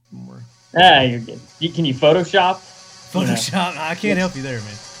Ah, you're good. Can you Photoshop? Photoshop? I can't help you there,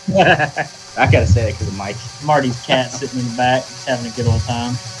 man. I gotta say that because of Mike. Marty's cat sitting in the back, just having a good old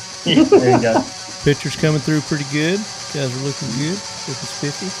time. There you go. Pictures coming through pretty good. You guys are looking good. Looking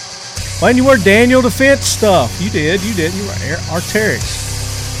spiffy. Why didn't you wear Daniel Defense stuff? You did. You were Arc'teryx.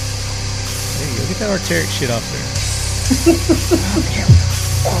 There you go. Get that Arc'teryx shit off there.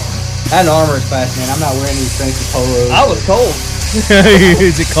 That armor is fast, man. I'm not wearing these fancy polos. I was cold.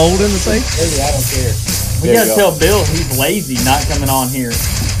 Is it cold in the thing? I don't care. We gotta tell Bill he's lazy not coming on here.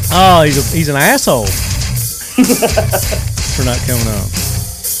 Oh, he's an asshole for not coming on.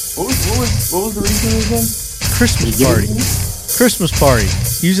 What was the reason again? Christmas party.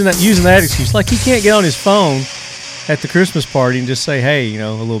 Using that excuse. Like he can't get on his phone at the Christmas party and just say, hey,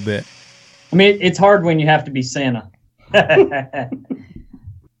 a little bit. I mean, it's hard when you have to be Santa. That's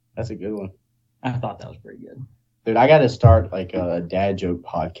a good one. I thought that was pretty good. Dude, I got to start like a dad joke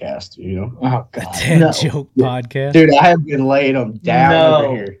podcast, Oh, God. A dad joke podcast? Dude, I have been laying them down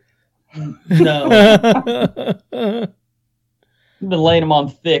over here. No. I've been laying them on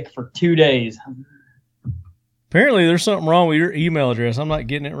thick for 2 days. Apparently, there's something wrong with your email address. I'm not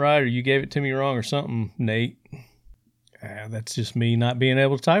getting it right, or you gave it to me wrong or something, Nate. That's just me not being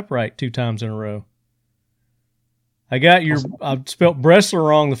able to type right 2 times in a row. I spelled Bressler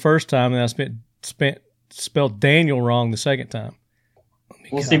wrong the first time, and I spelled Daniel wrong the second time.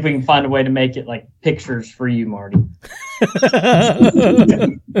 We'll see if we can find a way to make it like pictures for you, Marty.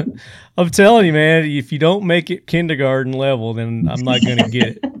 I'm telling you, man, if you don't make it kindergarten level, then I'm not going to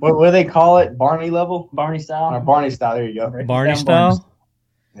get it. What do they call it? Barney level? Barney style? Or Barney style, there you go. Barney style?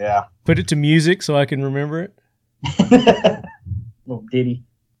 Yeah. Put it to music so I can remember it. Little ditty.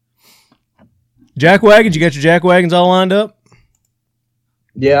 Jack wagons, you got your jack wagons all lined up?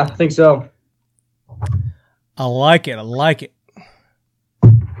 Yeah, I think so. I like it.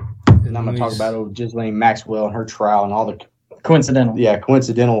 And I'm going to talk about old Ghislaine Maxwell and her trial and all the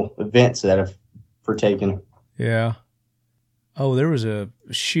coincidental events that have partaken. Yeah. Oh, there was a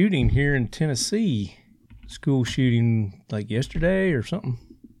shooting here in Tennessee. School shooting like yesterday or something.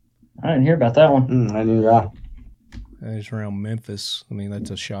 I didn't hear about that one. I didn't either. It's around Memphis. I mean,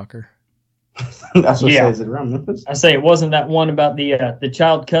 that's a shocker. That's what says it around Memphis. I say it wasn't that one about the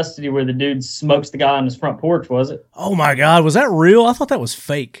child custody where the dude smokes the guy on his front porch, was it? Oh my God, was that real? I thought that was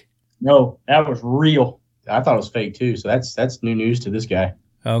fake. No, that was real. I thought it was fake too. So that's new news to this guy.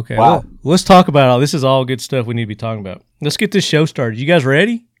 Okay, wow. Well, let's talk about all this. Is all good stuff we need to be talking about. Let's get this show started. You guys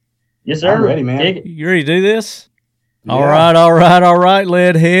ready? Yes, sir. I'm ready, man. You ready to do this? Yeah. All right,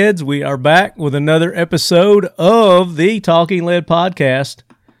 lead heads. We are back with another episode of the Talking Lead Podcast.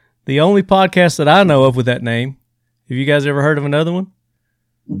 The only podcast that I know of with that name. Have you guys ever heard of another one?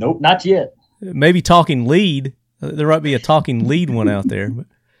 Nope. Not yet. Maybe Talking Lead. There might be a Talking Lead one out there. But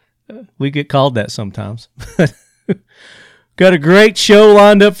we get called that sometimes. Got a great show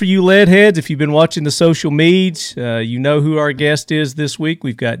lined up for you lead heads. If you've been watching the social medias, you know who our guest is this week.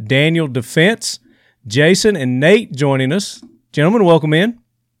 We've got Daniel Defense, Jason, and Nate joining us. Gentlemen, welcome in.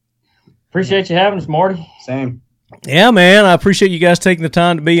 Appreciate you having us, Marty. Same. Yeah, man, I appreciate you guys taking the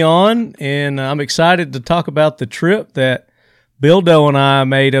time to be on, and I'm excited to talk about the trip that Bill Doe and I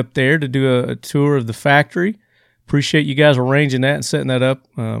made up there to do a tour of the factory. Appreciate you guys arranging that and setting that up.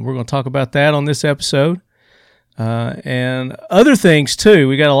 We're going to talk about that on this episode and other things, too.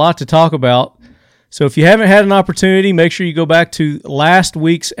 We got a lot to talk about. So if you haven't had an opportunity, make sure you go back to last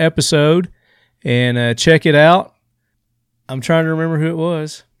week's episode and check it out. I'm trying to remember who it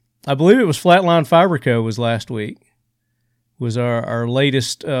was. I believe it was Flatline Fiber Co. was last week, was our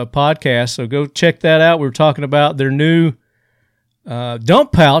latest podcast. So go check that out. We were talking about their new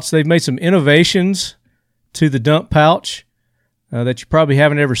dump pouch. They've made some innovations to the dump pouch that you probably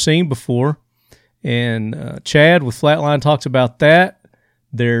haven't ever seen before. And Chad with Flatline talks about that,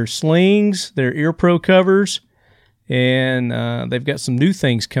 their slings, their ear pro covers, and they've got some new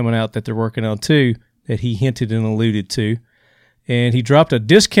things coming out that they're working on too that he hinted and alluded to. And he dropped a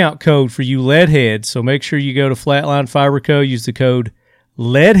discount code for you lead heads, so make sure you go to Flatline Fiber Co., use the code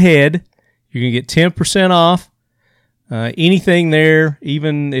LEADHEAD. You're going to get 10% off. Anything there,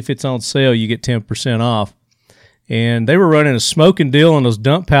 even if it's on sale, you get 10% off. And they were running a smoking deal on those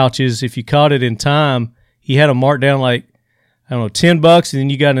dump pouches. If you caught it in time, he had them marked down like, $10, and then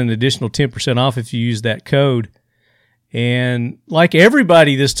you got an additional 10% off if you use that code. And like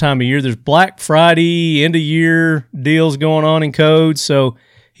everybody this time of year, there's Black Friday, end-of-year deals going on in codes. So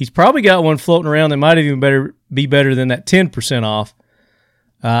he's probably got one floating around that might even be better than that 10% off.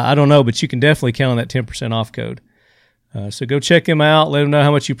 I don't know, but you can definitely count on that 10% off code. So go check him out. Let him know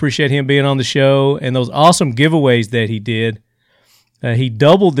how much you appreciate him being on the show and those awesome giveaways that he did. He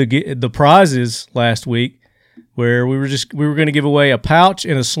doubled the prizes last week, where we were going to give away a pouch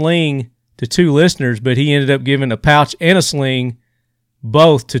and a sling to 2 listeners, but he ended up giving a pouch and a sling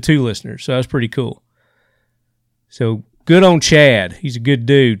both to 2 listeners. So that was pretty cool. So good on Chad. He's a good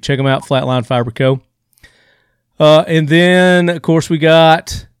dude. Check him out, Flatline Fiber Co. And then, of course, we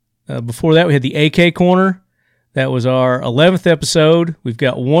got, before that, we had the AK Corner. That was our 11th episode. We've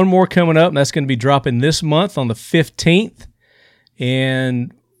got one more coming up, and that's going to be dropping this month on the 15th.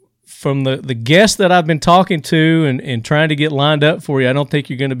 And from the guests that I've been talking to and trying to get lined up for you, I don't think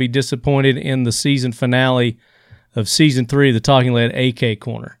you're going to be disappointed in the season finale of season 3 of the Talking Lead AK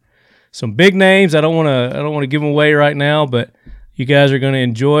Corner. Some big names. I don't want to give them away right now, but you guys are going to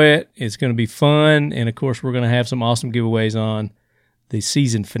enjoy it. It's going to be fun, and of course, we're going to have some awesome giveaways on the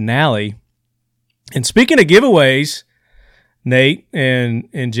season finale. And speaking of giveaways, Nate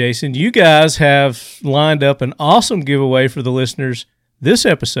and Jason, you guys have lined up an awesome giveaway for the listeners this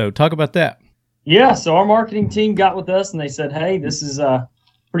episode. Talk about that. Yeah, so our marketing team got with us and they said, hey, this is a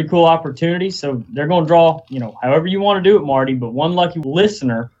pretty cool opportunity. So they're going to draw, however you want to do it, Marty, but one lucky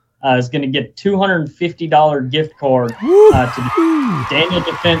listener is going to get a $250 gift card to the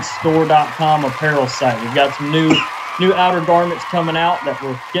DanielDefenseStore.com apparel site. We've got some new outer garments coming out that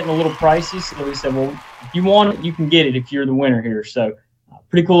were getting a little pricey. So we said, well, if you want it, you can get it if you're the winner here. So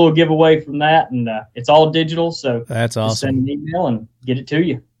pretty cool little giveaway from that. And it's all digital. So that's awesome. Just send an email and get it to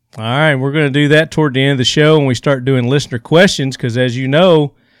you. All right. We're going to do that toward the end of the show when we start doing listener questions. Because as you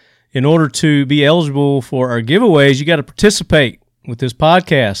know, in order to be eligible for our giveaways, you got to participate with this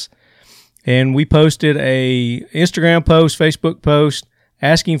podcast. And we posted a Instagram post, Facebook post,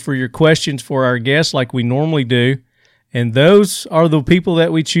 asking for your questions for our guests like we normally do. And those are the people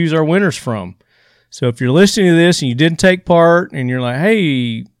that we choose our winners from. So if you're listening to this and you didn't take part and you're like,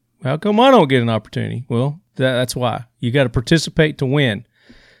 hey, how come I don't get an opportunity? Well, that's why. You got to participate to win.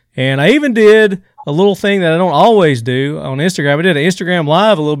 And I even did a little thing that I don't always do on Instagram. I did an Instagram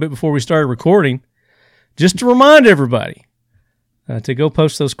Live a little bit before we started recording just to remind everybody to go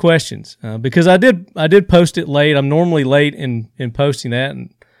post those questions. Because I did post it late. I'm normally late in posting that,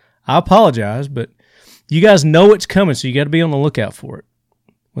 and I apologize, but you guys know it's coming, so you got to be on the lookout for it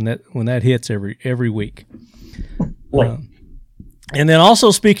when that hits every week. And then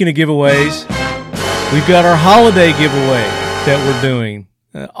also, speaking of giveaways, we've got our holiday giveaway that we're doing.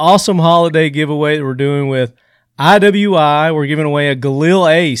 An awesome holiday giveaway that we're doing with IWI. We're giving away a Galil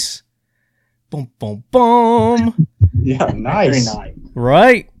Ace. Boom, boom, boom. Yeah, nice. Very nice.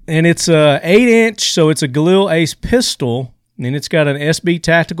 Right. And it's a 8-inch, so it's a Galil Ace pistol, and it's got an SB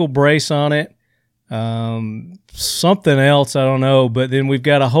tactical brace on it. Something else, I don't know, but then we've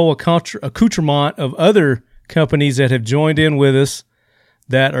got a whole accoutrement of other companies that have joined in with us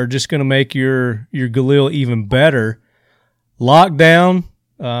that are just going to make your Galil even better. Lockdown,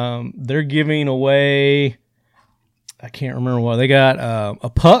 they're giving away, I can't remember what, they got a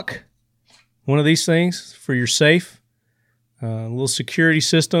puck, one of these things for your safe, a little security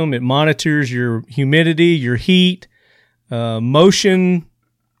system. It monitors your humidity, your heat, motion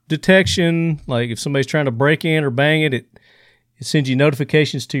detection, like if somebody's trying to break in or bang it, it sends you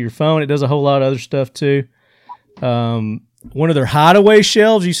notifications to your phone. It does a whole lot of other stuff too. One of their hideaway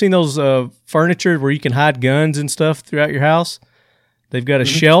shelves, you've seen those furniture where you can hide guns and stuff throughout your house? They've got a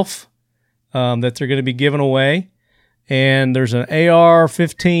shelf that they're going to be giving away, and there's an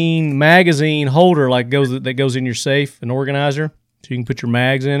AR-15 magazine holder that goes in your safe, an organizer, so you can put your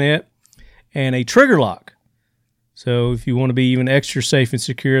mags in it, and a trigger lock. So if you want to be even extra safe and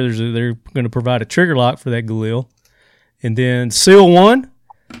secure, they're going to provide a trigger lock for that Galil. And then Seal1,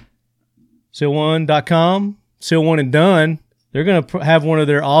 seal1.com, Seal1 and Done, they're going to have one of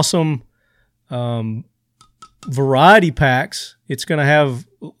their awesome variety packs. It's going to have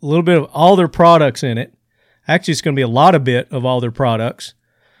a little bit of all their products in it. Actually, it's going to be a lot of all their products.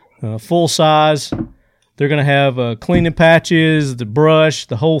 Full size. They're going to have cleaning patches, the brush,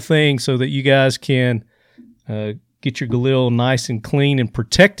 the whole thing, so that you guys can get your Galil nice and clean and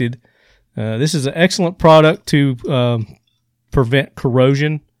protected. This is an excellent product to prevent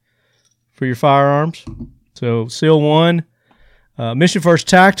corrosion for your firearms. So Seal1, Mission First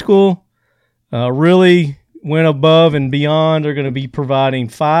Tactical really went above and beyond. They're going to be providing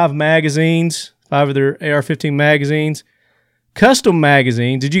 5 magazines, 5 of their AR-15 magazines, custom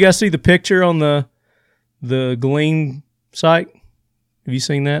magazines. Did you guys see the picture on the Gleam site? Have you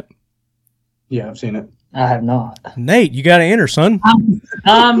seen that? Yeah, I've seen it. I have not. Nate, you got to enter, son.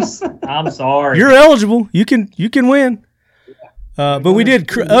 I'm sorry. You're eligible. You can win. But we did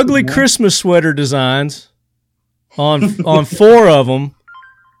ugly Christmas sweater designs on 4 of them,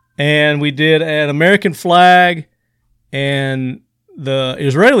 and we did an American flag and the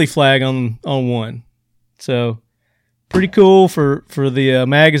Israeli flag on one. So pretty cool for the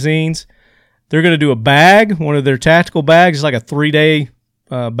magazines. They're going to do a bag, one of their tactical bags. It's like a 3-day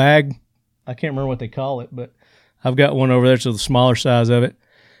bag. I can't remember what they call it, but I've got one over there, so the smaller size of it.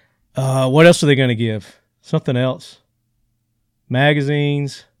 What else are they going to give? Something else.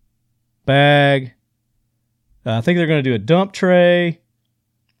 Magazines, bag. I think they're going to do a dump tray.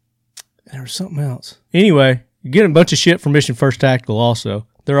 There was something else. Anyway, you're getting a bunch of shit from Mission First Tactical also.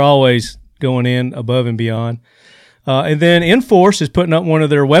 They're always going in above and beyond. And then Enforce is putting up one of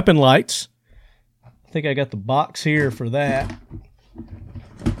their weapon lights. I think I got the box here for that.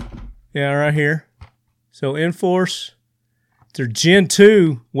 Yeah, right here. So Enforce, it's their Gen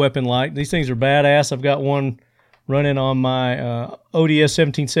 2 weapon light. These things are badass. I've got one running on my ODS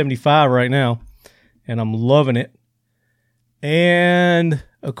 1775 right now, and I'm loving it. And,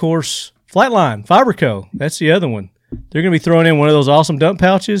 of course, Flightline, Fiberco. That's the other one. They're going to be throwing in one of those awesome dump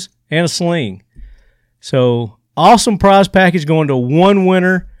pouches and a sling. So, awesome prize package going to one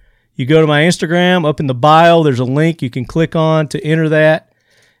winner. You go to my Instagram, up in the bio, there's a link you can click on to enter that.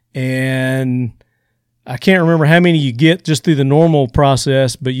 And I can't remember how many you get just through the normal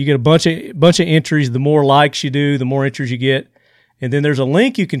process, but you get a bunch of entries. The more likes you do, the more entries you get. And then there's a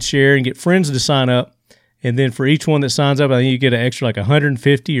link you can share and get friends to sign up. And then for each one that signs up, I think you get an extra like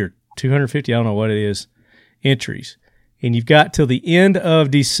 150 or 250, I don't know what it is, entries. And you've got till the end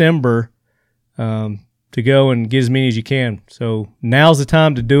of December to go and get as many as you can. So now's the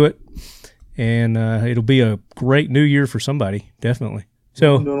time to do it. And it'll be a great new year for somebody, definitely.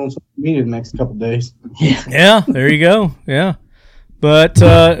 So I'm doing on social media the next couple of days. Yeah, there you go. Yeah. But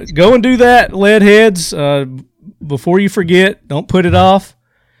go and do that, lead heads. Before you forget, don't put it off.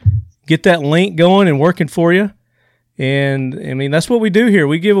 Get that link going and working for you. And, I mean, that's what we do here.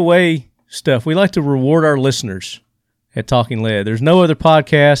 We give away stuff. We like to reward our listeners at Talking Lead. There's no other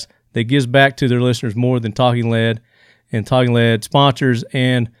podcast that gives back to their listeners more than Talking Lead, and Talking Lead sponsors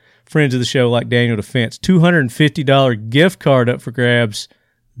and friends of the show like Daniel Defense. $250 gift card up for grabs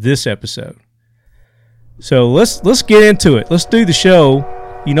this episode. So let's get into it. Let's do the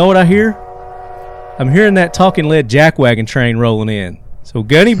show. You know what I hear? I'm hearing that Talking Lead jackwagon train rolling in. So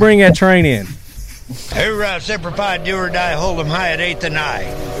Gunny, bring that train in. Hoorah, Semper Fi, do or die, hold 'em high at 8th and I.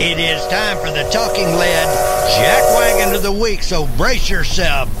 It is time for the Talking Lead jackwagon of the week, so brace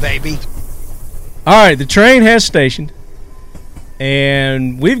yourself, baby. All right, the train has stationed,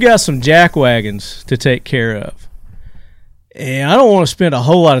 and we've got some jackwagons to take care of. And I don't want to spend a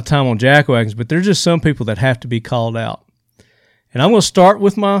whole lot of time on jackwagons, but there's just some people that have to be called out. And I'm going to start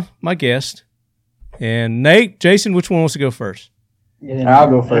with my guest. And Nate, Jason, which one wants to go first? I'll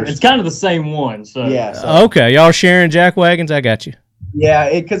go first. It's kind of the same one. So Yeah. So, Okay, y'all sharing jackwagons? I got you. yeah,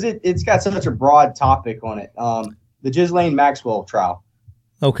 because it's got such a broad topic on it. The Ghislaine Maxwell trial.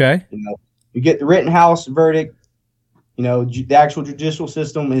 Okay. You know, you get the Rittenhouse verdict. You know, the actual judicial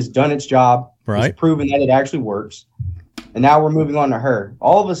system has done its job. Right. It's proven that it actually works. And now we're moving on to her.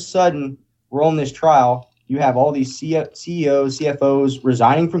 All of a sudden, we're on this trial. You have all these CEOs, CFOs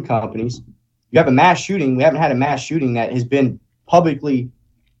resigning from companies. You have a mass shooting. We haven't had a mass shooting that has been publicly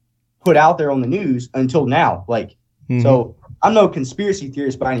put out there on the news until now. So I'm no conspiracy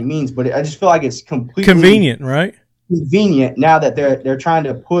theorist by any means, but I just feel like it's completely convenient, right? Convenient now that they're trying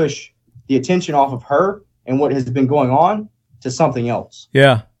to push the attention off of her and what has been going on to something else.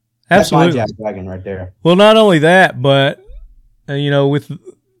 Yeah, absolutely. That's my jackwagon right there. Well, not only that, but with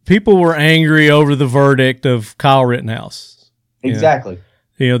people were angry over the verdict of Kyle Rittenhouse. Exactly.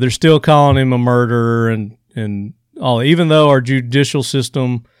 They're still calling him a murderer and all. Even though our judicial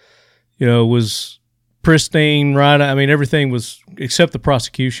system, was pristine, right? I mean, everything was except the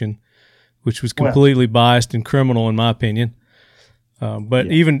prosecution, which was completely biased and criminal, in my opinion. But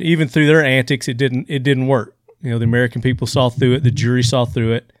even through their antics, it didn't work. The American people saw through it, the jury saw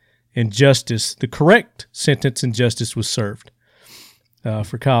through it, and justice, the correct sentence and justice was served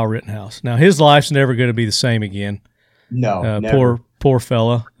for Kyle Rittenhouse. Now his life's never going to be the same again. No, never. Poor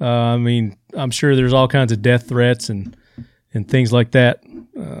fella. I mean, I'm sure there's all kinds of death threats and things like that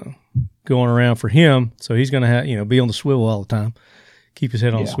going around for him. So he's going to be on the swivel all the time, keep his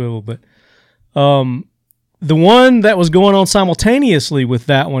head on the swivel. But the one that was going on simultaneously with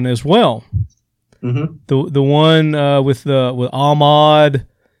that one as well, the one with Ahmaud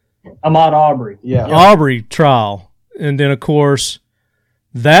Arbery, Arbery trial, and then of course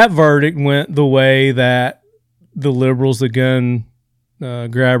that verdict went the way that the liberals, the gun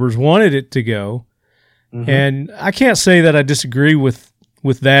grabbers, wanted it to go. And I can't say that I disagree with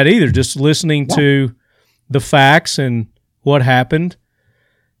that either. Just listening to the facts and what happened,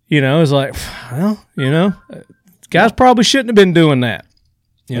 it's like, well, guys probably shouldn't have been doing that.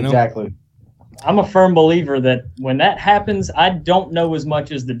 You know? Exactly. I'm a firm believer that when that happens, I don't know as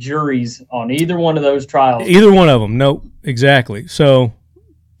much as the juries on either one of those trials. Either one of them. Nope. Exactly. So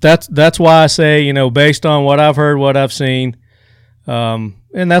that's why I say, you know, based on what I've heard, what I've seen, and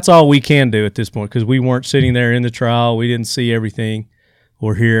that's all we can do at this point because we weren't sitting there in the trial. We didn't see everything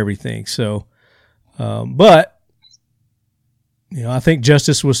or hear everything. So, but, you know, I think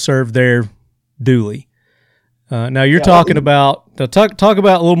justice was served there duly. Now you're talking about talk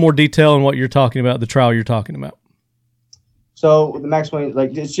about a little more detail on what you're talking about, the trial you're talking about. So the Max Wayne,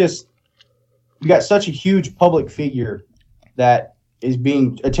 like, it's just, you got such a huge public figure that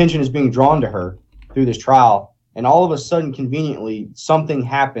attention is being drawn to her through this trial, and all of a sudden, conveniently, something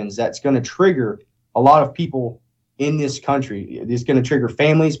happens that's going to trigger a lot of people in this country. It's going to trigger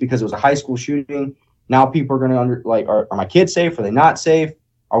families because it was a high school shooting. Now people are going to are my kids safe? Are they not safe?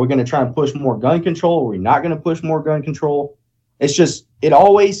 Are we going to try and push more gun control? Are we not going to push more gun control? It's just, it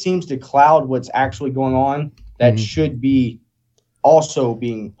always seems to cloud what's actually going on that should be also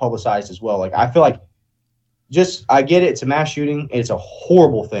being publicized as well. Like, I feel like I get it. It's a mass shooting. It's a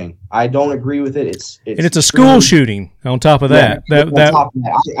horrible thing. I don't agree with it. It's a school shooting on top of that. And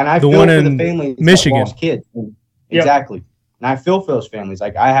I feel one for the in families Michigan. that lost kids. Exactly. And I feel for those families.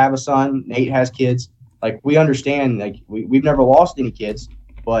 Like, I have a son. Nate has kids. Like, we understand. Like, we've never lost any kids.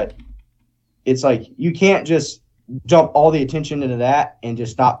 But it's like, you can't just jump all the attention into that and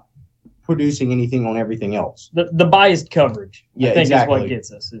just stop producing anything on everything else. The biased coverage, I think, exactly. is what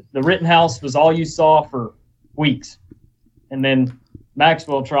gets us. The Rittenhouse was all you saw for weeks. And then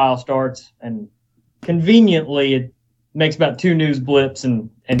Maxwell trial starts, and conveniently it makes about 2 news blips,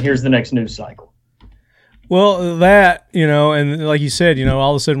 and here's the next news cycle. Well, that, you know, and like you said, you know,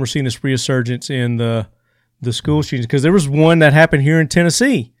 all of a sudden we're seeing this resurgence in the school shootings, because there was one that happened here in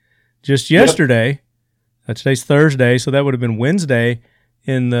Tennessee just yesterday. Today's Thursday, so that would have been Wednesday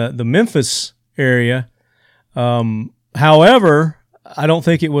in the Memphis area. However, I don't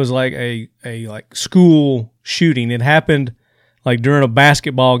think it was like a like school shooting. It happened like during a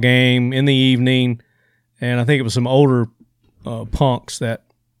basketball game in the evening, and I think it was some older punks that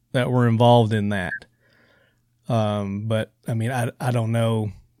were involved in that. But I mean, I don't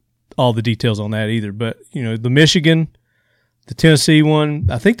know all the details on that either, but you know, the Michigan, the Tennessee one,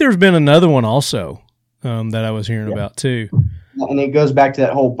 I think there's been another one also that I was hearing about too. And it goes back to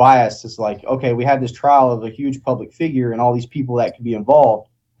that whole bias. It's like, okay, we had this trial of a huge public figure and all these people that could be involved,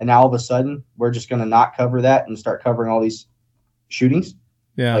 and now all of a sudden we're just going to not cover that and start covering all these shootings.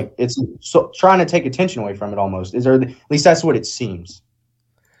 Yeah, like, it's so trying to take attention away from it almost. At least that's what it seems.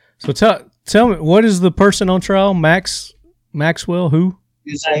 So tell me, what is the person on trial? Maxwell? Who?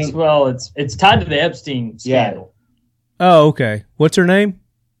 Maxwell. It's tied to the Epstein scandal. Oh, okay. What's her name?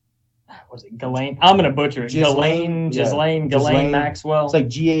 Was it Ghislaine? I'm going to butcher it. Ghislaine Maxwell. It's like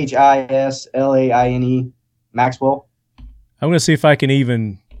Ghislaine Maxwell. I'm going to see if I can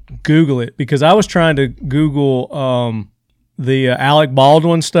even Google it, because I was trying to Google the Alec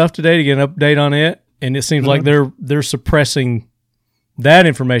Baldwin stuff today to get an update on it, and it seems like they're suppressing that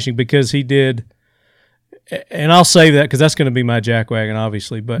information because he did. And I'll save that because that's going to be my jackwagon,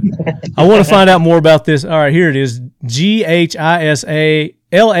 obviously. But I want to find out more about this. All right, here it is. Ghislaine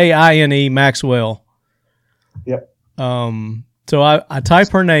Maxwell. Yep. So I type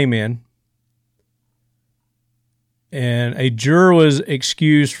her name in, and a juror was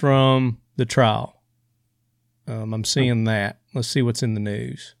excused from the trial. I'm seeing that. Let's see what's in the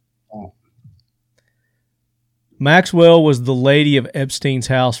news. Maxwell was the lady of Epstein's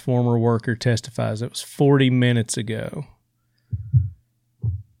house, former worker testifies. It was 40 minutes ago.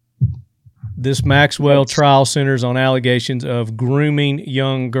 This Maxwell trial centers on allegations of grooming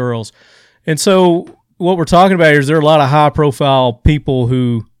young girls. And so what we're talking about here is there are a lot of high-profile people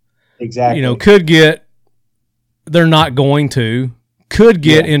who, you know, could get – they're not going to – could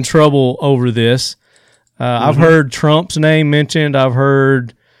get in trouble over this. I've heard Trump's name mentioned. I've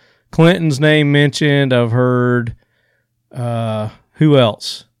heard Clinton's name mentioned. I've heard who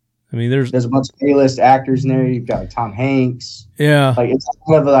else? I mean, there's a bunch of A-list actors in there. You've got Tom Hanks. Yeah, like it's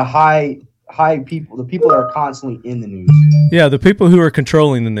one of the high people, the people that are constantly in the news. Yeah, the people who are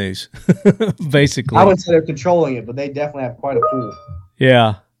controlling the news, basically. I wouldn't say they're controlling it, but they definitely have quite a pool.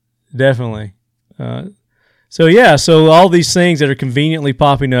 Yeah, definitely. So all these things that are conveniently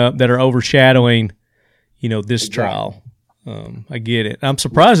popping up that are overshadowing, you know, this trial. I get it. I'm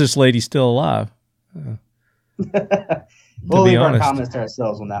surprised this lady's still alive. We'll leave our comments to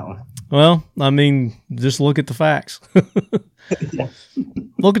ourselves on that one. Well, I mean, just look at the facts.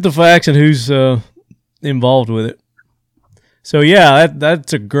 Look at the facts and who's involved with it. So, yeah,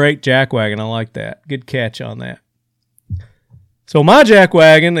 that's a great jackwagon. I like that. Good catch on that. So my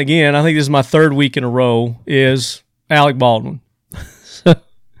jackwagon, again, I think this is my third week in a row, is Alec Baldwin.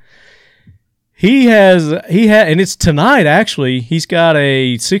 He had, and it's tonight actually. He's got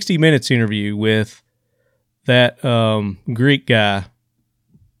a 60 Minutes interview with that Greek guy,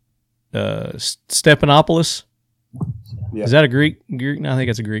 Stephanopoulos. Yeah. Is that a Greek? No, I think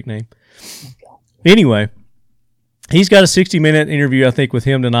that's a Greek name. Anyway, he's got a 60-minute interview, I think, with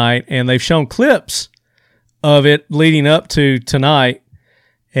him tonight, and they've shown clips of it leading up to tonight,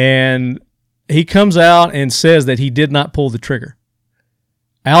 and he comes out and says that he did not pull the trigger.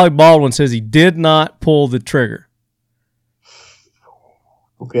 Alec Baldwin says he did not pull the trigger.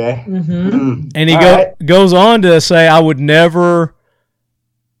 Okay. Mm-hmm. And he goes on to say, I would never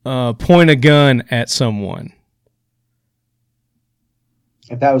point a gun at someone.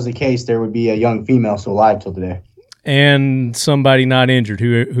 If that was the case, there would be a young female still alive till today. And somebody not injured,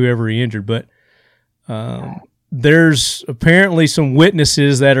 whoever he injured. But there's apparently some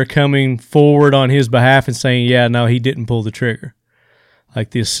witnesses that are coming forward on his behalf and saying, yeah, no, he didn't pull the trigger.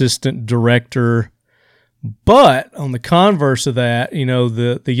 Like the assistant director. But on the converse of that, you know,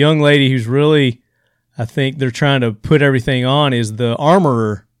 the young lady who's really, I think they're trying to put everything on is the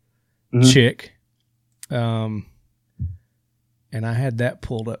armorer chick. And I had that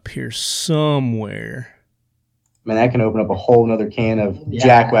pulled up here somewhere. Man, that can open up a whole nother can of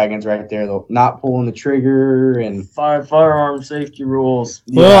jackwagons right there. Though, not pulling the trigger and firearm safety rules.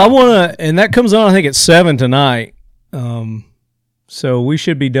 Well, I want to, and that comes on, I think, at 7 tonight. So we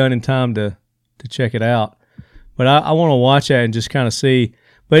should be done in time to check it out. But I want to watch that and just kind of see.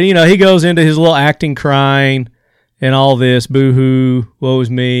 But, you know, he goes into his little acting crying and all this, boo-hoo, woe is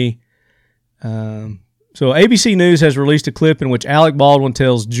me. So ABC News has released a clip in which Alec Baldwin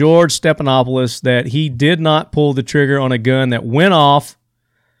tells George Stephanopoulos that he did not pull the trigger on a gun that went off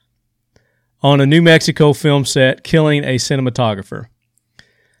on a New Mexico film set, killing a cinematographer.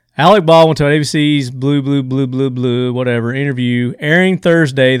 Alec Baldwin told ABC's whatever interview airing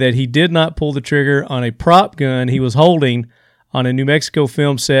Thursday that he did not pull the trigger on a prop gun he was holding on a New Mexico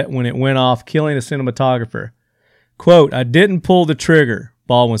film set when it went off, killing a cinematographer. Quote, I didn't pull the trigger,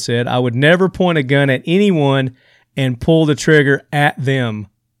 Baldwin said. I would never point a gun at anyone and pull the trigger at them.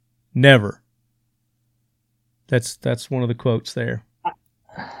 Never. That's one of the quotes there.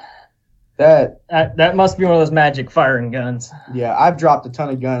 That must be one of those magic firing guns. Yeah, I've dropped a ton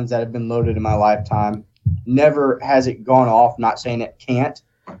of guns that have been loaded in my lifetime. Never has it gone off, not saying it can't,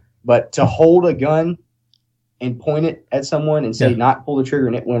 but to hold a gun and point it at someone and say not pull the trigger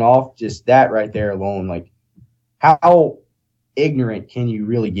and it went off, just that right there alone, like how ignorant can you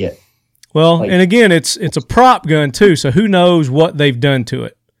really get? Well, like, and again, it's a prop gun too, so who knows what they've done to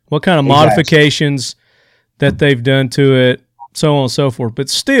it, what kind of modifications that they've done to it, so on and so forth. But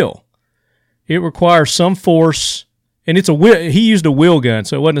still, it requires some force, and it's he used a wheel gun,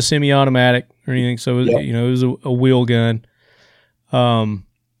 so it wasn't a semi-automatic or anything. So it was a wheel gun.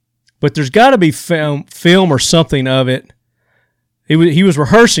 But there's got to be film or something of it. He was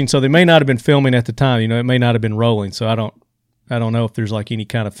rehearsing, so they may not have been filming at the time. You know, it may not have been rolling. So I don't know if there's like any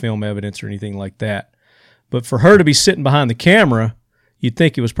kind of film evidence or anything like that. But for her to be sitting behind the camera, you'd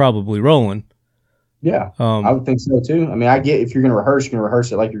think it was probably rolling. Yeah, I would think so too. I mean, I get if you're going to rehearse, you're going to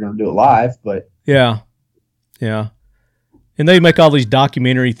rehearse it like you're going to do it live, but yeah. And they make all these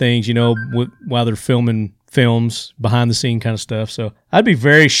documentary things, you know, while they're filming films, behind the scene kind of stuff. So I'd be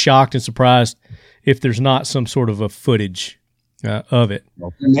very shocked and surprised if there's not some sort of a footage of it.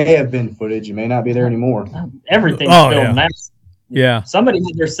 Well, there may have been footage. It may not be there anymore. Everything's filmed now. Yeah. Somebody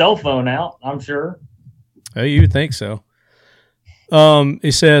had their cell phone out, I'm sure. Oh, you would think so.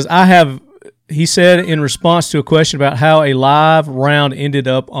 It says, he said in response to a question about how a live round ended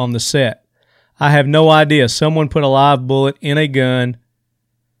up on the set, I have no idea. Someone put a live bullet in a gun,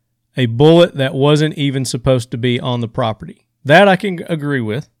 a bullet that wasn't even supposed to be on the property. That I can agree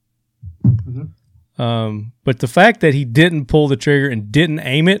with. Mm-hmm. But the fact that he didn't pull the trigger and didn't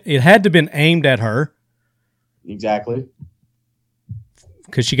aim it, it had to have been aimed at her. Exactly.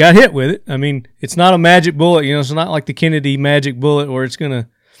 Because she got hit with it. I mean, it's not a magic bullet. You know, it's not like the Kennedy magic bullet where it's going to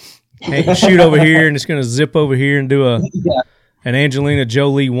shoot over here and it's going to zip over here and do an Angelina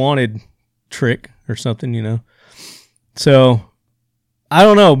Jolie wanted trick or something, you know. So, I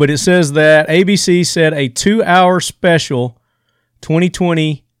don't know, but it says that ABC said a 2-hour special,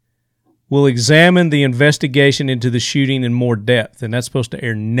 2020, will examine the investigation into the shooting in more depth, and that's supposed to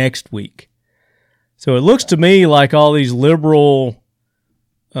air next week. So, it looks to me like all these liberal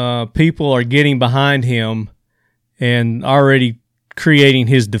people are getting behind him and already creating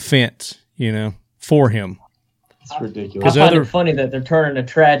his defense, you know, for him. It's ridiculous. I find it funny that they're turning a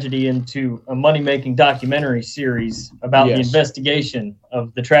tragedy into a money-making documentary series about the investigation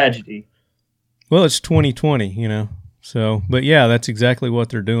of the tragedy. Well, it's 2020, you know. So, but yeah, that's exactly what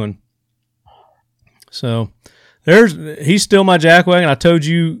they're doing. So, he's still my jackwagon. I told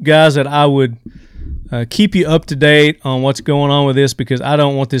you guys that I would keep you up to date on what's going on with this because I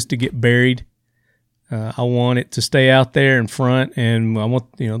don't want this to get buried. I want it to stay out there in front, and I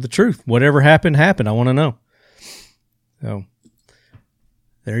want the truth. Whatever happened, happened. I want to know. So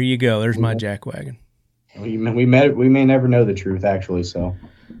there you go. There's my jackwagon. We may never know the truth, actually. So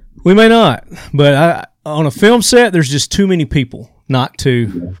we may not, but on a film set, there's just too many people not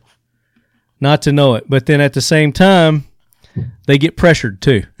to know it. But then at the same time, they get pressured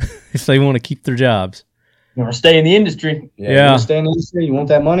too if they want to keep their jobs. You want to stay in the industry? Yeah. You want to stay in the industry? You want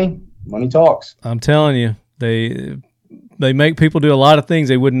that money? Money talks. I'm telling you, they make people do a lot of things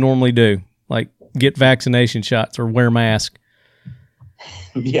they wouldn't normally do, like get vaccination shots or wear masks.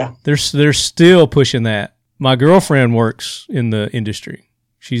 Yeah, they're still pushing that. My girlfriend works in the industry.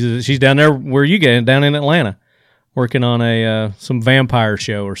 She's down there where you get down in Atlanta, working on some vampire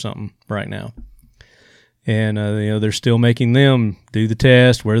show or something right now. And they're still making them do the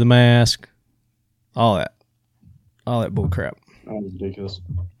test, wear the mask, all that bull crap. That was ridiculous.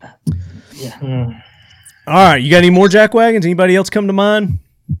 Yeah. All right, you got any more jackwagons? Anybody else come to mind?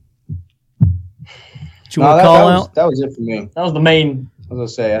 That was it for me. That was the main. I was gonna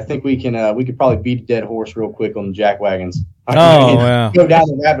say, I think we could probably beat a dead horse real quick on the jackwagons. Yeah. Go down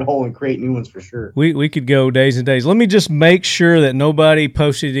the rabbit hole and create new ones for sure. We could go days and days. Let me just make sure that nobody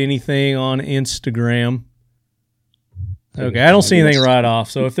posted anything on Instagram. Okay, I don't see anything right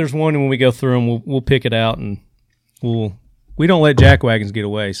off. So if there's one when we go through them, we'll pick it out and we don't let jackwagons get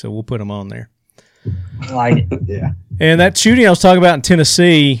away, so we'll put them on there. Like it. Yeah. And that shooting I was talking about in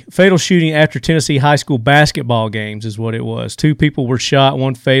Tennessee, fatal shooting after Tennessee high school basketball games is what it was. 2 people were shot,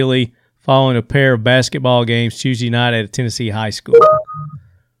 one fatally, following a pair of basketball games Tuesday night at a Tennessee high school.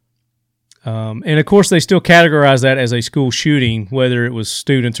 And, of course, they still categorize that as a school shooting, whether it was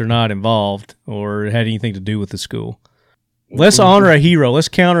students or not involved or it had anything to do with the school. Let's honor a hero. Let's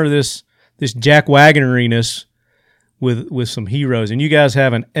counter this jackwagoneriness with some heroes. And you guys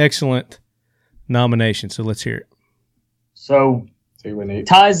have an excellent nomination, so let's hear it. So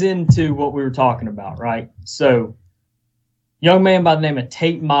ties into what we were talking about, right? So young man by the name of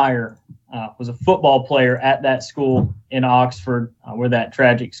Tate Myre was a football player at that school in Oxford where that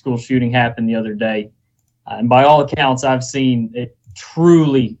tragic school shooting happened the other day. And by all accounts, I've seen it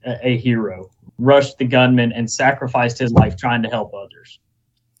truly a hero. Rushed the gunman and sacrificed his life trying to help others.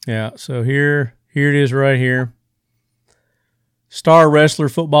 Yeah, so here it is right here. Star wrestler,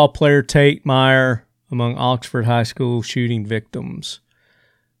 football player Tate Myre among Oxford High School shooting victims.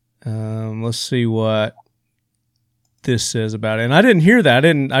 Let's see what this says about it. And I didn't hear that.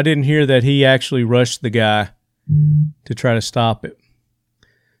 I didn't hear that he actually rushed the guy to try to stop it. It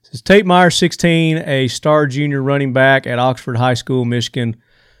says Tate Myre, 16, a star junior running back at Oxford High School, Michigan,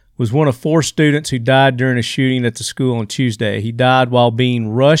 was one of 4 students who died during a shooting at the school on Tuesday. He died while being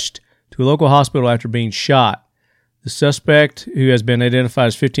rushed to a local hospital after being shot. The suspect, who has been identified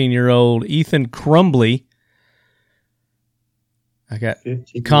as 15-year-old Ethan Crumbly, I got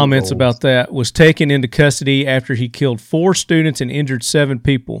comments about that, was taken into custody after he killed 4 students and injured 7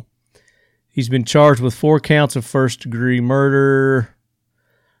 people. He's been charged with 4 counts of first-degree murder.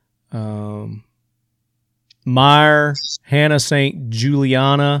 Myre, Hannah St.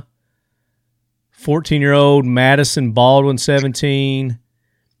 Juliana, 14-year-old Madison Baldwin, 17,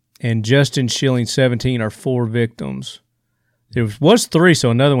 and Justin Schilling, 17, are 4 victims. There was 3, so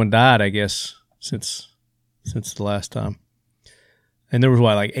another one died, I guess, since the last time. And there was,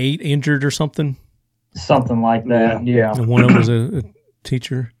 like 8 injured or something? Something like that, yeah. And one of them was a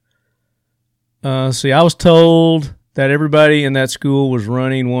teacher. See, I was told that everybody in that school was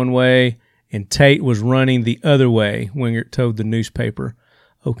running one way and Tate was running the other way, Wingert told the newspaper.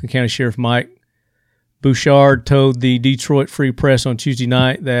 Oakland County Sheriff Mike Bouchard told the Detroit Free Press on Tuesday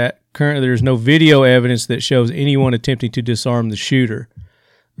night that currently there's no video evidence that shows anyone attempting to disarm the shooter.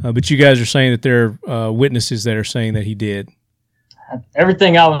 But you guys are saying that there are witnesses that are saying that he did.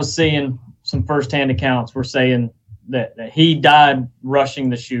 Everything I was seeing, some firsthand accounts were saying that he died rushing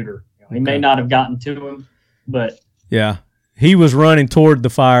the shooter. He may not have gotten to him, but... Yeah, he was running toward the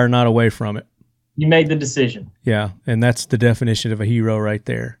fire, not away from it. You made the decision. Yeah, and that's the definition of a hero right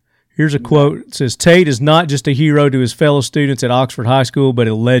there. Here's a quote. It says, Tate is not just a hero to his fellow students at Oxford High School, but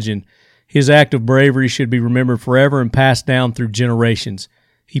a legend. His act of bravery should be remembered forever and passed down through generations.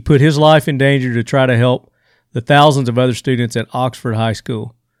 He put his life in danger to try to help the thousands of other students at Oxford High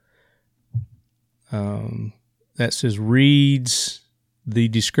School. that says reads the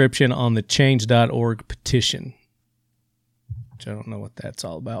description on the change.org petition, which I don't know what that's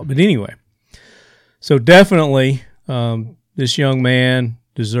all about. But anyway, so definitely this young man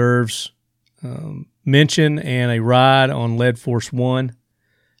deserves mention and a ride on Lead Force One.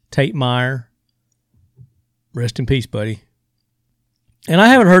 Tate Meyer, rest in peace, buddy. And I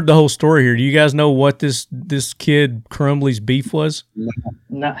haven't heard the whole story here. Do you guys know what this kid Crumbly's beef was?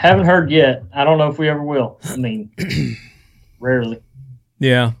 No, haven't heard yet. I don't know if we ever will. I mean, rarely.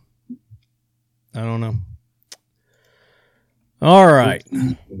 Yeah. I don't know. All right.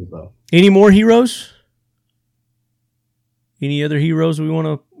 Any more heroes? Any other heroes we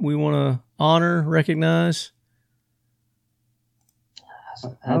want to honor, recognize?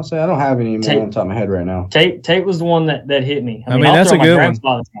 Honestly, I don't have any more on top of my head right now. Tate was the one that hit me. I mean that's a good one. My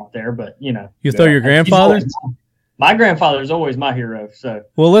grandfather's out there, but you know. You throw your grandfather? My grandfather's always my hero. So.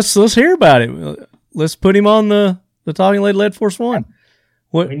 Well, let's hear about it. Let's put him on the Talking Lead Force One.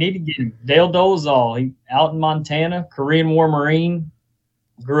 What we need to get him? Dale Dolezal. He out in Montana, Korean War Marine.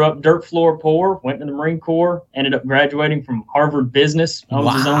 Grew up dirt floor poor. Went to the Marine Corps. Ended up graduating from Harvard Business.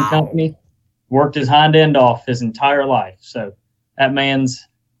 Owns his own company. Worked his hind end off his entire life. So. That man's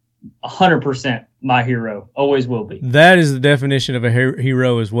 100% my hero. Always will be. That is the definition of a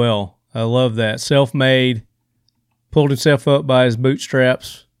hero as well. I love that. Self-made, pulled himself up by his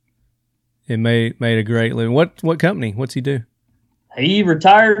bootstraps, and made a great living. What company? What's he do? He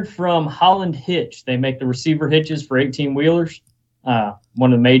retired from Holland Hitch. They make the receiver hitches for 18-wheelers, one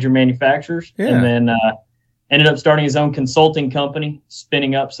of the major manufacturers. Yeah. And then ended up starting his own consulting company,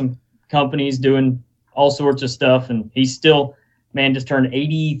 spinning up some companies, doing all sorts of stuff. And he's still... Man just turned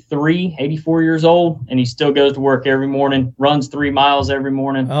 84 years old, and he still goes to work every morning, runs 3 miles every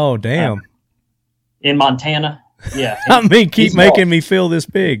morning. Oh, damn. In Montana. Yeah. I mean, keep making me feel this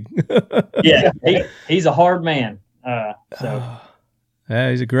big. Yeah. He's a hard man. Yeah,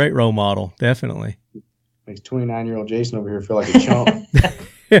 he's a great role model. Definitely. Makes 29-year-old Jason over here feel like a chump.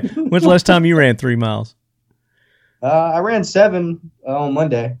 When's the last time you ran 3 miles? I ran 7 on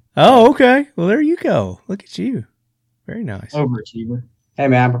Monday. Oh, okay. Well, there you go. Look at you. Very nice. Overachiever. Hey,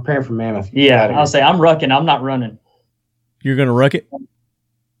 man, I'm preparing for Mammoth. Yeah, I'll say I'm rucking. I'm not running. You're going to ruck it?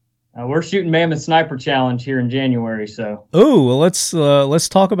 We're shooting Mammoth Sniper Challenge here in January. So. Oh, well, let's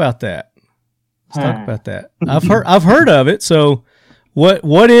talk about that. Let's talk about that. I've heard of it. So,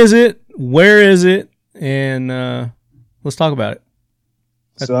 what is it? Where is it? And let's talk about it.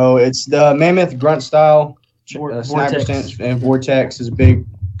 So it's the Mammoth Grunt Style Sniper Stance, and Vortex is a big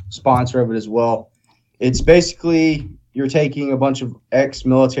sponsor of it as well. It's basically you're taking a bunch of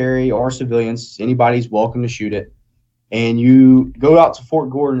ex-military or civilians, anybody's welcome to shoot it, and you go out to Fort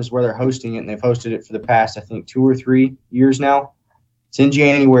Gordon is where they're hosting it, and they've hosted it for the past, I think, 2 or 3 years now. It's in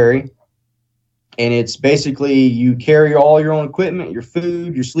January, and it's basically you carry all your own equipment, your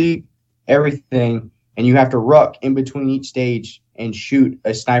food, your sleep, everything, and you have to ruck in between each stage and shoot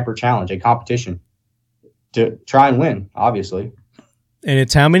a sniper challenge, a competition, to try and win, obviously. And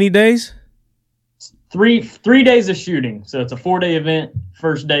it's how many days? 3 days of shooting. So it's a 4-day event.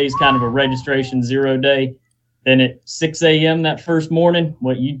 First day is kind of a registration 0 day. Then at 6 a.m. that first morning,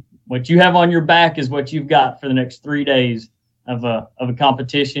 what you have on your back is what you've got for the next 3 days of a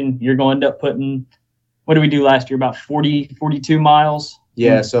competition. You're going to end up putting, what did we do last year? About 42 miles.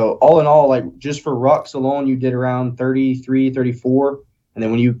 Yeah. So all in all, like just for rucks alone, you did around 33, 34. And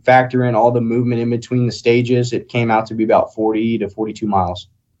then when you factor in all the movement in between the stages, it came out to be about 40 to 42 miles.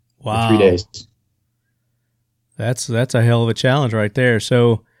 Wow. In 3 days. That's a hell of a challenge right there.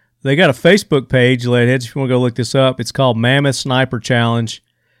 So they got a Facebook page, Leadheads, if you want to go look this up. It's called Mammoth Sniper Challenge.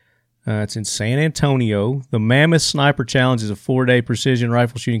 It's in San Antonio. The Mammoth Sniper Challenge is a 4-day precision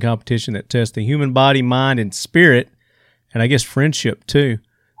rifle shooting competition that tests the human body, mind, and spirit, and I guess friendship too.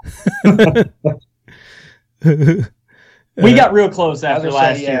 We got real close after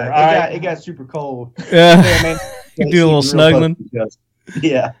last year. It got super cold. You do a little snuggling.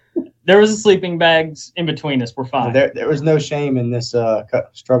 Yeah. There was a sleeping bags in between us. We're fine. There was no shame in this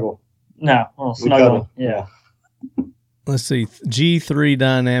struggle. No. Well, snuggling. Yeah. Let's see.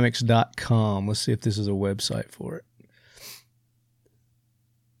 G3dynamics.com. Let's see if this is a website for it.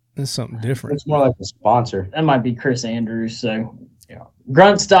 That's something different. It's more like a sponsor. That might be Chris Andrews. So, yeah.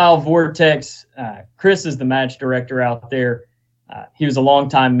 Grunt Style Vortex. Chris is the match director out there. He was a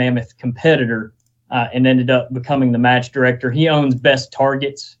longtime Mammoth competitor. And ended up becoming the match director. He owns Best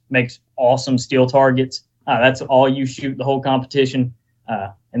Targets, makes awesome steel targets. That's all you shoot the whole competition,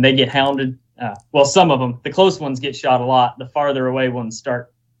 and they get hounded. Well, some of them, the close ones get shot a lot. The farther away ones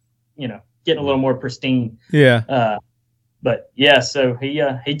start, getting a little more pristine. Yeah. But yeah, so he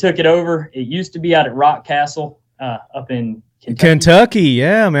took it over. It used to be out at Rock Castle up in Kentucky. Kentucky,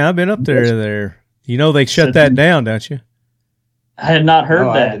 yeah, man, I've been up there. You know they shut that down, don't you? I had not heard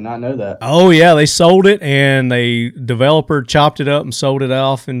that. I did not know that. Oh yeah, they sold it, and the developer chopped it up and sold it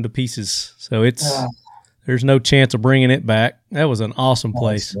off into pieces. So there's no chance of bringing it back. That was an awesome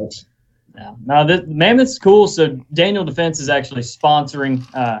place. Yeah. Now, Mammoth's cool. So Daniel Defense is actually sponsoring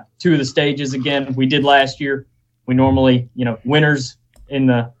 2 of the stages again. We did last year. We normally, winners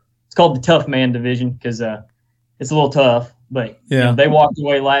it's called the Tough Man division because it's a little tough. But they walked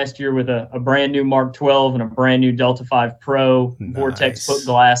away last year with a brand new Mark 12 and a brand new Delta 5 Pro. Nice. Vortex put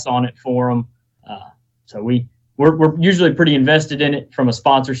glass on it for them. So we're usually pretty invested in it from a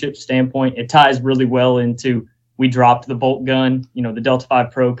sponsorship standpoint. It ties really well into we dropped the bolt gun, the Delta 5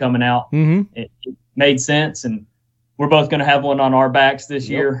 Pro coming out. Mm-hmm. It made sense, and we're both going to have one on our backs this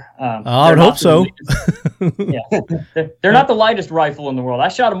year. I would hope so. They're not the lightest rifle in the world. I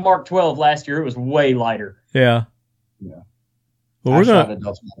shot a Mark 12 last year. It was way lighter. Yeah. Well, I shot a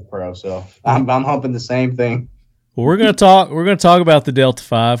Delta 5 Pro, so I'm humping the same thing. Well, we're gonna talk about the Delta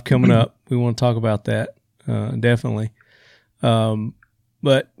 5 coming up. We want to talk about that definitely.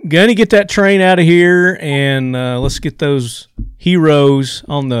 But gonna get that train out of here, and let's get those heroes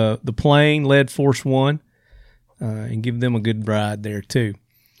on the plane, Lead Force One, and give them a good ride there too.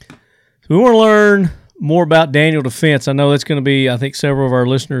 So we want to learn more about Daniel Defense. I know that's going to be, I think, several of our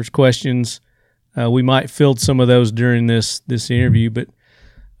listeners' questions. We might field some of those during this interview, but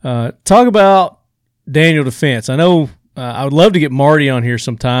talk about Daniel Defense. I know I would love to get Marty on here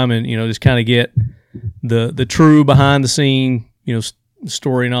sometime, and just kind of get the true behind the scene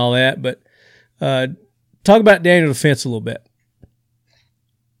story and all that. But talk about Daniel Defense a little bit.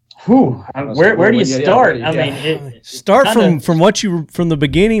 Where do you start? I mean, start from the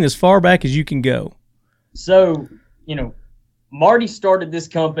beginning as far back as you can go. So Marty started this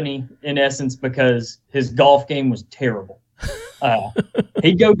company in essence because his golf game was terrible.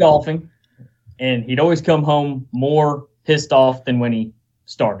 He'd go golfing, and he'd always come home more pissed off than when he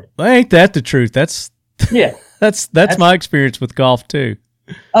started. Well, ain't that the truth? That's that's my experience with golf too.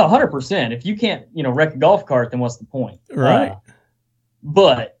 Oh, 100%. If you can't, wreck a golf cart, then what's the point? Right.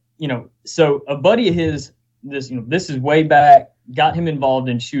 But, so a buddy of his, this is way back, got him involved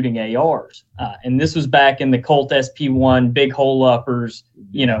in shooting ARs. And this was back in the Colt SP1, big hole uppers,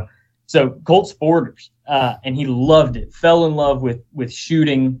 so Colt Sporters. And he loved it, fell in love with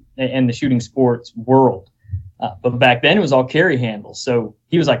shooting and the shooting sports world. But back then it was all carry handles. So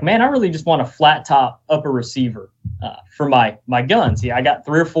he was like, man, I really just want a flat top upper receiver for my guns. I got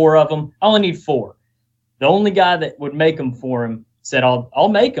 3 or 4 of them. I only need 4. The only guy that would make them for him said, I'll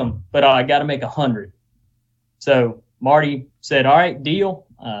make them, but I got to make 100. So Marty said, all right, deal.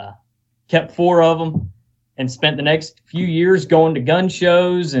 Kept 4 of them and spent the next few years going to gun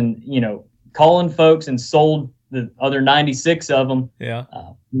shows and, calling folks, and sold the other 96 of them. Yeah.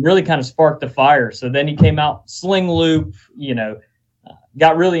 Really kind of sparked the fire. So then he came out, Sling Loop,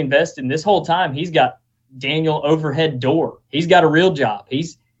 got really invested. And this whole time he's got Daniel overhead door. He's got a real job.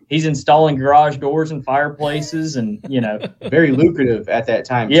 He's installing garage doors and fireplaces and, very lucrative at that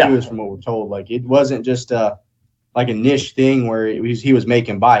time too, is from what we're told. Like it wasn't just like a niche thing where he was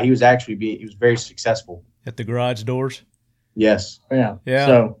making by. He was very successful at the garage doors. Yes. Yeah. Yeah.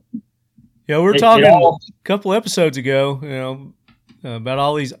 So we were talking a couple episodes ago, about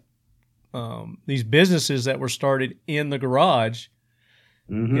all these businesses that were started in the garage.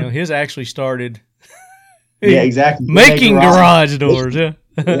 Mm-hmm. His actually started. Yeah, exactly. Making garage doors. Yeah.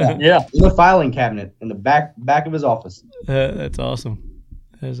 Yeah. In the filing cabinet in the back of his office. That's awesome.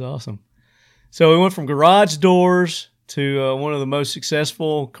 That's awesome. So we went from garage doors to one of the most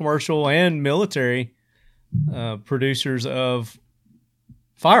successful commercial and military producers of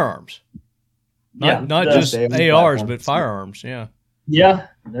firearms. Not just ARs, but firearms. Yeah. Yeah.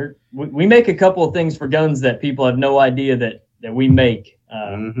 We make a couple of things for guns that people have no idea that we make.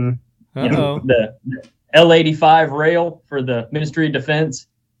 The L85 rail for the Ministry of Defense.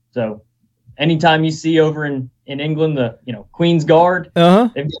 So anytime you see over in England, the Queen's Guard,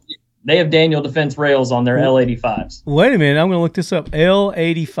 they have Daniel Defense rails on their L85s. Wait a minute, I'm going to look this up.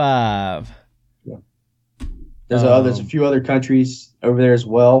 L85. Yeah. There's a few other countries over there as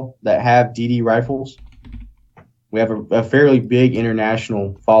well that have DD rifles. We have a fairly big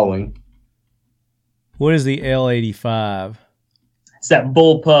international following. What is the L85? It's that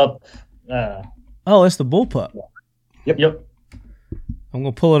bullpup. That's the bullpup. Yep. I'm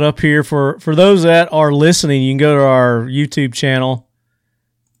going to pull it up here. For those that are listening, you can go to our YouTube channel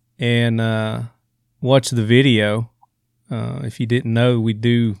and watch the video. If you didn't know, we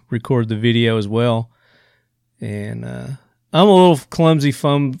do record the video as well. And I'm a little clumsy,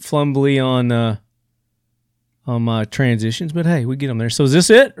 fumbly on on my transitions, but hey, we get them there. So is this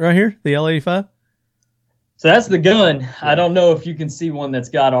it right here, the L85? So that's the gun. I don't know if you can see one that's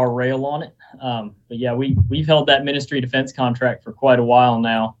got our rail on it. But yeah, we've held that Ministry of Defense contract for quite a while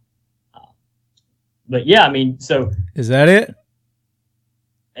now. But yeah, I mean, so is that it?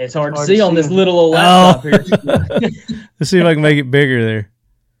 It's hard to see on this little old laptop here. Let's see if I can make it bigger there.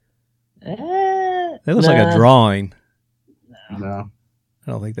 That looks like a drawing. No,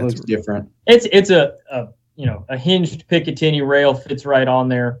 I don't think it that's looks different. It's a hinged Picatinny rail, fits right on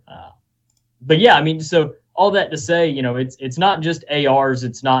there. But yeah, I mean, so all that to say, it's not just ARs,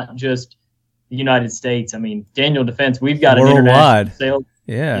 it's not just the United States. I mean, Daniel Defense, we've got worldwide. An international sales.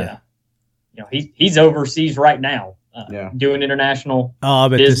 Yeah. He's overseas right now, doing international. Oh, I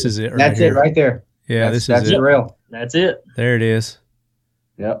bet business. This is it. That's it right there. Yeah, that's it. the rail. That's it. There it is.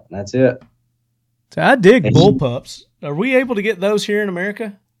 Yep, that's it. So I dig bullpups. Are we able to get those here in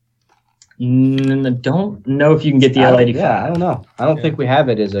America? Don't know if you can get the L85. Yeah, I don't know. I don't think we have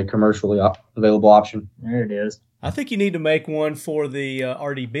it as a commercially available option. There it is. I think you need to make one for the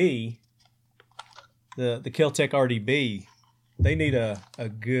RDB, the Kel-Tec RDB. They need a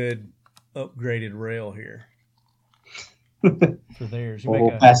good upgraded rail here for theirs.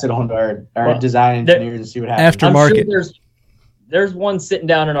 We'll pass it on to our design engineers and see what happens. Aftermarket. I'm sure there's one sitting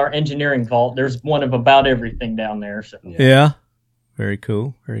down in our engineering vault. There's one of about everything down there. So. Yeah. Very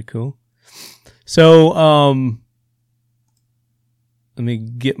cool. Very cool. So let me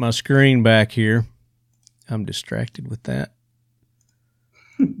get my screen back here. I'm distracted with that.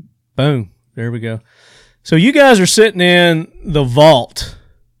 Boom. There we go. So you guys are sitting in the vault.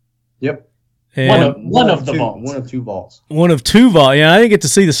 Yep. And one of the vaults. One of two vaults. One of two vaults. Yeah, I didn't get to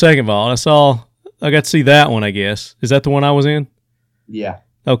see the second vault. I got to see that one, I guess. Is that the one I was in? Yeah.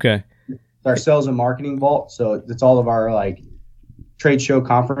 Okay. It's our sales and marketing vault. So it's all of our trade show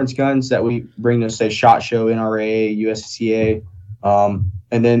conference guns that we bring to, say, SHOT Show, NRA, USCA.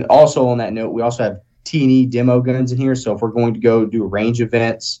 And then also on that note, we also have T&E demo guns in here. So if we're going to go do range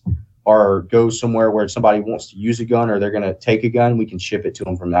events or go somewhere where somebody wants to use a gun or they're going to take a gun, we can ship it to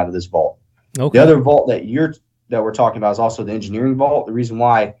them from out of this vault. Okay. The other vault that we're talking about is also the engineering vault. The reason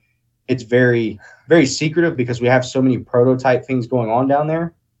why it's very, very secretive because we have so many prototype things going on down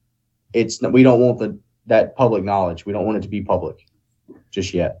there. We don't want that public knowledge. We don't want it to be public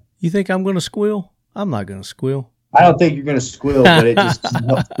just yet. You think I'm going to squeal? I'm not going to squeal. I don't think you're going to squeal, but it just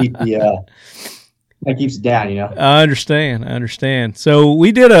helps keep that keeps it down, I understand. So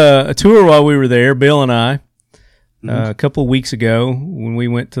we did a tour while we were there, Bill and I, a couple of weeks ago when we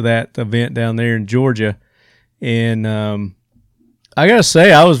went to that event down there in Georgia. And I got to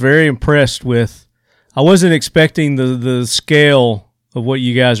say, I was very impressed with – I wasn't expecting the scale of what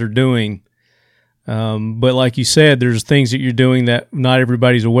you guys are doing. But like you said, there's things that you're doing that not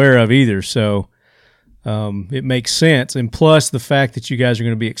everybody's aware of either. So it makes sense. And plus the fact that you guys are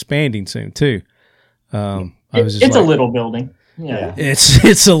going to be expanding soon too. It's a little building. Yeah.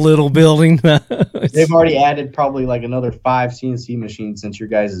 It's a little building. They've already added probably another 5 CNC machines since your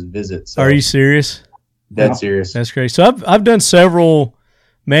guys' visit. So. Are you serious? Dead serious. That's great. So I've done several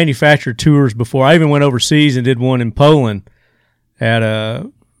manufacturer tours before. I even went overseas and did one in Poland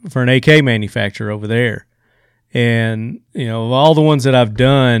for an AK manufacturer over there. And of all the ones that I've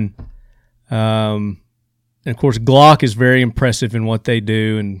done, and of course Glock is very impressive in what they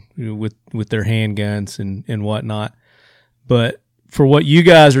do and with their handguns and whatnot. But for what you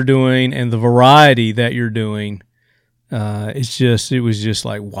guys are doing and the variety that you're doing, it was just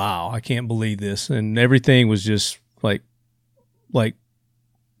like, wow, I can't believe this. And everything was just like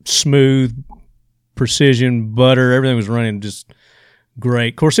smooth, precision, butter. Everything was running just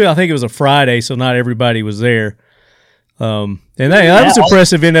great. Of course, I think it was a Friday, so not everybody was there. And that was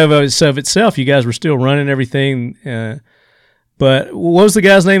impressive in of itself. You guys were still running everything. But what was the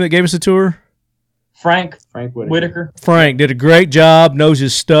guy's name that gave us a tour? Frank Whitaker. Frank did a great job, knows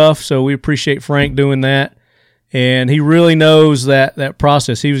his stuff, so we appreciate Frank doing that. And he really knows that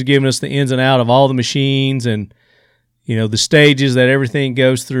process. He was giving us the ins and outs of all the machines and, the stages that everything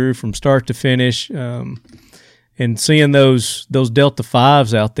goes through from start to finish. And seeing those Delta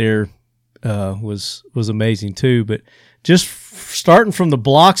 5s out there was amazing too. But just starting from the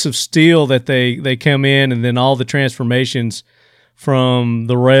blocks of steel that they come in, and then all the transformations from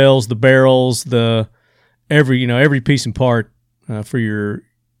the rails, the barrels, every piece and part for your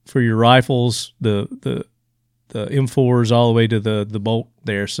rifles, the M4s all the way to the bolt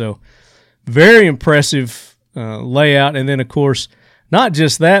there. So very impressive layout. And then of course, not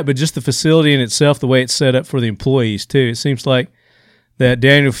just that, but just the facility in itself, the way it's set up for the employees too. It seems like that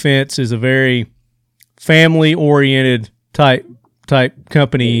Daniel Defense is a very family-oriented type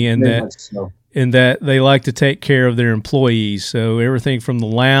company, and that in that they like to take care of their employees. So everything from the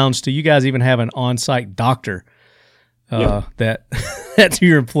lounge to you guys even have an on-site doctor that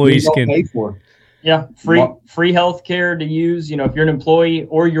your employees We don't can pay for. Yeah, free health care to use. You know, if you're an employee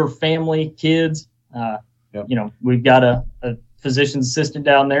or your family, kids, you know, we've got a physician's assistant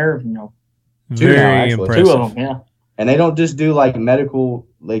down there. You know, very actually. impressive. 2 of them. Yeah. And they don't just do like medical,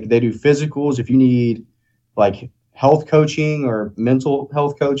 like they do physicals. If you need like health coaching or mental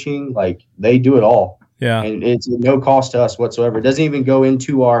health coaching, like they do it all. Yeah. And it's no cost to us whatsoever. It doesn't even go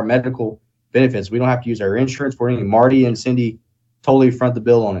into our medical benefits. We don't have to use our insurance for anything. Marty and Cindy totally front the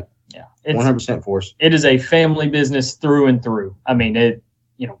bill on it. Yeah. 100% for us. It is a family business through and through. I mean, it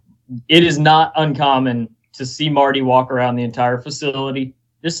is not uncommon to see Marty walk around the entire facility,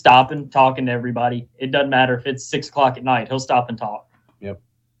 just stopping, talking to everybody. It doesn't matter if it's 6 o'clock at night. He'll stop and talk. Yep.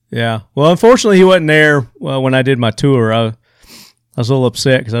 Yeah. Well, unfortunately, he wasn't there when I did my tour. I was a little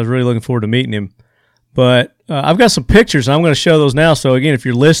upset because I was really looking forward to meeting him. But I've got some pictures, and I'm going to show those now. So, again, if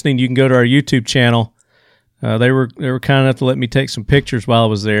you're listening, you can go to our YouTube channel. They were kind enough to let me take some pictures while I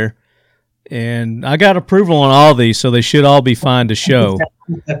was there. And I got approval on all these, so they should all be fine to show.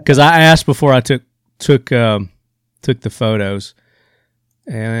 Because I asked before I took the photos.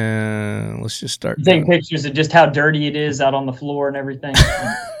 And let's just start. Take pictures of just how dirty it is out on the floor and everything.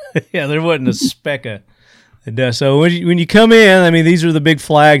 Yeah, there wasn't a speck of dust. So when you come in, I mean, these are the big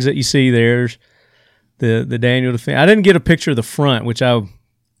flags that you see there. There's the Daniel Defense. I didn't get a picture of the front, which I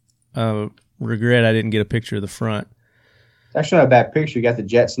regret I didn't get a picture of the front. It's actually not a bad picture. You got the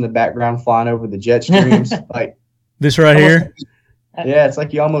jets in the background flying over the jet streams. Like this right here. Yeah, it's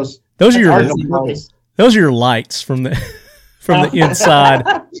like you almost. Those are That's your lights from the the inside.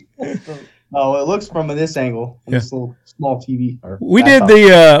 Oh, it looks from this angle. Yeah. This little small TV. We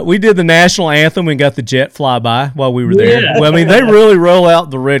did the national anthem and got the jet flyby while we were there. Yeah. Well, I mean, they really roll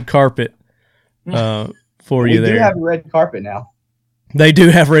out the red carpet for you there. We do have a red carpet now. They do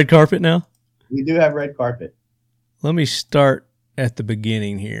have red carpet now? We do have red carpet. Let me start at the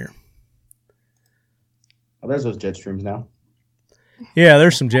beginning here. Oh, there's those jet streams now. Yeah,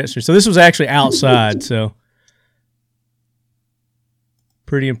 there's some jet streams. So this was actually outside, so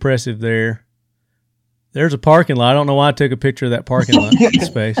pretty impressive there. There's a parking lot. I don't know why I took a picture of that parking lot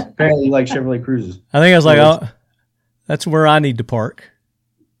space. Apparently, like Chevrolet Cruises. I think I was like, oh, that's where I need to park.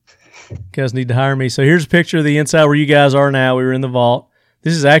 You guys need to hire me. So here's a picture of the inside where you guys are now. We were in the vault.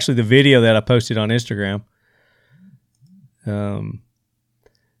 This is actually the video that I posted on Instagram. And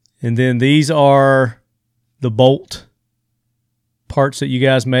then these are the bolt parts that you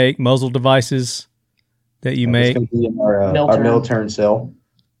guys make, muzzle devices that you make. It's going to be in our mill-turn cell.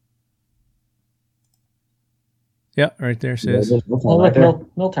 Yeah, right there it says. Mill-turn.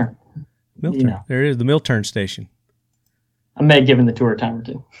 Mill-turn. Yeah. There it is, the mill-turn station. I may have given the tour a time or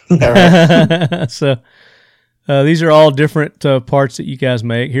two. So these are all different parts that you guys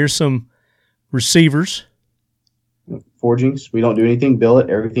make. Here's some receivers. Forgings. We don't do anything billet.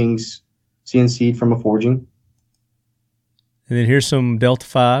 Everything's CNC'd from a forging. And then here's some Delta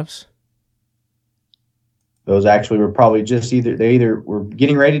 5s. Those actually were probably just either were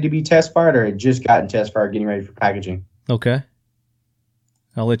getting ready to be test fired or had just gotten test fired, getting ready for packaging. Okay.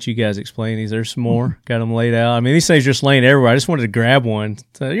 I'll let you guys explain these. There's some more. Got them laid out. I mean, these things are just laying everywhere. I just wanted to grab one.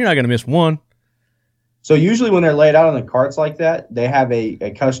 So you're not going to miss one. So usually when they're laid out on the carts like that, they have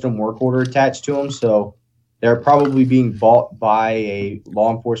a custom work order attached to them. So they're probably being bought by a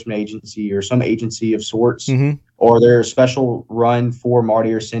law enforcement agency or some agency of sorts, or they're a special run for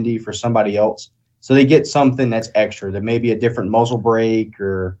Marty or Cindy for somebody else. So they get something that's extra. That may be a different muzzle brake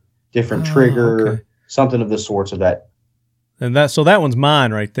or different trigger, something of the sorts of that. And that one's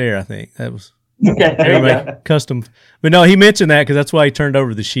mine right there. I think that was Okay, there you go. custom. But no, he mentioned that because that's why he turned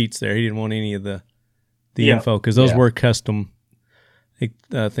over the sheets there. He didn't want any of the info because those were custom.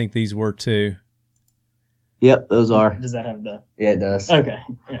 I think these were too. Yep, those are. Does that have the? Yeah, it does. Okay,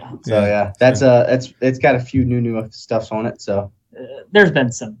 yeah. So that's it's got a few new stuffs on it. So There's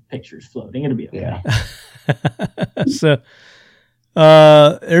been some pictures floating. It'll be okay. yeah. So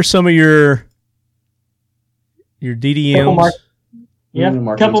there's some of your DDMs.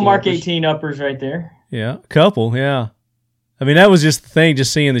 Couple Mark 18 uppers right there. Yeah, a couple, yeah. I mean, that was just the thing,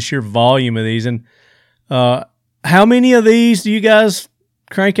 just seeing the sheer volume of these. And how many of these do you guys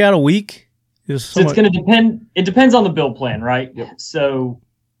crank out a week? So it's going to depend. It depends on the build plan, right? Yep. So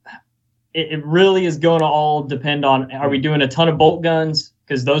it really is going to all depend on, are we doing a ton of bolt guns?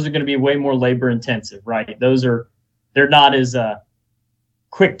 Because those are going to be way more labor intensive, right? They're not as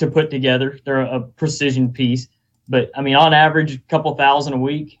quick to put together. They're a precision piece. But, I mean, on average, a couple thousand a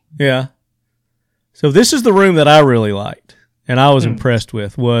week. Yeah. So this is the room that I really liked. and I was impressed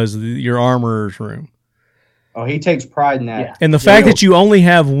with, was your armorer's room. Oh, he takes pride in that. Yeah. And the fact that you only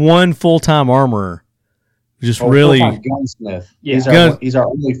have one full-time armorer, just really full-time gunsmith. Yeah. He's our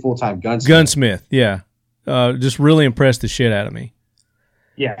only full-time gunsmith. gunsmith. Yeah, just really impressed the shit out of me.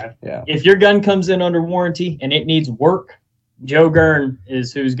 Yeah. Yeah. If your gun comes in under warranty and it needs work, Joe Gurn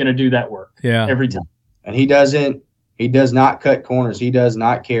is who's going to do that work. Yeah, Every time. And he does not cut corners. He does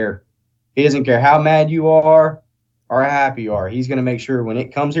not care. He doesn't care how mad you are or how happy you are. He's going to make sure when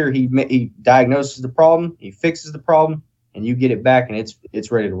it comes here, he diagnoses the problem, he fixes the problem, and you get it back, and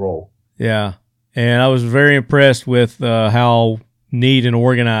it's ready to roll. Yeah, and I was very impressed with how neat and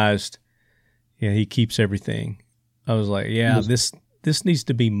organized. Yeah, he keeps everything. I was like, yeah, this needs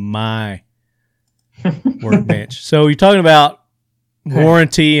to be my workbench. So you're talking about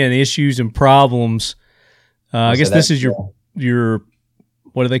warranty and issues and problems. I guess this is your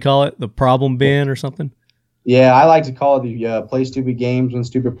what do they call it? The problem bin or something? Yeah, I like to call it the play stupid games and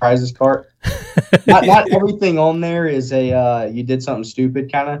stupid prizes cart. not everything on there is a you did something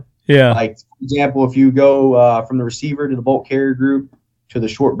stupid kind of. Yeah. Like, for example, if you go from the receiver to the bolt carrier group to the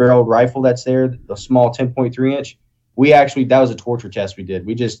short barreled rifle that's there, the small 10.3 inch, that was a torture test we did.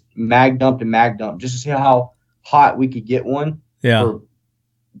 We just mag dumped just to see how hot we could get one for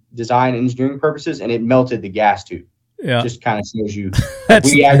design and engineering purposes, and it melted the gas tube. Yeah. Just kind of shows you.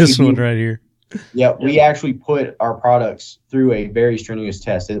 That's this one right here. Yeah, we actually put our products through a very strenuous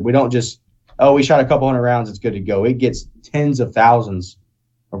test. We don't just, we shot a couple hundred rounds, it's good to go. It gets tens of thousands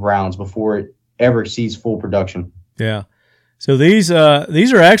of rounds before it ever sees full production. Yeah. So these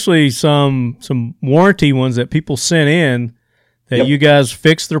are actually some warranty ones that people sent in that you guys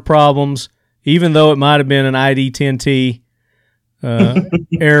fixed their problems, even though it might have been an ID10T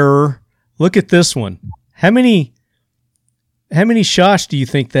error. Look at this one. How many shots do you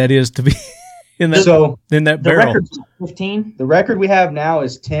think that is to be in that The barrel? record's 15. The record we have now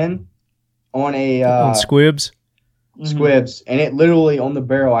is 10 on a on squibs. Squibs, and it literally on the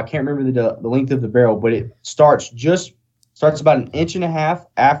barrel. I can't remember the length of the barrel, but it starts about an inch and a half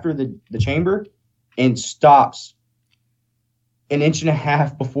after the chamber, and stops an inch and a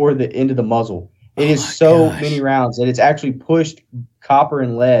half before the end of the muzzle. It is so many rounds that it's actually pushed copper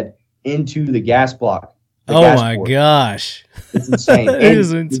and lead into the gas block. Oh my gosh. It's insane. It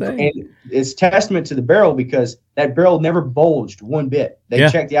is insane. And it's testament to the barrel because that barrel never bulged one bit. They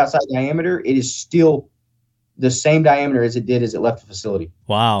checked the outside diameter. It is still the same diameter as it did as it left the facility.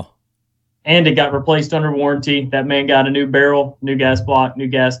 Wow. And it got replaced under warranty. That man got a new barrel, new gas block, new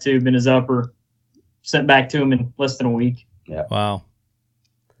gas tube in his upper, sent back to him in less than a week. Yeah. Wow.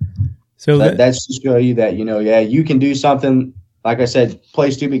 So that's to show you that, you can do something, like I said, play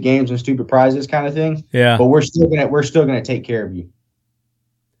stupid games and stupid prizes kind of thing. Yeah. But we're still gonna take care of you.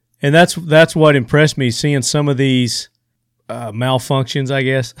 And that's what impressed me, seeing some of these malfunctions, I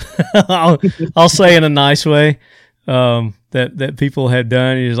guess. I'll say in a nice way, that people had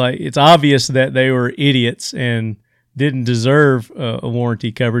done. It's obvious that they were idiots and didn't deserve a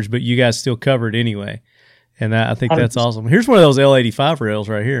warranty coverage, but you guys still covered anyway. And I think that's awesome. Here's one of those L85 rails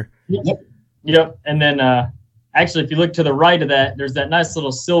right here. Yep. And then actually, if you look to the right of that, there's that nice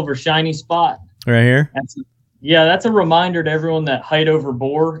little silver shiny spot. Right here? That's a reminder to everyone that height over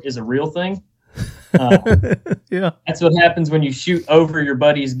bore is a real thing. Yeah. That's what happens when you shoot over your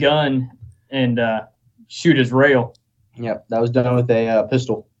buddy's gun and shoot his rail. Yep, that was done with a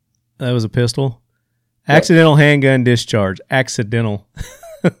pistol. That was a pistol? Yep. Accidental handgun discharge. Accidental.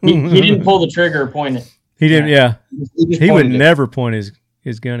 He didn't pull the trigger or point it. He didn't, yeah. He would never point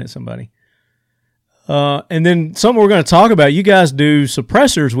his gun at somebody. And then something we're going to talk about, you guys do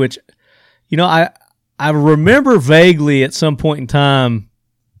suppressors, which, I remember vaguely at some point in time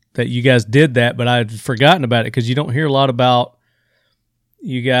that you guys did that, but I'd forgotten about it because you don't hear a lot about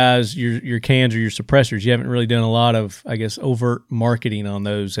you guys, your cans or your suppressors. You haven't really done a lot of, I guess, overt marketing on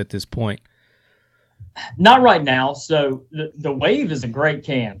those at this point. Not right now. So the Wave is a great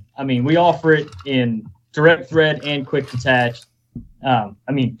can. I mean, we offer it in direct thread and quick detach.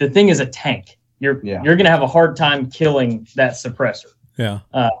 The thing is a tank. You're going to have a hard time killing that suppressor. Yeah.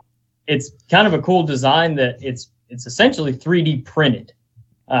 It's kind of a cool design that it's essentially 3D printed,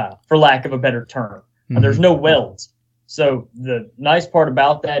 for lack of a better term. Mm-hmm. There's no welds. So the nice part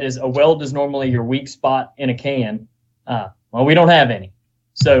about that is a weld is normally your weak spot in a can. Well, we don't have any.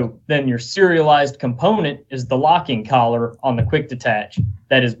 So then your serialized component is the locking collar on the quick detach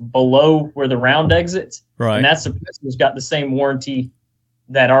that is below where the round exits. Right. And that suppressor's got the same warranty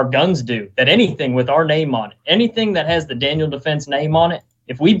that our guns do, that anything with our name on it, anything that has the Daniel Defense name on it,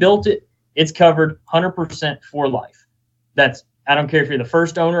 if we built it, it's covered 100% for life. I don't care if you're the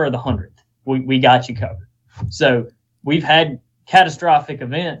first owner or the 100th. We got you covered. So we've had catastrophic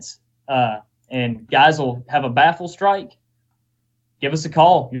events, and guys will have a baffle strike. Give us a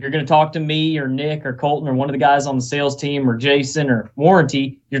call. You're going to talk to me or Nick or Colton or one of the guys on the sales team or Jason or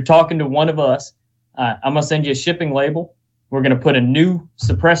warranty. You're talking to one of us. I'm going to send you a shipping label. We're going to put a new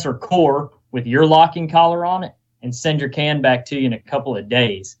suppressor core with your locking collar on it and send your can back to you in a couple of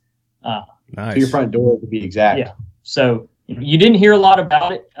days. Nice. To your front door, to be exact. Yeah. So you didn't hear a lot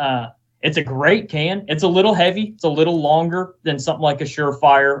about it. It's a great can. It's a little heavy. It's a little longer than something like a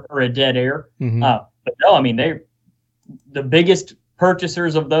Surefire or a Dead Air. Mm-hmm. But no, I mean, the biggest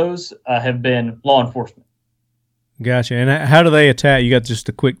purchasers of those have been law enforcement. Gotcha. And how do they attach? You got just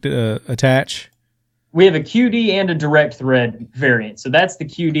a quick attach? We have a QD and a direct thread variant. So that's the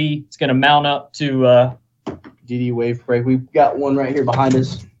QD. It's going to mount up to DD wave brake. We've got one right here behind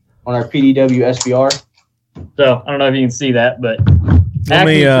us on our PDW SBR. So I don't know if you can see that, but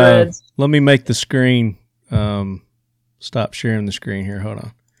let me make the screen stop sharing the screen here. Hold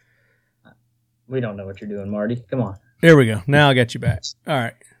on. We don't know what you're doing, Marty. Come on. There we go. Now I got you back. All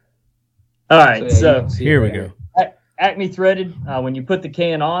right. So here we go. Acme threaded. When you put the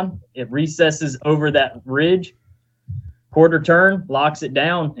can on, it recesses over that ridge, quarter turn, locks it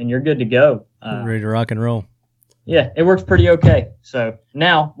down, and you're good to go. Ready to rock and roll. Yeah, it works pretty okay. So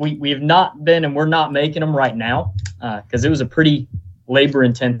now we have not been, and we're not making them right now because it was a pretty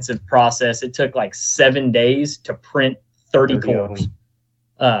labor-intensive process. It took like 7 days to print 30 cores.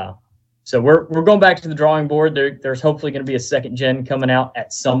 So we're going back to the drawing board. There's hopefully going to be a second gen coming out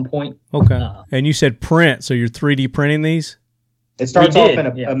at some point. Okay. And you said print, so you're 3D printing these? It starts off in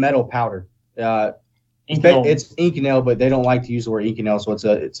a metal powder. It's Inconel, but they don't like to use the word Inconel, so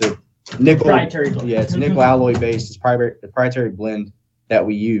it's a nickel. Proprietary. Yeah, it's a nickel alloy based. It's proprietary blend that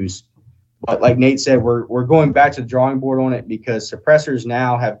we use. But like Nate said, we're going back to the drawing board on it because suppressors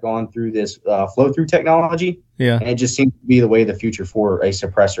now have gone through this flow through technology. Yeah. And it just seems to be the way of the future for a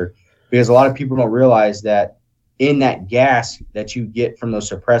suppressor. Because a lot of people don't realize that in that gas that you get from those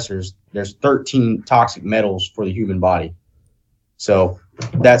suppressors, there's 13 toxic metals for the human body. So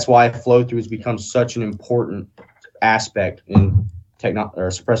that's why flow through has become such an important aspect in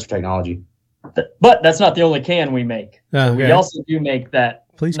suppressor technology. But that's not the only can we make. So we also do make that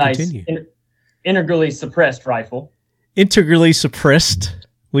integrally suppressed rifle. Integrally suppressed.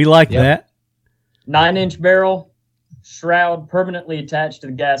 We like that. 9-inch barrel. Shroud permanently attached to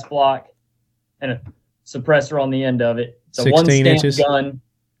the gas block and a suppressor on the end of it. It's a 16 one-stamp inches. gun.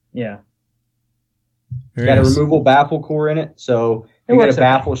 Yeah. It's got a removable baffle core in it. So if you got a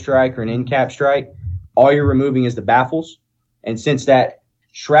baffle strike or an end cap strike, all you're removing is the baffles. And since that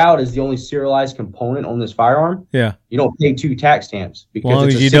shroud is the only serialized component on this firearm, you don't pay 2 tax stamps. Because as long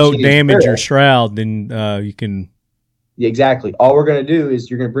as you don't damage your shroud, then you can... Yeah, exactly. All we're going to do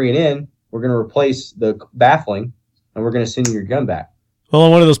is you're going to bring it in, we're going to replace the baffling, and we're going to send you your gun back. Well,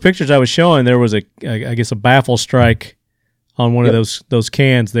 on one of those pictures I was showing, there was a baffle strike on one of those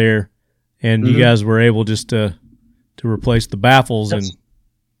cans there, and you guys were able just to replace the baffles.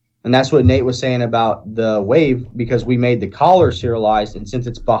 And that's what Nate was saying about the wave, because we made the collar serialized, and since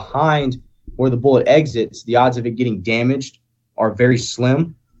it's behind where the bullet exits, the odds of it getting damaged are very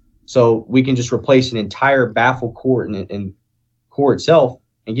slim. So we can just replace an entire baffle core and core itself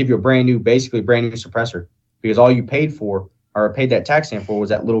and give you basically a brand new suppressor. Because all you paid that tax stamp for was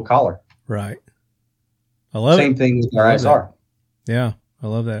that little collar. Right. I love it. Same thing with our ISR. Yeah, I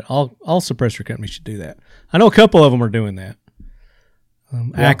love that. All suppressor companies should do that. I know a couple of them are doing that.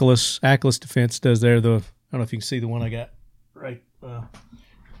 Ackless Defense does there. I don't know if you can see the one I got right.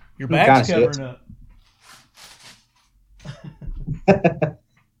 Your bag's covering up.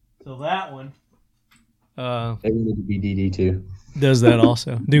 So that one. They wanted to be DD too. Does that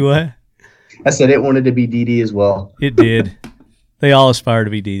also. Do what? I said it wanted to be DD as well. It did. They all aspire to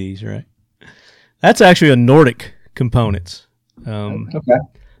be DDs, right? That's actually a Nordic Components. Okay.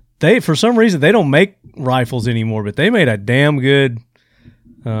 They, for some reason, they don't make rifles anymore, but they made a damn good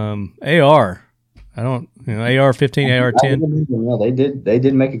AR. AR-15, AR-10. Yeah, they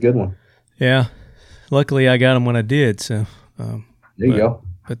did make a good one. Yeah. Luckily, I got them when I did. So there you go.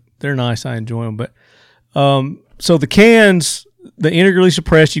 But they're nice. I enjoy them. But so the cans, the integrally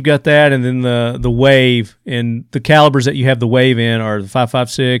suppressed, you've got that, and then the wave, and the calibers that you have the wave in are the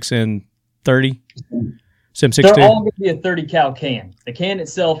 5.56 and 30. 7.62. They're all going to be a 30 cal can. The can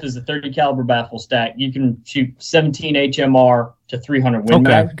itself is a 30 caliber baffle stack. You can shoot 17 HMR to 300 Win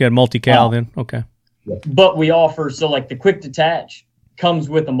Mag. Okay, got a multi-cal then. Okay. But we offer, the quick detach comes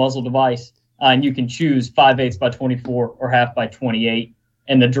with a muzzle device, and you can choose 5/8 by 24 or half by 28.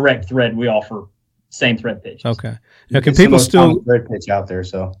 And the direct thread we offer same thread pitch. Okay. Now, can people still thread pitch out there?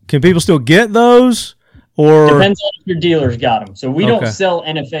 So can people still get those, Or depends on if your dealer's got them. So we Okay. don't sell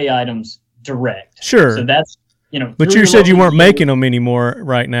NFA items direct. Sure. So that's but through you your said you local weren't dealer. making them anymore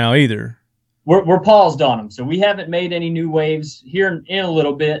right now either. We're paused on them, so we haven't made any new waves here in a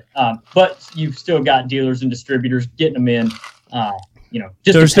little bit. But you've still got dealers and distributors getting them in. Just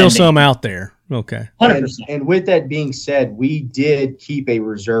There's still depending. some out there. Okay. 100%. And with that being said, we did keep a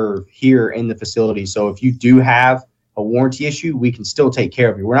reserve here in the facility. So if you do have a warranty issue, we can still take care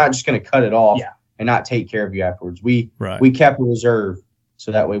of you. We're not just going to cut it off Yeah. and not take care of you afterwards. We Right. kept a reserve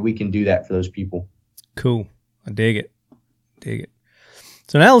so that way we can do that for those people. Cool. I dig it.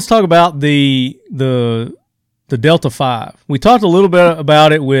 So now let's talk about the Delta 5. We talked a little bit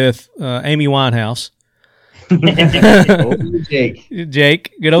about it with Amy Winehouse. Oh, Jake.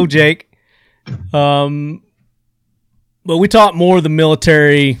 Jake, good old Jake. But we talked more of the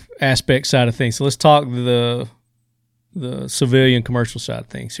military aspect side of things. So let's talk the civilian commercial side of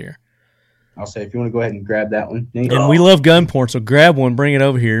things here. I'll say if you want to go ahead and grab that one, Nate. And we love gun porn, so grab one, bring it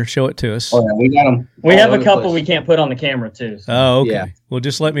over here, show it to us. Oh, yeah, we got them. We have a couple we can't put on the camera too. So. Oh, okay. Yeah. Well,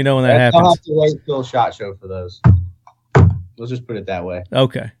 just let me know when that I'll happens. have to wait till SHOT Show for those. Let's just put it that way.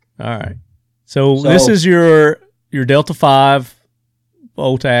 Okay. All right. So So- this is your Delta 5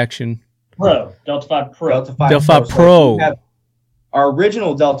 bolt action. Pro Delta 5 Pro. Delta 5 Delta 5 So Pro. we have our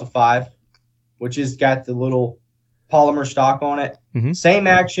original Delta 5, which has got the little polymer stock on it. Mhm. Same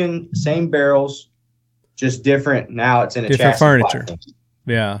action, same barrels, just different. Now it's in a Different chassis furniture. platform.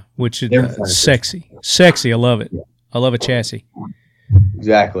 Yeah, which is Different furniture. sexy. I love it. I love a chassis.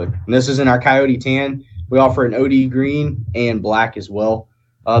 Exactly. And this is in our Coyote Tan. We offer an OD green and black as well.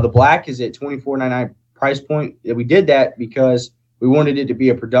 The black is at $24.99 price point. We did that because we wanted it to be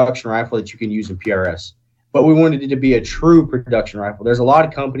a production rifle that you can use in PRS. But we wanted it to be a true production rifle. There's a lot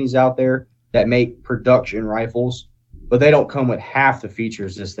of companies out there that make production rifles, but they don't come with half the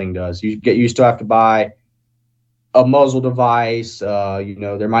features this thing does. You still have to buy a muzzle device.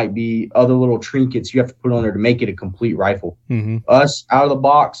 There might be other little trinkets you have to put on there to make it a complete rifle. Mm-hmm. Us out of the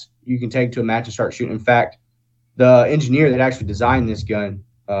box, you can take to a match and start shooting. In fact, the engineer that actually designed this gun,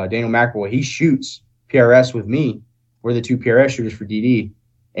 Daniel McElroy, he shoots PRS with me. We're the two PRS shooters for DD,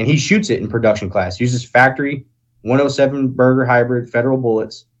 and he shoots it in production class. Uses factory 107 Burger hybrid Federal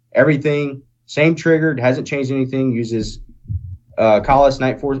bullets, everything same trigger, hasn't changed anything. Uses Collis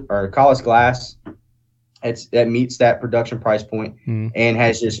Collis glass. That meets that production price point, and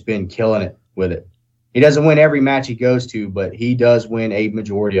has just been killing it with it. He doesn't win every match he goes to, but he does win a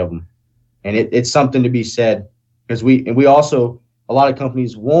majority of them, and it's something to be said because we also, a lot of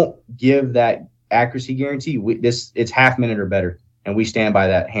companies won't give that accuracy guarantee. It's half minute or better, and we stand by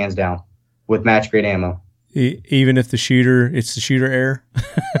that hands down with match grade ammo. Even if it's the shooter error.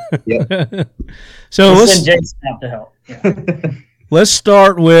 Yep. So We'll let's send Jason out to help. Yeah. let's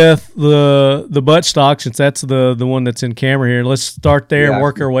start with the butt stock, since that's the one that's in camera here. Let's start there and Yeah.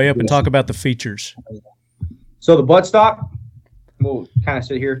 work our way up and talk about the features. So the butt stock, we'll kind of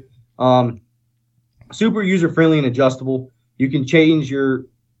sit here. Super user friendly and adjustable. You can change your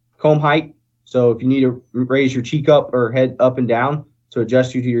comb height. So if you need to raise your cheek up or head up and down to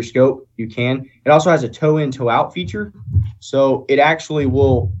adjust you to your scope, you can. It also has a toe in, toe out feature. So it actually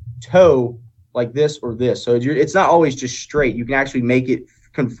will toe like this or this. So it's not always just straight. You can actually make it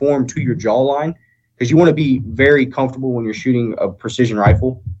conform to your jawline because you want to be very comfortable when you're shooting a precision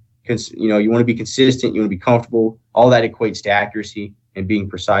rifle. Because you want to be consistent, you want to be comfortable. All that equates to accuracy and being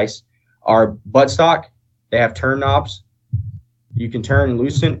precise. Our buttstock, they have turn knobs. You can turn and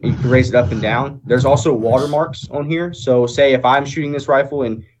loosen. You can raise it up and down. There's also watermarks on here. So say if I'm shooting this rifle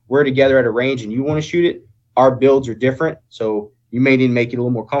and we're together at a range and you want to shoot it, our builds are different. So you may need to make it a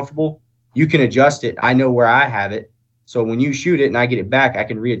little more comfortable. You can adjust it. I know where I have it. So when you shoot it and I get it back, I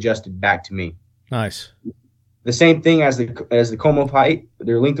can readjust it back to me. Nice. The same thing as the comb height,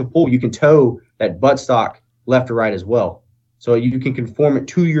 their length of pull, you can toe that buttstock left or right as well. So you can conform it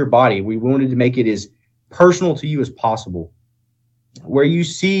to your body. We wanted to make it as personal to you as possible. Where you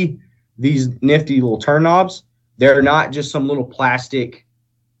see these nifty little turn knobs, they're not just some little plastic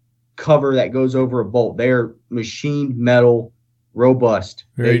cover that goes over a bolt. They're machined metal, robust.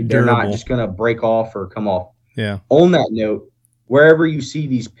 Very They're not durable. just going to break off or come off. Yeah. On that note, wherever you see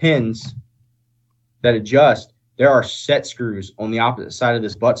these pins that adjust, there are set screws on the opposite side of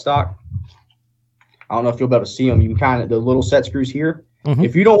this buttstock. I don't know if you'll be able to see them. You can the little set screws here. Mhm.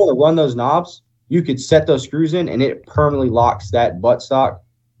 If you don't want to run those knobs, you could set those screws in and it permanently locks that buttstock,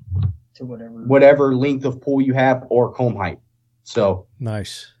 To whatever length of pull you have or comb height. So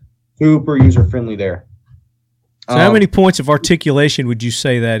Nice. super user friendly there. So how many points of articulation would you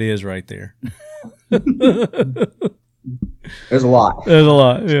say that is right there? There's a lot. There's a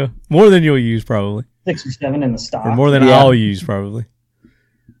lot. Yeah. More than you'll use probably. 6 or 7 in the stock. Or more than Yeah. I'll use, probably.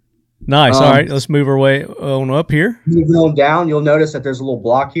 Nice. All right, let's move our way on up here. Moving on down, you'll notice that there's a little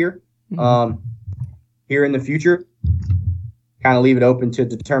block here. Mm-hmm. Here in the future, kind of leave it open to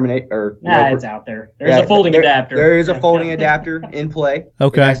determine or It's out there. There's a folding adapter. There is a folding adapter in play.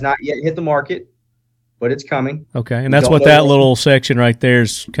 Okay. It has not yet hit the market, but it's coming. Okay, and that's don't what know that what- little section right there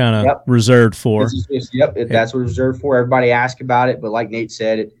is kind of Yep. reserved for. That's what it's reserved for. Everybody asked about it, but like Nate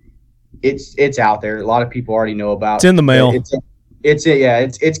said, it's out there. A lot of people already know about. It's in the mail.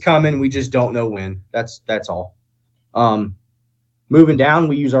 It's coming. We just don't know when. That's all. Moving down,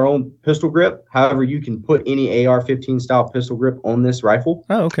 we use our own pistol grip. However, you can put any AR-15 style pistol grip on this rifle.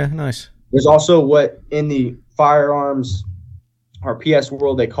 Oh, okay, nice. There's also what in the firearms or PS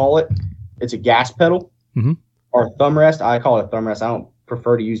world they call it. It's a gas pedal or thumb rest. I call it a thumb rest. I don't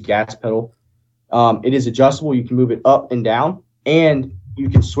prefer to use gas pedal. It is adjustable. You can move it up and down, and you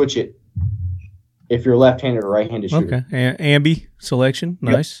can switch it if you're left-handed or right-handed shooter. Okay, ambi selection,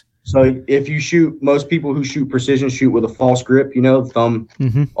 nice. So if you shoot, most people who shoot precision shoot with a false grip, thumb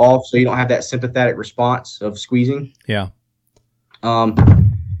off, so you don't have that sympathetic response of squeezing. Yeah.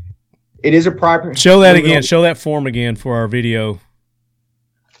 It is a proper. Show that again. Show that form again for our video.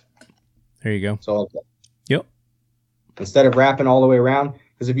 There you go. So yep. Instead of wrapping all the way around,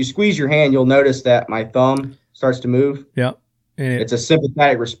 because if you squeeze your hand, you'll notice that my thumb starts to move. Yep. And It's a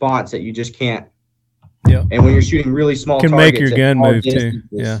sympathetic response that you just can't. Yep. And when you're shooting really small Can targets, make your at gun far move, too.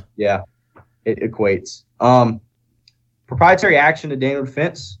 distances, Yeah. It equates. Proprietary action to Daniel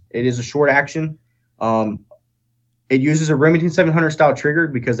Defense. It is a short action. It uses a Remington 700 style trigger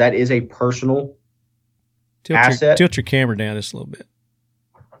because that is a personal asset. Tilt your camera down just a little bit.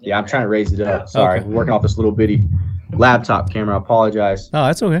 Yeah, I'm trying to raise it up. Sorry. Okay. I'm working off this little bitty laptop camera. I apologize. Oh,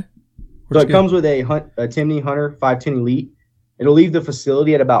 that's okay. So it comes with a Timney Hunter 510 Elite. It'll leave the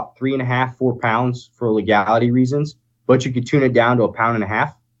facility at about 3.5, 4 pounds for legality reasons, but you could tune it down to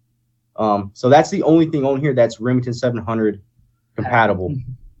 1.5 pounds. So that's the only thing on here that's Remington 700 compatible.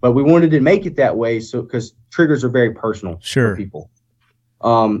 But we wanted to make it that way because triggers are very personal Sure. for people.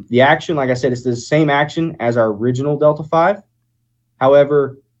 The action, like I said, it's the same action as our original Delta 5.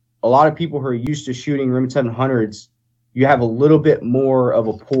 However, a lot of people who are used to shooting Remington 700s, you have a little bit more of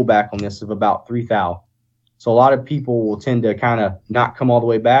a pullback on this of about 3 thou. So a lot of people will tend to kind of not come all the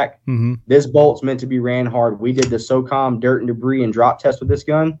way back. Mm-hmm. This bolt's meant to be ran hard. We did the SOCOM dirt and debris and drop test with this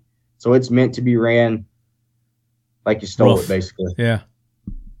gun. So it's meant to be ran like you stole Rough. it, basically. Yeah.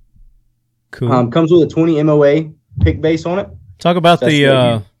 Cool. Comes with a 20 MOA pick base on it. Talk about that's the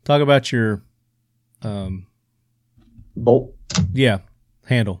what you- talk about your Bolt.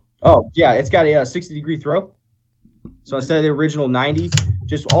 handle. Oh, yeah. It's got a 60-degree throw. So instead of the original 90,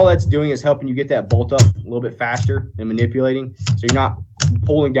 just all that's doing is helping you get that bolt up a little bit faster and manipulating. So you're not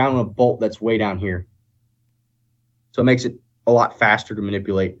pulling down on a bolt that's way down here. So it makes it a lot faster to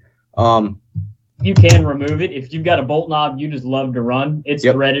manipulate. You can remove it. If you've got a bolt knob you just love to run, it's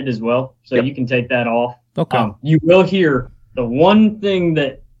Yep. threaded as well. So Yep. you can take that off. Okay. You will hear the one thing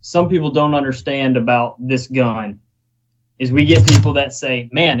that some people don't understand about this gun is we get people that say,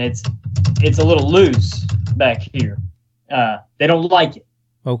 man, it's a little loose back here. They don't like it.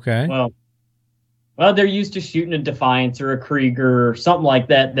 Okay. Well, they're used to shooting a Defiance or a Krieger or something like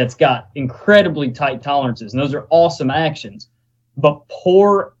that that's got incredibly tight tolerances, and those are awesome actions. But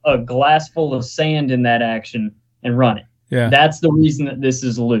pour a glass full of sand in that action and run it. Yeah. That's the reason that this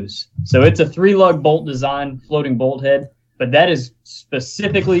is loose. So it's a 3-lug bolt design, floating bolt head, but that is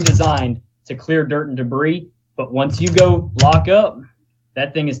specifically designed to clear dirt and debris. But once you go lock up,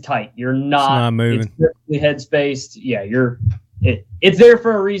 that thing is tight. You're not moving. It's perfectly head spaced. Yeah, it's there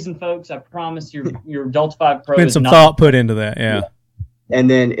for a reason, folks. I promise your Delta 5 Pro Been is some not. thought put into that. Yeah. And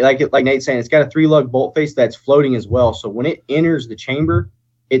then, like Nate's saying, it's got a 3-lug bolt face that's floating as well. So when it enters the chamber,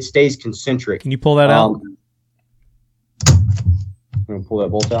 it stays concentric. Can you pull that out? I'm going to pull that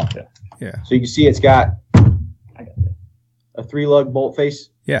bolt out. Yeah. So you can see it's got I got it. a 3-lug bolt face.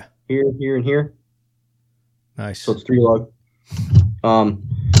 Yeah. Here, here, and here. Nice. So it's 3-lug.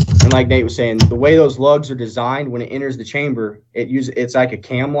 And like Nate was saying, the way those lugs are designed, when it enters the chamber, it's like a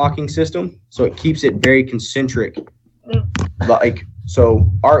cam locking system. So it keeps it very concentric.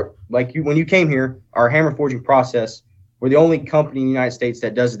 When you came here, our hammer forging process, we're the only company in the United States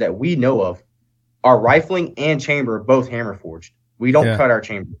that does it that we know of. Our rifling and chamber are both hammer forged. We don't cut our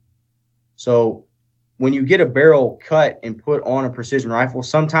chamber. So when you get a barrel cut and put on a precision rifle,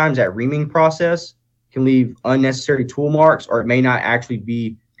 sometimes that reaming process can leave unnecessary tool marks, or it may not actually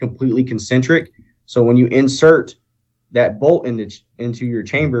be completely concentric. So when you insert that bolt into your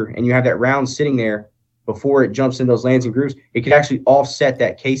chamber and you have that round sitting there before it jumps in those lands and grooves, it could actually offset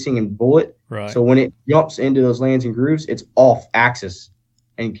that casing and bullet Right. So when it jumps into those lands and grooves, it's off axis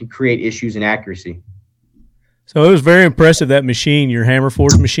and can create issues in accuracy. So it was very impressive, that machine, your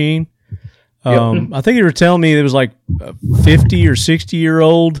Hammerforge machine. I think you were telling me it was like a 50 or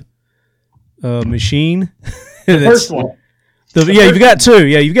 60-year-old machine. The first one. You've got two.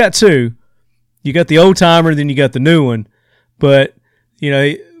 Yeah, you've got two. You got the old timer, then you got the new one. But,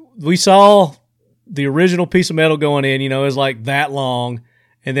 we saw the original piece of metal going in, it was like that long.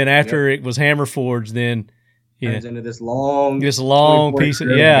 And then after it was Hammerforged, then turns into this long piece of,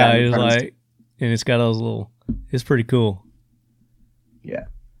 it was like, and it's got those little, it's pretty cool. Yeah.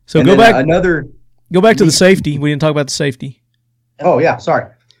 So and go back to the safety. We didn't talk about the safety. Oh yeah,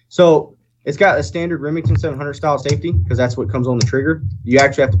 sorry. So it's got a standard Remington 700 style safety because that's what comes on the trigger. You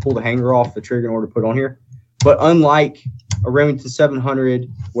actually have to pull the hanger off the trigger in order to put it on here. But unlike a Remington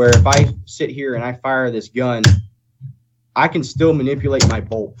 700, where if I sit here and I fire this gun, I can still manipulate my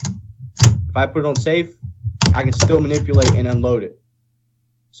bolt. If I put it on safe, I can still manipulate and unload it.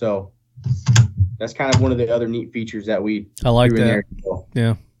 So that's kind of one of the other neat features that we I like threw in that. there.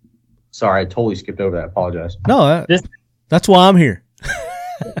 Yeah. Sorry, I totally skipped over that. I apologize. No, that's why I'm here.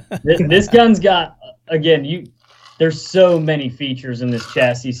 This gun's got, again, there's so many features in this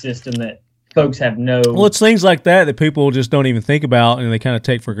chassis system that folks have no. Well, it's things like that people just don't even think about and they kind of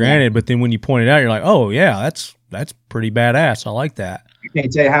take for granted. But then when you point it out, you're like, oh yeah, that's pretty badass. I like that. I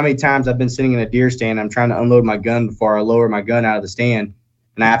can't tell you how many times I've been sitting in a deer stand. I'm trying to unload my gun before I lower my gun out of the stand,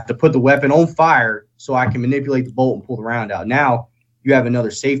 and I have to put the weapon on fire so I can manipulate the bolt and pull the round out. Now you have another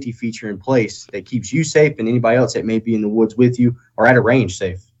safety feature in place that keeps you safe and anybody else that may be in the woods with you or at a range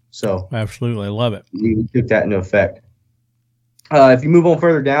safe. So absolutely, I love it. We took that into effect. If you move on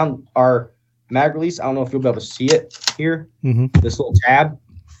further down, our mag release, I don't know if you'll be able to see it here. Mm-hmm. This little tab,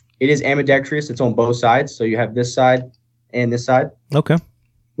 it is ambidextrous. It's on both sides. So you have this side and this side. Okay.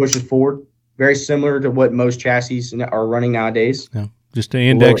 Pushes forward. Very similar to what most chassis are running nowadays. Yeah. Just an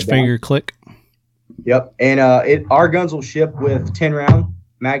index finger click. Yep. And our guns will ship with 10-round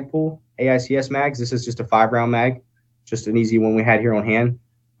Magpul AICS mags. This is just a 5-round mag. Just an easy one we had here on hand.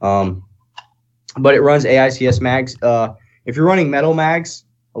 But it runs AICS mags. If you're running metal mags,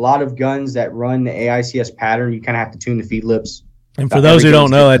 a lot of guns that run the AICS pattern, you kind of have to tune the feed lips. And for those who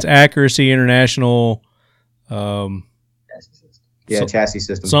don't know, that's Accuracy International. Chassis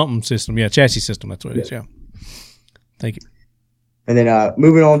system. Something system. Yeah, chassis system. That's what it is. Yeah. Thank you. And then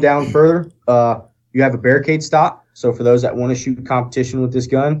moving on down further, you have a barricade stop. So for those that want to shoot competition with this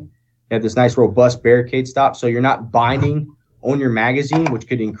gun, you have this nice robust barricade stop. So you're not binding on your magazine, which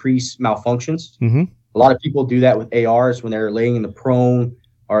could increase malfunctions. Mm-hmm. A lot of people do that with ARs when they're laying in the prone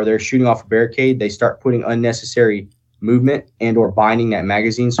or they're shooting off a barricade. They start putting unnecessary movement and or binding that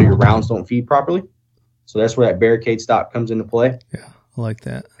magazine so your rounds don't feed properly. So that's where that barricade stop comes into play. Yeah, I like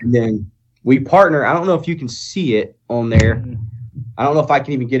that. And then we partner. I don't know if you can see it on there. I don't know if I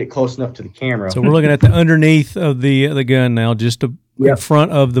can even get it close enough to the camera. So we're looking at the underneath of the gun now, just in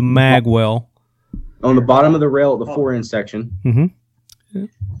front of the mag well. On the bottom of the rail at the fore-end section. Mm-hmm.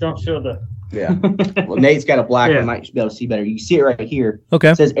 Don't show the. Yeah. Well, Nate's got a black one. Might be able to see better. You can see it right here.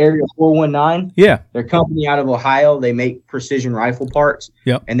 Okay. It says Area 419. Yeah. They're a company out of Ohio. They make precision rifle parts.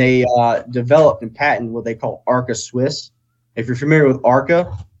 Yep. And they developed and patented what they call ARCA Swiss. If you're familiar with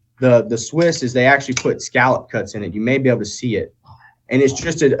ARCA, the Swiss is they actually put scallop cuts in it. You may be able to see it. And it's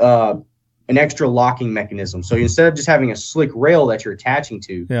just an extra locking mechanism. So instead of just having a slick rail that you're attaching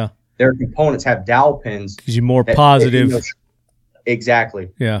to, their components have dowel pins. Gives you more positive.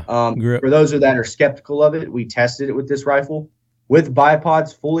 Exactly. Yeah. For those that are skeptical of it, we tested it with this rifle with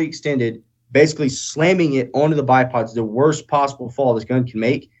bipods fully extended, basically slamming it onto the bipods, the worst possible fall this gun can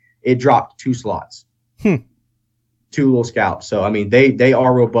make. It dropped 2 slots. 2 little scalps. So, I mean, they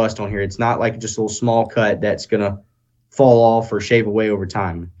are robust on here. It's not like just a little small cut that's going to fall off or shave away over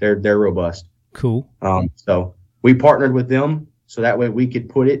time. They're robust. Cool. So we partnered with them so that way we could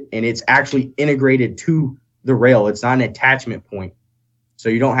put it, and it's actually integrated to the rail. It's not an attachment point. So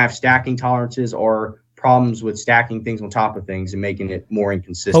you don't have stacking tolerances or problems with stacking things on top of things and making it more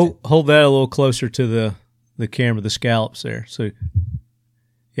inconsistent. Hold that a little closer to the camera, the scallops there. So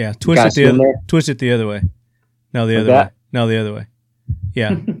yeah, twist it the other way. No, the other way. No, the other way.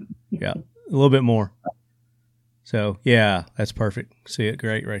 Yeah. Yeah. A little bit more. So yeah, that's perfect. See it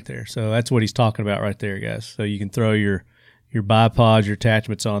great right there. So that's what he's talking about right there, guys. So you can throw your bipods, your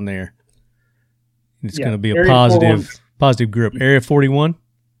attachments on there. It's going to be a positive grip. Area 41?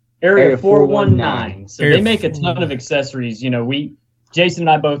 Area 419. So they make a ton of accessories. Jason and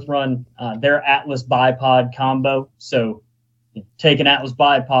I both run their Atlas bipod combo. So take an Atlas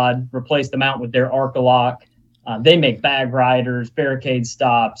bipod, replace the mount with their Arca Lock, They make bag riders, barricade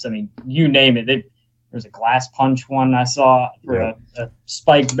stops. I mean, you name it. There's a glass punch one I saw for a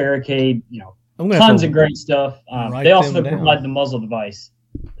spiked barricade. Tons of great stuff. They also provide the muzzle device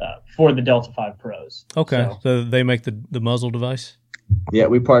for the Delta 5 Pros. Okay, so they make the muzzle device? Yeah,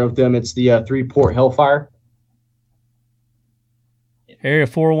 we partner with them. It's the 3-port Hellfire. Area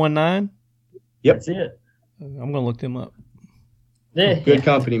 419? Yep. That's it. I'm going to look them up. Good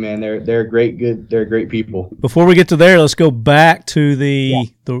company, man. They're great. They're great people. Before we get to there, let's go back to the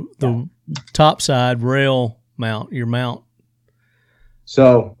top side rail mount. Your mount.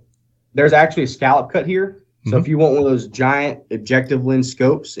 So there's actually a scallop cut here. So if you want one of those giant objective lens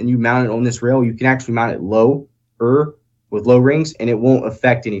scopes and you mount it on this rail, you can actually mount it lower with low rings, and it won't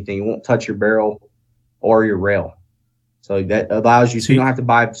affect anything. It won't touch your barrel or your rail. So that allows you, so you don't have to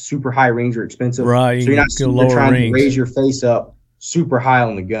buy super high rings or expensive. Right. So you're not trying to raise your face up super high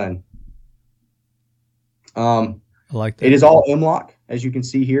on the gun. I like that. It is all M-LOK, as you can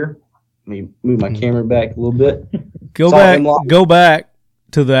see here. Let me move my camera back a little bit. Go back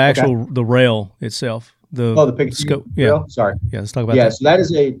to the actual the rail itself. The pick scope. Rail? Sorry. Yeah, let's talk about that. Yeah, so that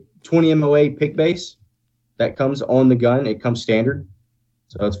is a 20 MOA pick base that comes on the gun. It comes standard.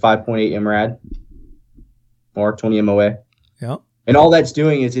 So it's 5.8 MRAD or 20 MOA. Yeah. And all that's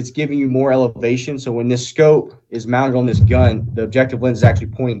doing is it's giving you more elevation. So when this scope is mounted on this gun, the objective lens is actually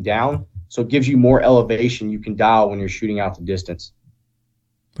pointing down. So it gives you more elevation you can dial when you're shooting out the distance.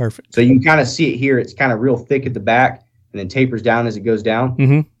 Perfect. So you can kind of see it here. It's kind of real thick at the back and then tapers down as it goes down.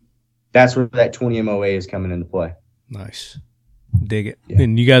 Mm-hmm. That's where that 20 MOA is coming into play. Nice. Dig it. Yeah.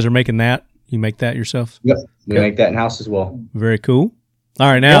 And you guys are making that? You make that yourself? Yep. We make that in-house as well. Very cool. All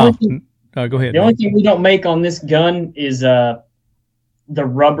right, now, go ahead. The only thing we don't make on this gun is the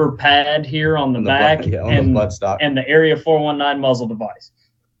rubber pad here on the back the buttstock. And the Area 419 muzzle device.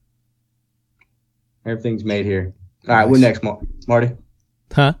 Everything's made here. All right, what next, Marty?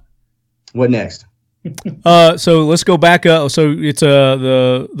 Huh? What next? So let's go back up. So it's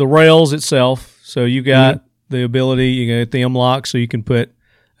the rails itself. So you got the ability, you got the M-LOK, so you can put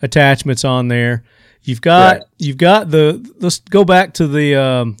attachments on there. You've got let's go back to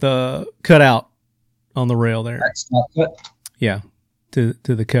the cutout on the rail there. Yeah, to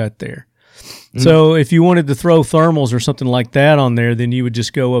the cut there. Mm-hmm. So if you wanted to throw thermals or something like that on there, then you would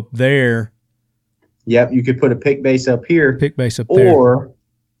just go up there. Yep, you could put a pick base up here. Or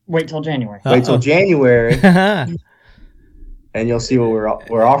wait till January. Wait till January, and you'll see what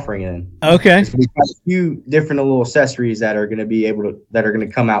we're offering in. Okay. So we've got a few different little accessories that are going to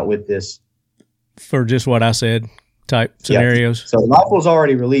come out with this. For just what I said, type scenarios. Yep. So the rifle's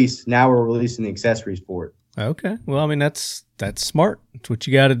already released. Now we're releasing the accessories for it. Okay. Well, I mean that's smart. That's what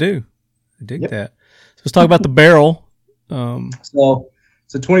you got to do. I dig that. So let's talk about the barrel. So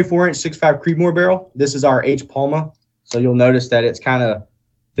it's a 24-inch 6.5 Creedmoor barrel. This is our H Palma. So you'll notice that it's kind of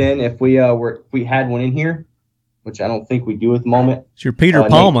thin. If we had one in here, which I don't think we do at the moment. It's your Peter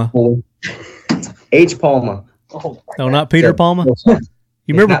Palma. H Palma. No, not Peter Palma. You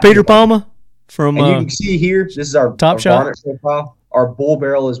remember Peter Palma from? And you can see here. This is our Top Shot profile. Our bull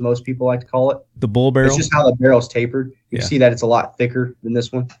barrel, as most people like to call it. The bull barrel. It's just how the barrel's tapered. You can see that it's a lot thicker than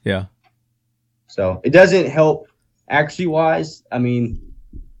this one. Yeah. So it doesn't help accuracy wise. I mean,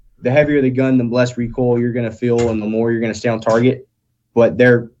 the heavier the gun, the less recoil you're going to feel, and the more you're going to stay on target. But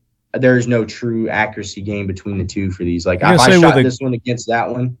there is no true accuracy gain between the two for these. Like if I shot this one against that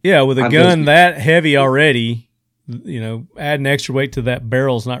one. Yeah, with a gun that heavy already, adding extra weight to that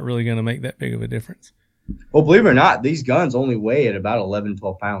barrel is not really going to make that big of a difference. Well, believe it or not, these guns only weigh at about 11,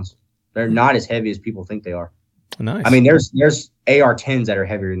 12 pounds. They're not as heavy as people think they are. Nice. I mean, there's AR-10s that are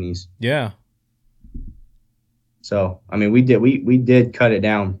heavier than these. Yeah. So, I mean, we did cut it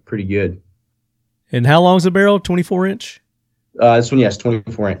down pretty good. And how long is the barrel? 24-inch? This one, yes,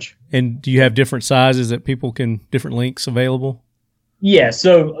 24-inch. And do you have different sizes that different lengths available? Yeah,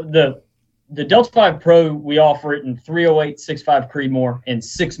 so the Delta 5 Pro, we offer it in 308 6.5 Creedmoor and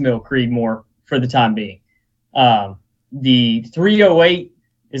 6mm Creedmoor for the time being. The 308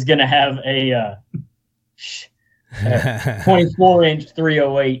 is going to have a 24-inch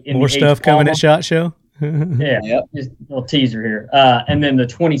 308 in more the stuff coming at SHOT Show. Yeah, just a little teaser here. And then the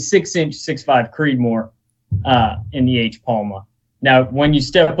 26-inch 6.5 Creedmoor in the H Palma. Now, when you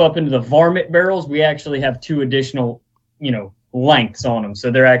step up into the varmint barrels, we actually have two additional, lengths on them. So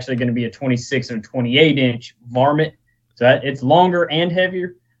they're actually going to be a 26 and a 28-inch varmint. So it's longer and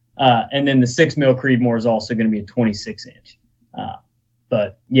heavier. And then the 6mm Creedmoor is also going to be a 26-inch.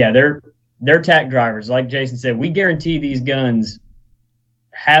 But yeah, they're tack drivers. Like Jason said, we guarantee these guns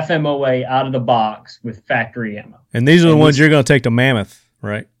half MOA out of the box with factory ammo. And these are the ones you're going to take to Mammoth,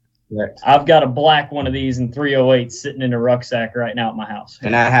 right? Correct. I've got a black one of these in 308 sitting in a rucksack right now at my house.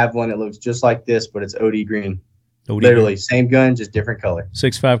 And I have one that looks just like this, but it's OD green. OD Literally, same gun, just different color.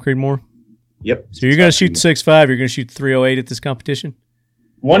 6.5 Creedmoor. Yep. So you're going to shoot the 6.5. You're going to shoot the 308 at this competition.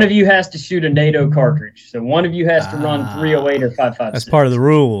 One of you has to shoot a NATO cartridge. So one of you has to run 308 or 5.56. That's part of the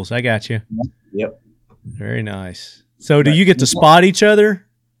rules. I got you. Yep. Very nice. So do you get to spot each other?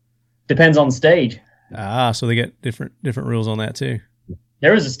 Depends on the stage. So they got different rules on that too.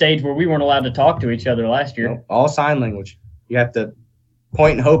 There was a stage where we weren't allowed to talk to each other last year. Nope. All sign language. You have to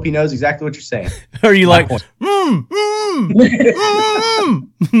point and hope he knows exactly what you're saying. Are you like,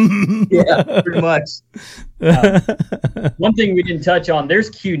 Yeah, pretty much. One thing we didn't touch on,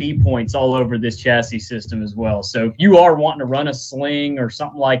 there's QD points all over this chassis system as well. So if you are wanting to run a sling or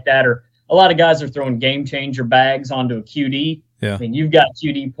something like that, or a lot of guys are throwing game changer bags onto a QD. Yeah. I mean, you've got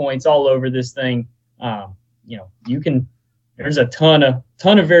QD points all over this thing. You can. There's a ton of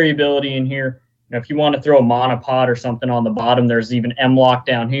variability in here. If you want to throw a monopod or something on the bottom, there's even M-lock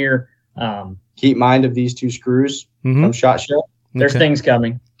down here. Keep mind of these 2 screws from SHOT Show. There's things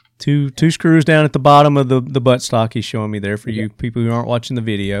coming. Two screws down at the bottom of the buttstock he's showing me there for you people who aren't watching the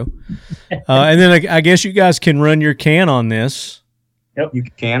video. And then I guess you guys can run your can on this. Yep. You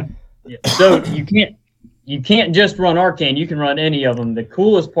can. Yeah. So you can't just run our can. You can run any of them. The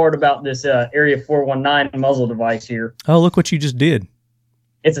coolest part about this Area 419 muzzle device here, Oh, look what you just did.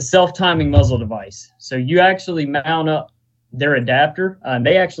 it's a self-timing muzzle device. So you actually mount up their adapter.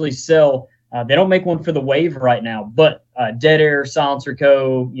 They actually sell, they don't make one for the Wave right now, but Dead Air, Silencer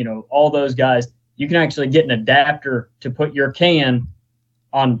Co., all those guys, you can actually get an adapter to put your can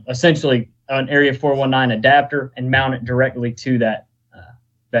on essentially an Area 419 adapter and mount it directly to that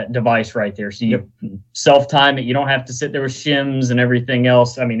device right there. So you can self-time it. You don't have to sit there with shims and everything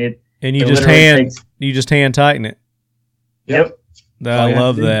else. I mean, And you just hand tighten it. Yep. I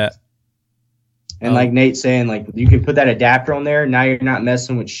love that. And like Nate's saying, like you can put that adapter on there. Now you're not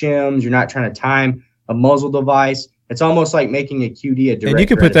messing with shims. You're not trying to time a muzzle device. It's almost like making a QD a direct. And you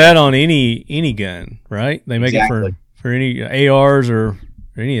can put that on any gun, right? They make it for any ARs or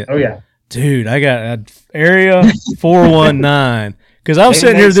any. Oh yeah, dude, I got an Area 419 because I was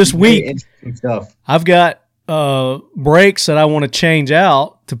sitting here this week. I've got brakes that I want to change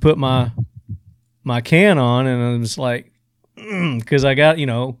out to put my can on, and I'm just like, because I got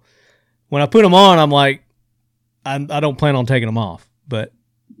when I put them on, I'm like, I don't plan on taking them off, but.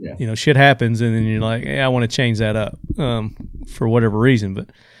 Yeah. Shit happens, and then you're like, I want to change that up for whatever reason.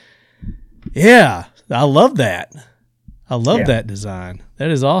 But, yeah, I love that. I love that design. That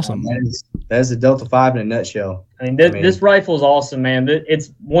is awesome. That is the Delta 5 in a nutshell. I mean, this rifle is awesome, man.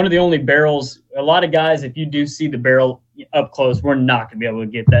 It's one of the only barrels. A lot of guys, if you do see the barrel up close, we're not going to be able to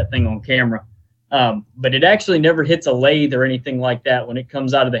get that thing on camera. But it actually never hits a lathe or anything like that when it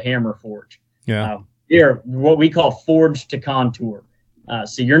comes out of the hammer forge. Yeah. Here, what we call forged to contour.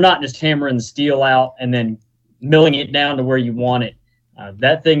 So you're not just hammering the steel out and then milling it down to where you want it.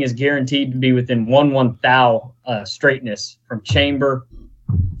 That thing is guaranteed to be within 1/1000 straightness from chamber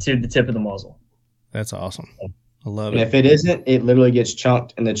to the tip of the muzzle. That's awesome. I love and it. If it isn't, it literally gets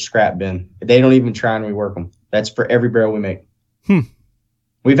chunked in the scrap bin. They don't even try and rework them. That's for every barrel we make.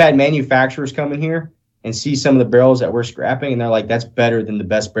 We've had manufacturers come in here and see some of the barrels that we're scrapping, and they're like, that's better than the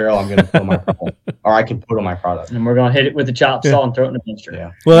best barrel I'm going to put on my product, or I can put on my product. And we're going to hit it with a chop saw and throw it in the bin straight.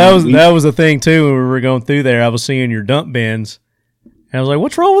 Yeah. Well, that was the thing, too, when we were going through there. I was seeing your dump bins, and I was like,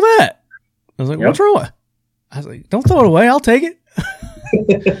 what's wrong with that? I was like, what's wrong with it? I was like, don't throw it away. I'll take it.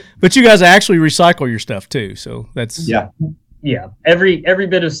 But you guys actually recycle your stuff, too, so that's... Yeah. Yeah. Every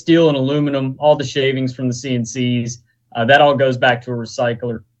bit of steel and aluminum, all the shavings from the CNCs, that all goes back to a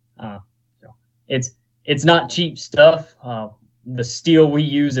recycler. It's not cheap stuff. The steel we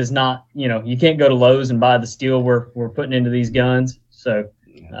use is not, you can't go to Lowe's and buy the steel we're putting into these guns. So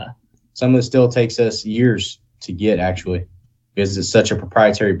some of the steel takes us years to get, actually, because it's such a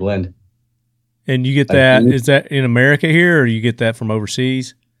proprietary blend. And you get that, is that in America here, or you get that from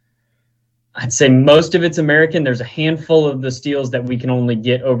overseas? I'd say most of it's American. There's a handful of the steels that we can only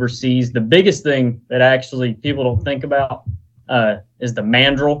get overseas. The biggest thing that actually people don't think about is the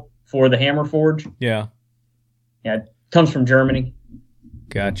mandrel for the hammer forge. Yeah. Yeah, it comes from Germany.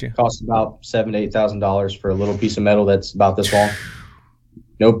 Gotcha. Costs about $7,000 to $8,000 for a little piece of metal that's about this long.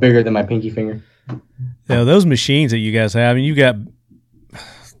 No bigger than my pinky finger. Yeah, those machines that you guys have, and you got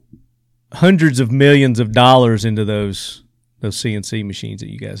hundreds of millions of dollars into those CNC machines that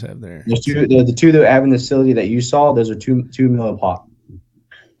you guys have there. The two that I have in the facility that you saw, those are $2 million pop.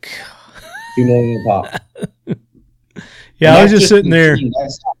 $2 million pop. Yeah, I was just sitting there.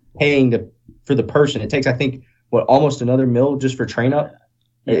 That's paying for the person. It takes, I think, almost another mil just for train up.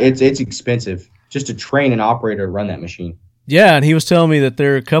 It's expensive just to train an operator to run that machine. Yeah, and he was telling me that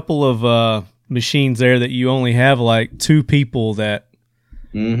there are a couple of machines there that you only have like 2 people that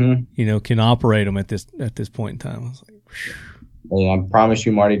can operate them at this point in time. I was like, well, I promise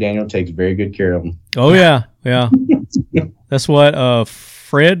you, Marty Daniel takes very good care of them. oh yeah. That's what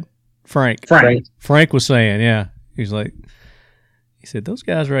Frank was saying. Yeah, he said those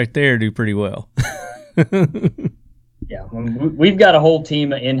guys right there do pretty well. Yeah, we've got a whole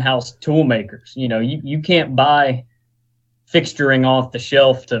team of in-house tool makers. You can't buy fixturing off the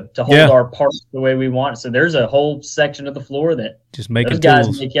shelf to hold our parts the way we want. So there's a whole section of the floor that just making those guys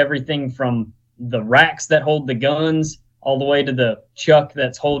tools. make everything from the racks that hold the guns all the way to the chuck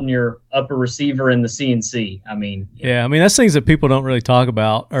that's holding your upper receiver in the CNC. I mean, that's things that people don't really talk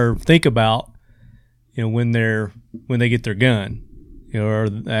about or think about, when they get their gun, or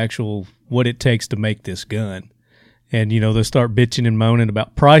the actual what it takes to make this gun. And, they'll start bitching and moaning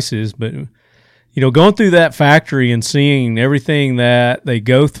about prices, but, going through that factory and seeing everything that they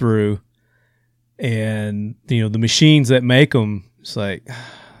go through and, the machines that make them, it's like,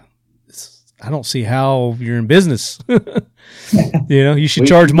 I don't see how you're in business. You should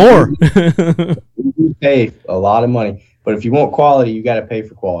charge more. We pay a lot of money, but if you want quality, you got to pay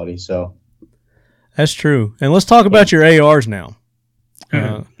for quality. So that's true. And let's talk about your ARs now.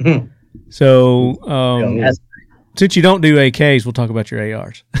 Since you don't do AKs, we'll talk about your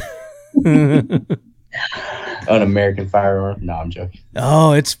ARs. An American firearm? No, I'm joking.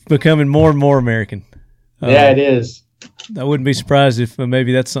 Oh, it's becoming more and more American. Yeah, it is. I wouldn't be surprised if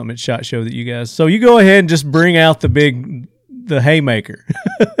maybe that's something at SHOT Show that you guys. So you go ahead and just bring out the haymaker.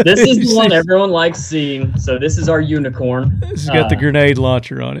 This is the one everyone likes seeing. So this is our unicorn. This has got the grenade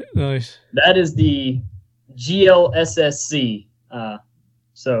launcher on it. Nice. That is the GLSSC.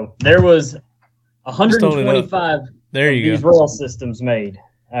 So there was 125 there you these go. rail systems made.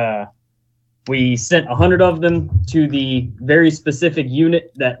 We sent 100 of them to the very specific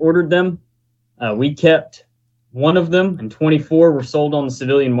unit that ordered them. We kept one of them, and 24 were sold on the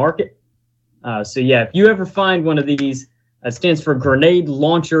civilian market. So yeah, if you ever find one of these, it stands for Grenade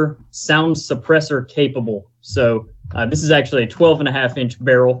Launcher Sound Suppressor Capable. So this is actually a 12.5-inch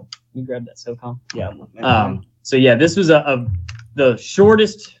barrel. Can you grab that, SOCOM? Yeah. So yeah, this was the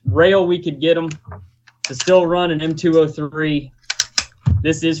shortest rail we could get them to still run an M203.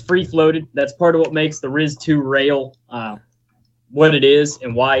 This is free floated. That's part of what makes the RIS-2 rail what it is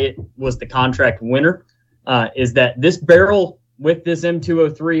and why it was the contract winner. Is that this barrel with this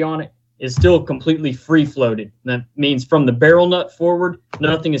M203 on it is still completely free floated. That means from the barrel nut forward,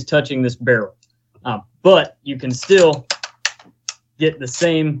 nothing is touching this barrel. But you can still get the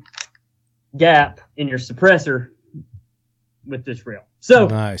same gap in your suppressor with this rail. So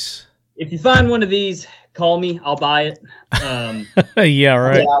nice. If you find one of these, call me. I'll buy it. Yeah,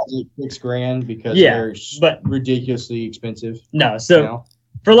 right. Like $6,000 because they're ridiculously expensive. No, so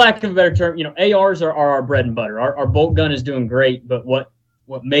for lack of a better term, ARs are our bread and butter. Our bolt gun is doing great, but what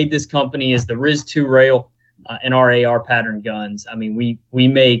made this company is the RIS-2 rail and our AR pattern guns. I mean, we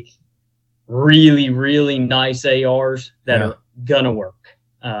make really, really nice ARs that are gonna work.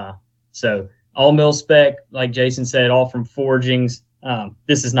 So all mil spec, like Jason said, all from forgings.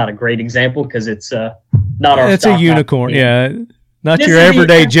 This is not a great example because it's not our. It's a unicorn, Not your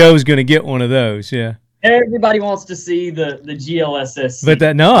everyday Joe's going to get one of those, Everybody wants to see the GLSS. But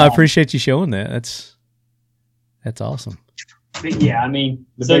I appreciate you showing that. That's awesome. But yeah, I mean,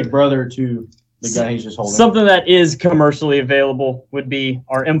 the big brother to the guy he's just holding. Something that is commercially available would be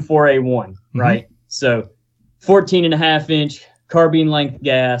our M4A1, right? So 14.5-inch carbine length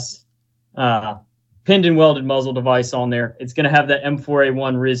gas, pinned and welded muzzle device on there. It's going to have that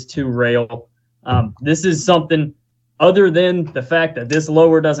M4A1 RIS-2 rail. This is something other than the fact that this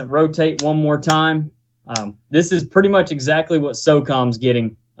lower doesn't rotate one more time. This is pretty much exactly what SOCOM's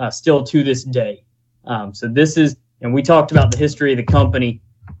getting still to this day. So this is, and we talked about the history of the company.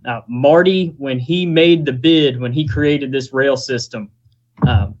 Marty, when he made the bid, when he created this rail system,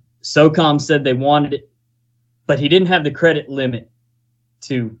 SOCOM said they wanted it, but he didn't have the credit limit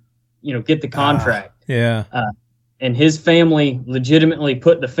to, get the contract. And his family legitimately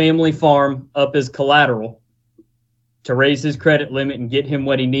put the family farm up as collateral to raise his credit limit and get him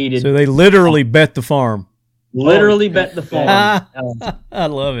what he needed. So they literally bet the farm. Bet the farm. I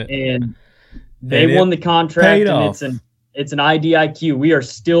love it. And they won the contract, and it's an IDIQ. We are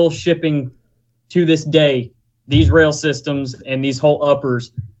still shipping to this day these rail systems and these whole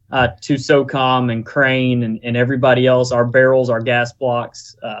uppers to SOCOM and Crane and everybody else. Our barrels, our gas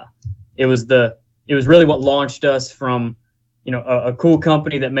blocks. It was really what launched us from, a cool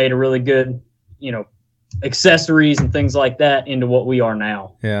company that made a really good, accessories and things like that into what we are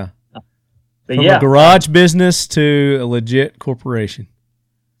now. Yeah. But From yeah, a garage business to a legit corporation.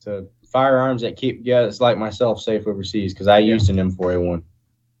 So firearms that keep guys like myself safe overseas, because I used an M4A1.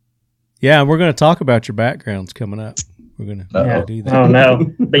 Yeah, and we're going to talk about your backgrounds coming up. We're going to do that. Oh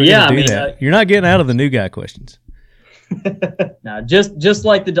no, but yeah, I mean, you're not getting out of the new guy questions. now just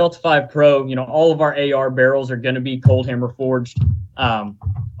like the Delta 5 Pro, all of our AR barrels are going to be cold hammer forged.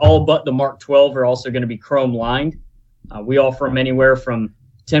 All but the Mark 12 are also going to be chrome lined. We offer them anywhere from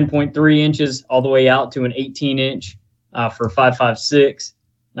 10.3 inches all the way out to an 18-inch for 5.56.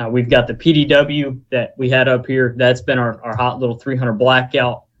 Now we've got the PDW that we had up here. That's been our hot little 300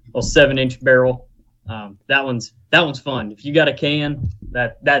 blackout, little 7-inch barrel. That one's fun. If you got a can,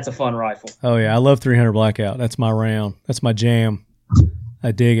 that's a fun rifle. Oh yeah, I love 300 blackout. That's my round. That's my jam.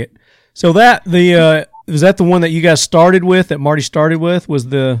 I dig it. So was that the one that you guys started with? That Marty started with was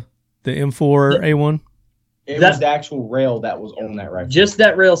the M4A1. It was the actual rail that was on that rifle. Just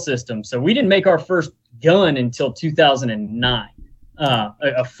that rail system. So we didn't make our first gun until 2009.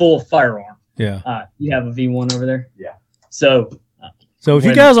 A full firearm. Yeah. You have a V1 over there? Yeah. So if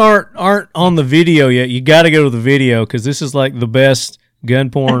you guys aren't on the video yet, you got to go to the video because this is like the best gun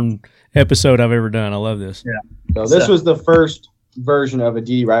porn episode I've ever done. I love this. Yeah. So this was the first version of a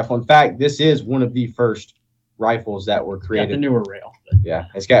DD rifle. In fact, this is one of the first rifles that were created. Got the newer rail. Yeah,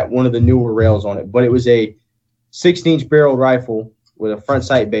 it's got one of the newer rails on it, but it was a 16-inch barreled rifle with a front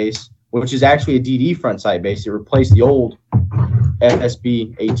sight base, which is actually a DD front sight base. It replaced the old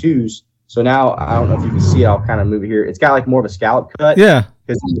FSB A2s. So now, I don't know if you can see it. I'll kind of move it here. It's got like more of a scallop cut. Yeah.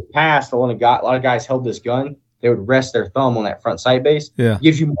 Because in the past, a lot of guys held this gun. They would rest their thumb on that front sight base. Yeah. It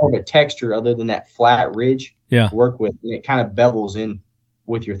gives you more of a texture other than that flat ridge to work with. And it kind of bevels in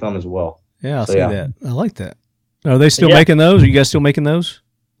with your thumb as well. Yeah, I see that. I like that. Are they still making those? Are you guys still making those?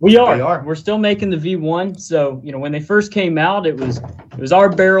 We are. We're still making the V1. So, when they first came out, it was our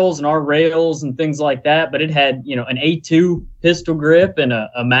barrels and our rails and things like that, but it had, an A2 pistol grip and a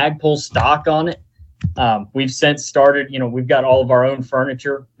Magpul stock on it. We've since started, we've got all of our own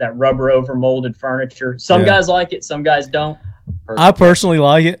furniture, that rubber over molded furniture. Some guys like it, some guys don't. I personally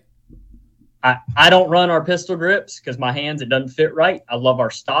like it. I don't run our pistol grips because my hands, it doesn't fit right. I love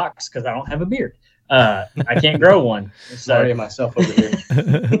our stocks because I don't have a beard. I can't grow one. Sorry myself over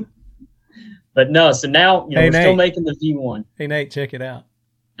here. But no, so now we're still making the V1. Hey Nate, check it out.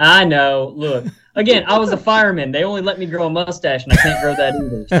 I know. Look, again, I was a fireman. They only let me grow a mustache, and I can't grow that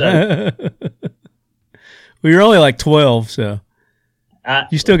either. So. Well, you're only like 12, so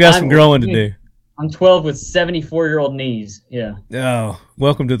you still got some growing to do. I'm 12 with 74-year-old knees. Yeah. Oh,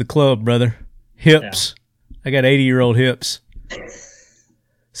 welcome to the club, brother. Hips. Yeah. I got 80-year-old hips.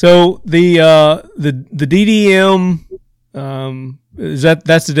 So the DDM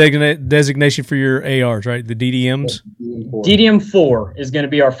that's the designation for your ARs, right? The DDMs. DDM 4 is going to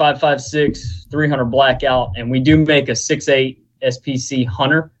be our 5.56 300 blackout, and we do make a 6.8 SPC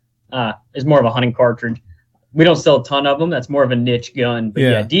Hunter. Is more of a hunting cartridge. We don't sell a ton of them. That's more of a niche gun. But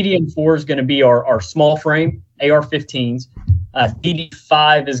yeah DDM 4 is going to be our small frame AR-15s.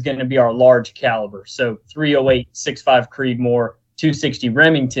 DD5 is going to be our large caliber. So 308 6.5 Creedmoor. 260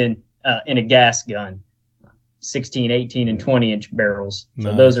 Remington in a gas gun, 16, 18, and 20-inch barrels.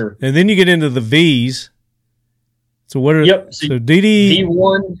 So those are. And then you get into the Vs. So what are? Yep. So DD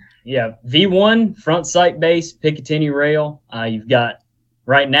V1, V1 front sight base Picatinny rail. You've got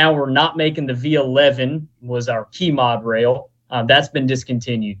right now we're not making the V11 was our key mod rail. That's been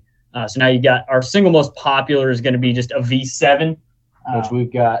discontinued. So now you got our single most popular is going to be just a V7, which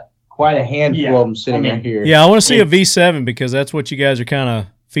we've got. Quite a handful of them sitting right here. Yeah, I want to see a V7 because that's what you guys are kind of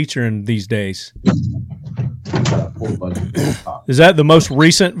featuring these days. Is that the most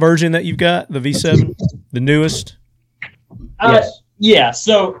recent version that you've got, the V7, the newest? Yes. Yeah,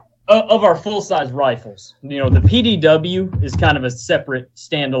 so of our full-size rifles, the PDW is kind of a separate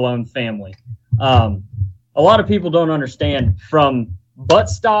standalone family. A lot of people don't understand from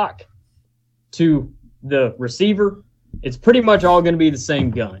buttstock to the receiver, it's pretty much all going to be the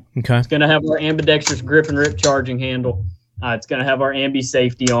same gun. Okay. It's going to have our ambidextrous grip and rip charging handle. It's going to have our ambi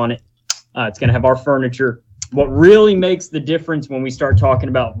safety on it. It's going to have our furniture. What really makes the difference when we start talking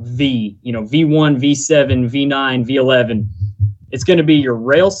about V, V1, V7, V9, V11, it's going to be your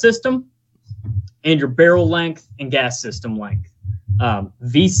rail system and your barrel length and gas system length.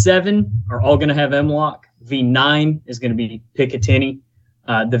 V7 are all going to have M-LOK. V9 is going to be Picatinny.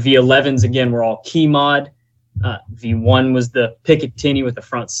 The V11s, again, were all key mod. V1 was the Picatinny with the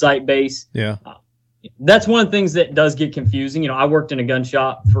front sight base. Yeah. That's one of the things that does get confusing. I worked in a gun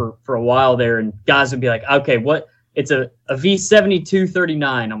shop for a while there, and guys would be like, okay, what it's a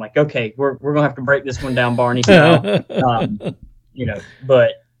V7239. I'm like, okay, we're gonna have to break this one down, Barney style.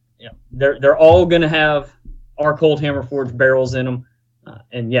 But they're all gonna have our Cold Hammer Forge barrels in them,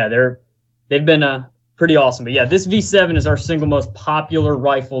 and they've been pretty awesome. But yeah, this V7 is our single most popular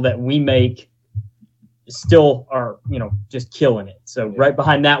rifle that we make. Still are just killing it. So right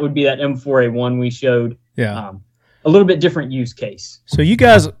behind that would be that M4A1 we showed. Yeah. A little bit different use case. So you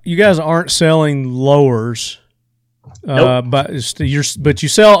guys aren't selling lowers, Nope. but you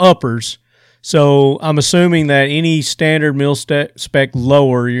sell uppers. So I'm assuming that any standard mil spec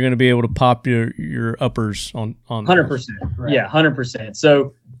lower, you're going to be able to pop your uppers on 100%. Yeah, 100%.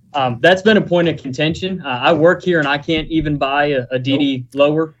 So that's been a point of contention. I work here and I can't even buy a DD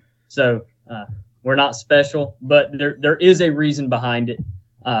lower. So we're not special, but there is a reason behind it.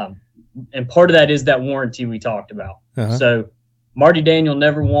 And part of that is that warranty we talked about. Uh-huh. So Marty Daniel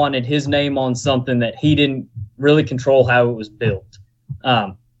never wanted his name on something that he didn't really control how it was built.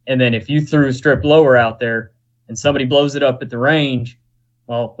 And then if you threw a strip lower out there and somebody blows it up at the range,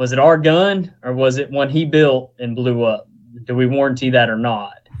 well, was it our gun or was it one he built and blew up? Do we warranty that or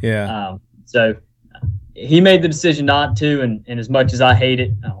not? Yeah. So he made the decision not to, and as much as I hate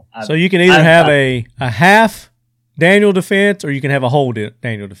it. So you can either have a half Daniel defense or you can have a whole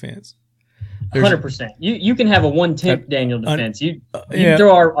Daniel defense. 100%. You can have a 1/10 Daniel defense. You yeah. can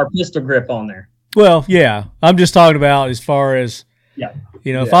throw our pistol grip on there. Well, yeah. I'm just talking about as far as,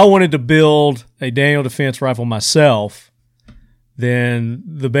 if I wanted to build a Daniel defense rifle myself, then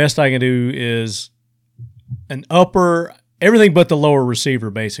the best I can do is an upper, everything but the lower receiver,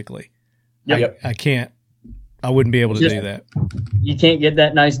 basically. Yep. I wouldn't be able to do that. You can't get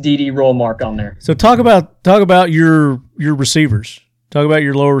that nice DD roll mark on there. So talk about your receivers. Talk about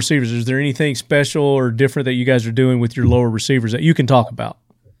your lower receivers. Is there anything special or different that you guys are doing with your lower receivers that you can talk about?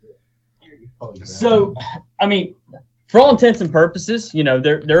 So, I mean, for all intents and purposes,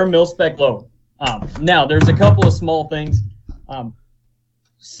 they're a mil spec lower. Now, there's a couple of small things.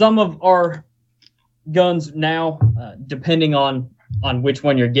 Some of our guns now, depending on which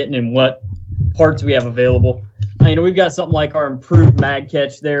one you're getting and what parts we have available, we've got something like our improved mag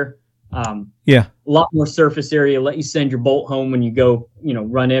catch there. A lot more surface area, let you send your bolt home when you go,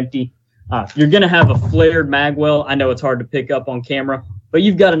 run empty. You're going to have a flared mag well. I know it's hard to pick up on camera, but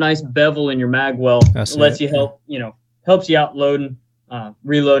you've got a nice bevel in your mag well. It lets you helps you out loading,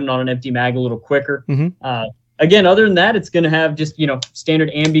 reloading on an empty mag a little quicker. Mm-hmm. Again, other than that, it's going to have just, standard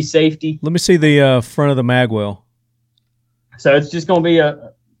ambi safety. Let me see the front of the mag well. So it's just going to be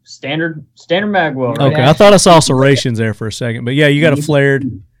a standard mag well. Right? Okay, I thought I saw serrations there for a second, but yeah, you got a flared.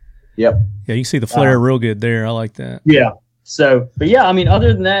 Yep. Yeah, you can see the flare real good there. I like that. Yeah. So, but yeah,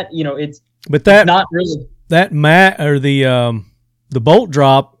 other than that, it's not really that mat or the bolt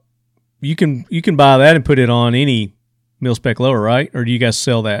drop. You can buy that and put it on any mil spec lower, right? Or do you guys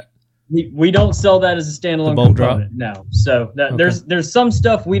sell that? We don't sell that as a standalone bolt component. Drop? No. So there's some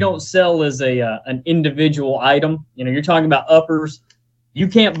stuff we don't sell as an individual item. You're talking about uppers. You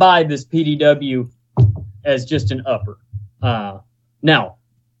can't buy this PDW as just an upper. Now,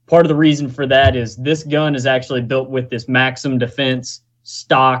 part of the reason for that is this gun is actually built with this Maxim Defense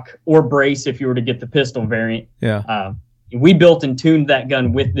stock or brace if you were to get the pistol variant. Yeah. We built and tuned that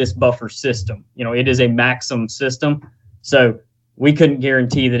gun with this buffer system. It is a Maxim system. So we couldn't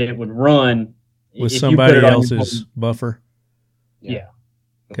guarantee that it would run with somebody else's buffer. Yeah.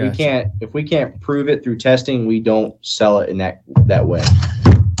 If we can't prove it through testing, we don't sell it in that way.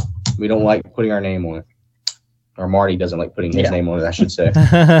 We don't like putting our name on it. Or Marty doesn't like putting his name on it, I should say.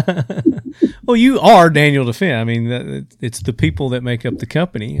 Well, you are Daniel Defense. I mean, it's the people that make up the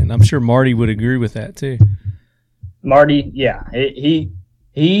company, and I'm sure Marty would agree with that too. Marty, yeah,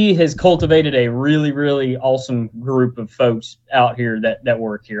 he has cultivated a really, really awesome group of folks out here that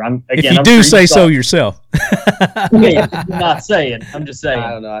work here. I'm say so yourself. I'm not saying. I'm just saying.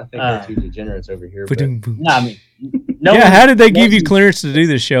 I don't know. I think they're too degenerates over here. How did they give you clearance to do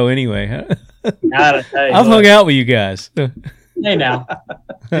this show anyway? I've hung out with you guys. Hey, now,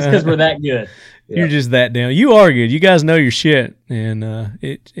 just because we're that good. You're just that down. You are good. You guys know your shit, and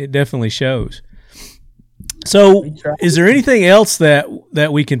it definitely shows. So, is there anything else that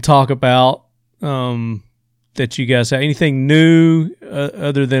we can talk about that you guys have? Anything new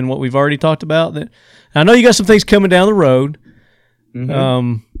other than what we've already talked about? That I know you got some things coming down the road.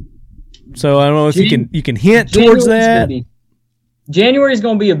 Mm-hmm. So I don't know if you can hint towards that. January is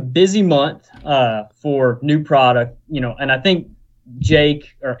going to be a busy month for new product, and I think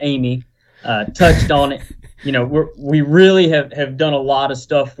Jake or Amy touched on it. We really have done a lot of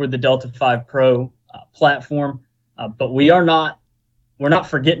stuff for the Delta 5 Pro platform, but we're not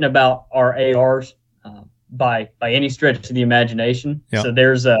forgetting about our ARs. by any stretch of the imagination. Yeah. So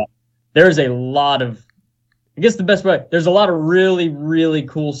there's a lot of, I guess the best way, there's a lot of really, really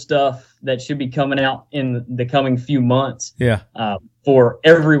cool stuff that should be coming out in the coming few months. Yeah. For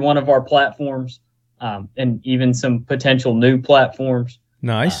every one of our platforms, and even some potential new platforms.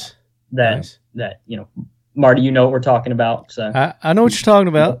 Nice. That Marty, you know what we're talking about. So I know what you're talking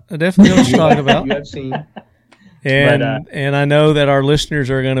about. I definitely know what you're talking about. You have seen. And I know that our listeners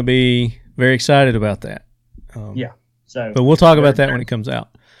are going to be very excited about that. Yeah. So, but we'll talk about that when it comes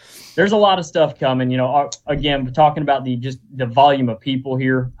out. There's a lot of stuff coming. Again, we're talking about the volume of people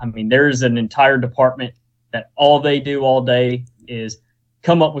here. I mean, there's an entire department that all they do all day is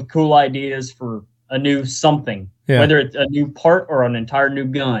come up with cool ideas for a new something, whether it's a new part or an entire new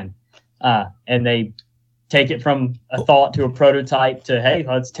gun. And they take it from a thought to a prototype to, hey,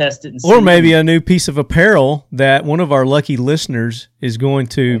 let's test it and see. Or maybe a new piece of apparel that one of our lucky listeners is going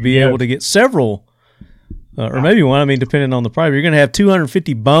to be able to get several, or maybe one. I mean, depending on the price, you're going to have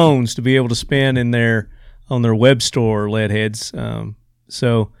 250 bones to be able to spend on their web store, Leadheads.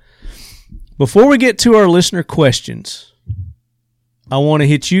 So before we get to our listener questions, I want to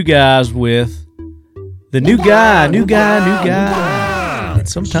hit you guys with the new guy, and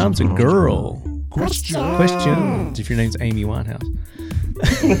sometimes a girl. Questions. If your name's Amy Winehouse.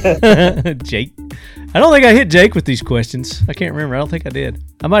 Jake. I don't think I hit Jake with these questions. I can't remember. I don't think I did.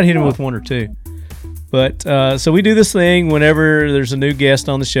 I might hit him with one or two. But so we do this thing whenever there's a new guest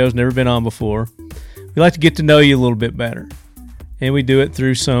on the show who's never been on before. We like to get to know you a little bit better. And we do it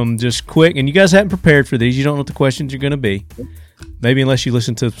through some just quick, and you guys haven't prepared for these. You don't know what the questions are going to be. Maybe unless you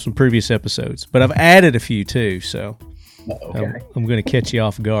listen to some previous episodes. But I've added a few too, so I'm going to catch you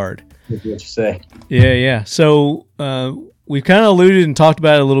off guard. What you say. Yeah. So we've kind of alluded and talked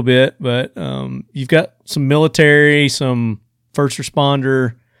about it a little bit, but you've got some military, some first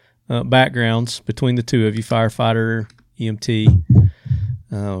responder backgrounds between the two of you, firefighter, EMT.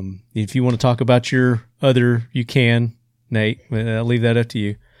 If you want to talk about your other, you can, Nate. I'll leave that up to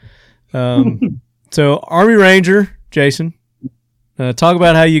you. So Army Ranger, Jason, talk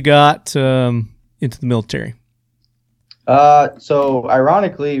about how you got into the military. So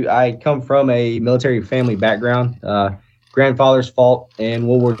ironically, I come from a military family background. Grandfather's fought in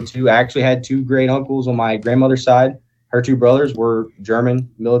World War II. I actually had two great uncles on my grandmother's side. Her two brothers were German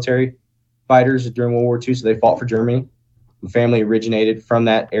military fighters during World War II, so they fought for Germany. The family originated from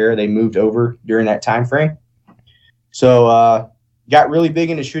that era. They moved over during that time frame. So got really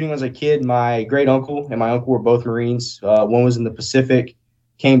big into shooting as a kid. My great uncle and my uncle were both Marines. One was in the Pacific,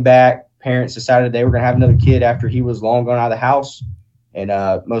 came back. Parents decided they were going to have another kid after he was long gone out of the house. And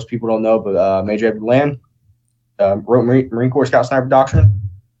most people don't know, but Major Edward Land wrote Marine Corps Scout Sniper Doctrine.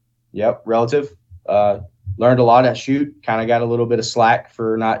 Yep, relative. Learned a lot at shoot. Kind of got a little bit of slack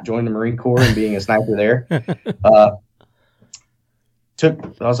for not joining the Marine Corps and being a sniper there. I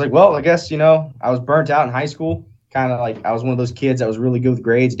was like, well, I guess, I was burnt out in high school. Kind of like I was one of those kids that was really good with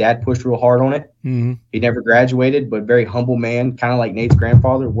grades. Dad pushed real hard on it. Mm-hmm. He never graduated, but very humble man, kind of like Nate's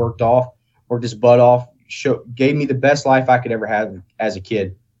grandfather, worked his butt off, gave me the best life I could ever have as a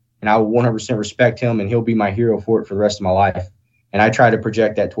kid. And I will 100% respect him, and he'll be my hero for it for the rest of my life. And I try to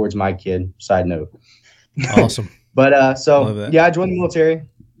project that towards my kid, side note. Awesome. But I joined the military,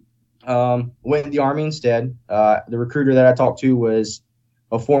 went in the Army instead. The recruiter that I talked to was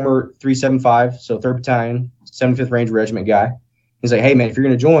a former 375, so 3rd Battalion, 75th Ranger Regiment guy. He's like, hey, man, if you're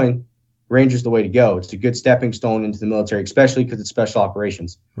going to join, Ranger's the way to go. It's a good stepping stone into the military, especially because it's special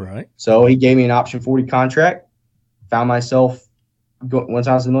operations. Right. So he gave me an option 40 contract. Found myself, once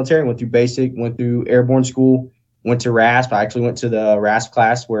I was in the military, went through basic, went through airborne school, went to RASP. I actually went to the RASP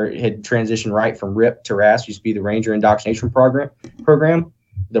class where it had transitioned right from RIP to RASP. It used to be the Ranger Indoctrination program.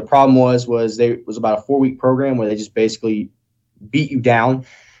 The problem was it was about a 4-week program where they just basically beat you down,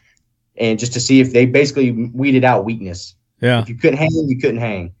 and just to see if they basically weeded out weakness. Yeah. If you couldn't hang, you couldn't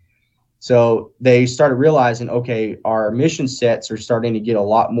hang. So they started realizing, okay, our mission sets are starting to get a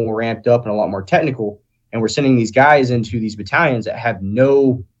lot more ramped up and a lot more technical, and we're sending these guys into these battalions that have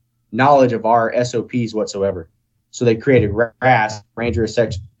no knowledge of our SOPs whatsoever. So they created RAS, Ranger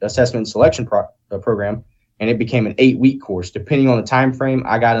Assessment and Selection Program, and it became an 8-week course. Depending on the time frame,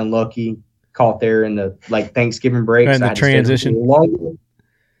 I got unlucky, caught there in the Thanksgiving breaks. And the transition.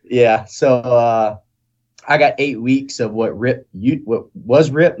 Yeah, so I got 8 weeks of what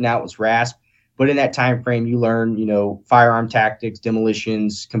was RIP, now it was RASP. But in that time frame, you learn, firearm tactics,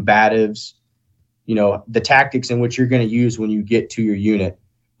 demolitions, combatives, the tactics in which you're going to use when you get to your unit.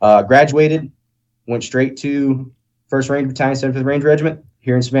 Graduated, went straight to 1st Ranger Battalion, 75th Ranger Regiment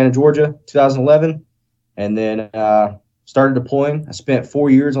here in Savannah, Georgia, 2011, and then started deploying. I spent 4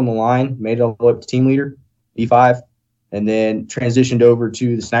 years on the line, made it all the way up to team leader. E5, and then transitioned over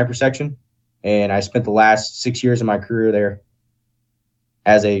to the sniper section. And I spent the last 6 years of my career there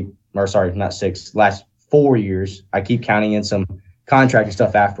last 4 years. I keep counting in some contracting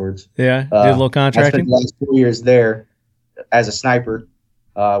stuff afterwards. Yeah, did a little I contracting. spent the last 4 years there as a sniper.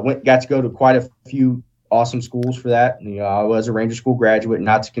 Got to go to quite a few awesome schools for that. I was a Ranger School graduate,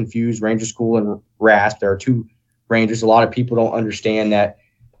 not to confuse Ranger School and RASP. There are two Rangers. A lot of people don't understand that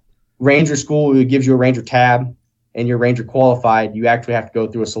Ranger School gives you a Ranger tab, and you're Ranger qualified. You actually have to go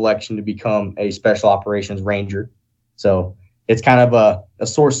through a selection to become a Special Operations Ranger. So it's kind of a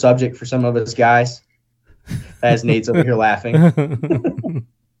sore subject for some of us guys, as Nate's over here laughing.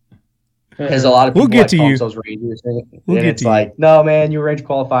 Because a lot of people We'll get to call you. themselves Rangers, and We'll get it's to you. like, no, man, you're Ranger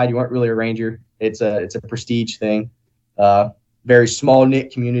qualified. You weren't really a Ranger. It's a prestige thing. Very small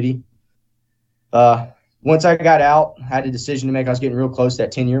knit community. Once I got out, I had a decision to make. I was getting real close to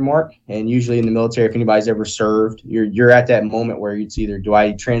that 10-year mark. And usually in the military, if anybody's ever served, you're at that moment where it's either, do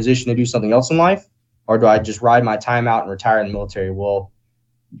I transition to do something else in life, or do I just ride my time out and retire in the military? Well,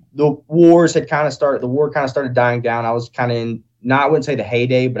 the war kind of started dying down. I was kind of in, I wouldn't say the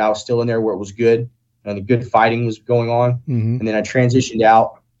heyday, but I was still in there where it was good and the good fighting was going on. Mm-hmm. And then I transitioned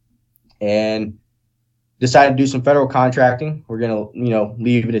out and decided to do some federal contracting. We're going to,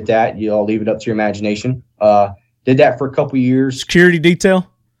 leave it at that. You all leave it up to your imagination. Did that for a couple years. Security detail.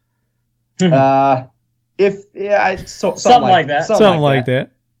 Something like that. Something like that.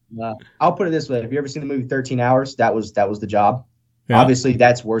 I'll put it this way: have you ever seen the movie 13 Hours? That was the job. Yeah. Obviously,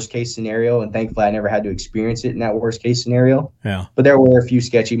 that's worst case scenario, and thankfully, I never had to experience it in that worst case scenario. Yeah. But there were a few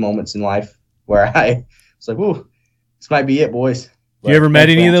sketchy moments in life where I was like, "Ooh, this might be it, boys." You ever met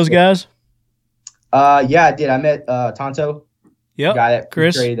any of those guys? Yeah, I did. I met Tonto. Yep. Guy that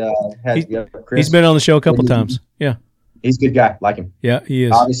Chris. Chris. He's been on the show a couple times. Yeah. He's a good guy. Like him. Yeah, he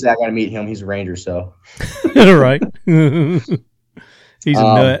is. Obviously, I got to meet him. He's a Ranger, so. Right. He's a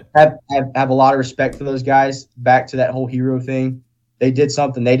nut. Have a lot of respect for those guys. Back to that whole hero thing. They did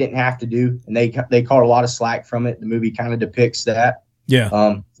something they didn't have to do, and they caught a lot of slack from it. The movie kind of depicts that.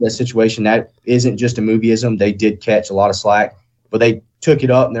 Yeah. That situation. That isn't just a movieism. They did catch a lot of slack, but they took it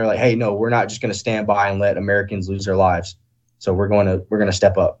up and they're like, hey, no, we're not just going to stand by and let Americans lose their lives. So we're going to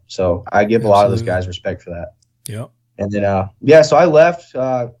step up. So I give a lot of those guys respect for that. Yep. And then, so I left.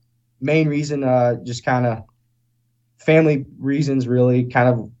 Main reason, just kind of family reasons, really. Kind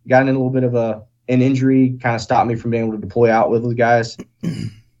of got in a little bit of an injury, kind of stopped me from being able to deploy out with the guys.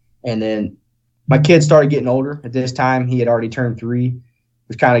 And then my kid started getting older. At this time, he had already turned 3,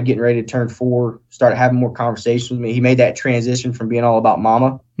 was kind of getting ready to turn 4, started having more conversations with me. He made that transition from being all about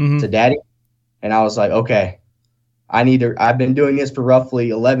mama to daddy. And I was like, okay, I've been doing this for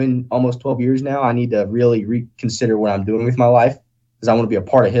roughly 11, almost 12 years now. I need to really reconsider what I'm doing with my life because I want to be a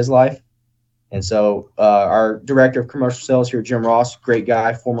part of his life. And so our director of commercial sales here, Jim Ross, great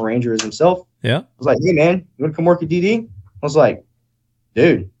guy, former Ranger as himself. Yeah. Was like, hey, man, you want to come work at DD? I was like,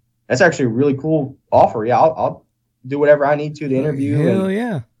 dude, that's actually a really cool offer. Yeah, I'll do whatever I need to interview. Hell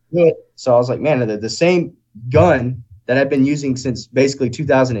yeah. Do it. So I was like, man, the same gun that I've been using since basically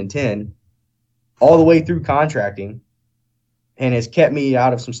 2010 all the way through contracting and has kept me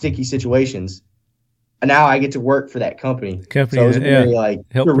out of some sticky situations. And now I get to work for that company. So it was really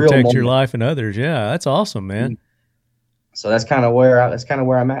help protect your life and others. Yeah, that's awesome, man. So that's kind of where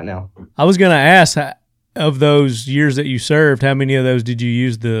I'm at now. I was going to ask, of those years that you served, how many of those did you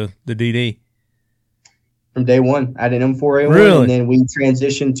use the DD? From day one, I had an M4A1, Really? And then we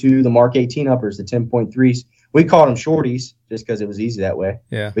transitioned to the Mark 18 uppers, the 10.3s. We called them shorties just because it was easy that way.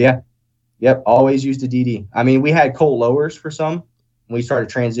 Yeah. But yep, always used a DD. I mean, we had Colt lowers for some. When we started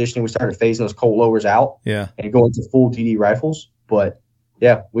transitioning, we started phasing those Colt lowers out. Yeah. And going to full DD rifles. But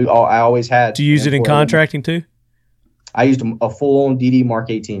yeah, I always had. Did you use it in contracting too? I used a full-on DD Mark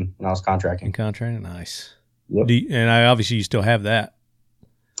 18 when I was contracting. In contracting, nice. Yep. And obviously you still have that.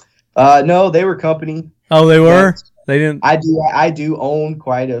 No, they were company. Oh, they were? They didn't. I do own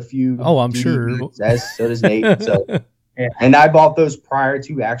quite a few. Oh, I'm DD sure. units, so does Nate. So, and I bought those prior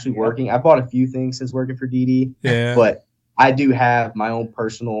to actually working. I bought a few things since working for DD. Yeah. But I do have my own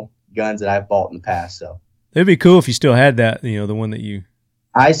personal guns that I've bought in the past. So it'd be cool if you still had that. The one that you.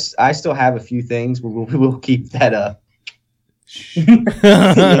 I still have a few things. We'll keep that up.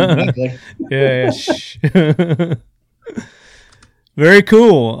 Yeah. Very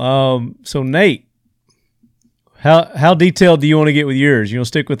cool. So Nate, how detailed do you want to get with yours? You want to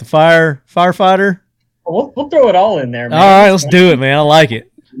stick with the firefighter? We'll throw it all in there, man. All right, let's do it, man. I like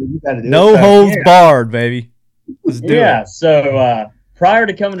it. No holds barred, baby. Let's do it. So prior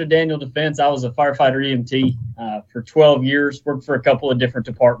to coming to Daniel Defense, I was a firefighter EMT for 12 years. Worked for a couple of different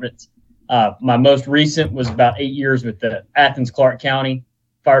departments. My most recent was about 8 years with the Athens-Clarke County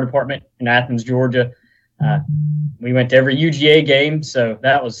Fire Department in Athens, Georgia. We went to every UGA game, so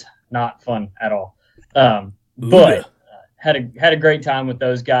that was not fun at all. But had a great time with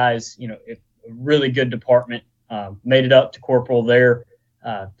those guys. You know, a really good department. Made it up to corporal there,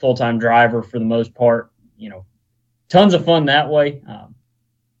 full-time driver for the most part. You know, tons of fun that way.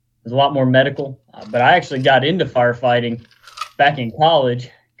 There's a lot more medical, but I actually got into firefighting back in college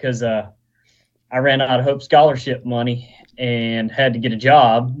because I ran out of Hope Scholarship money and had to get a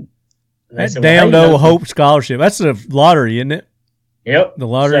job. That damn old Hope Scholarship. That's a lottery, isn't it? Yep. The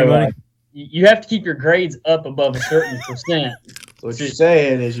lottery money. You have to keep your grades up above a certain percent. What you're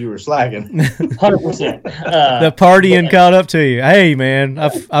saying is you were slacking. 100%. The partying caught up to you. Hey, man,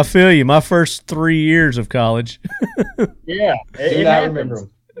 I feel you. My first 3 years of college. Yeah, it happens.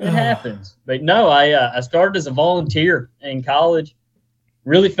 It happens. But no, I started as a volunteer in college.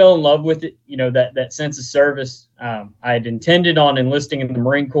 Really fell in love with it. You know, that sense of service. I had intended on enlisting in the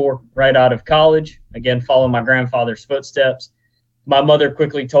Marine Corps right out of college. Again, following my grandfather's footsteps. My mother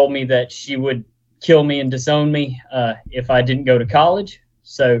quickly told me that she would kill me and disown me if I didn't go to college.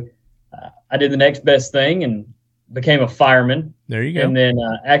 So I did the next best thing and became a fireman. There you go. And then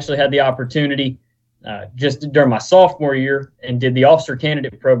actually had the opportunity just during my sophomore year and did the officer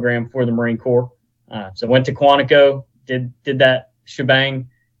candidate program for the Marine Corps. So went to Quantico, did that shebang.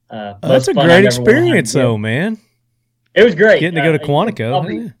 That's a great experience, though, man. It was great. Getting to go to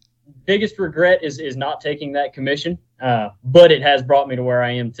Quantico. Biggest regret is not taking that commission, but it has brought me to where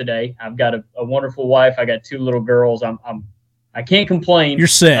I am today. I've got a wonderful wife. I got 2 little girls. I can't complain. You're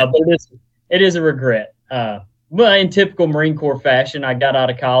set. But it is a regret. But in typical Marine Corps fashion, I got out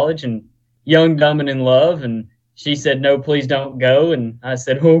of college and young, dumb, and in love, and she said, "No, please don't go." And I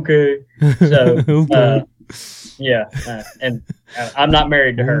said, "Okay." So, Okay. and I'm not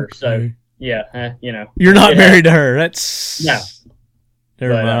married to her, so yeah, you know. You're not married to her. That's no.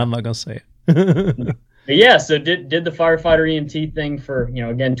 Never mind. I'm not gonna say it. Yeah, so did the firefighter EMT thing for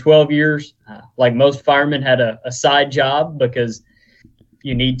again 12 years. Like most firemen, had a side job because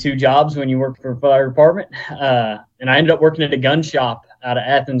you need 2 jobs when you work for a fire department. And I ended up working at a gun shop out of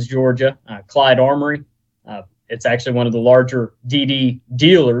Athens, Georgia, Clyde Armory. It's actually one of the larger DD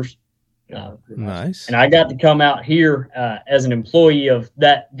dealers. Nice. And I got to come out here as an employee of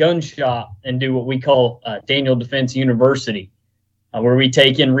that gun shop and do what we call Daniel Defense University. Where we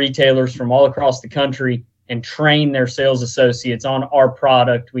take in retailers from all across the country and train their sales associates on our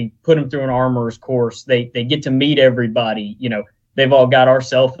product. We put them through an armorer's course. They get to meet everybody. They've all got our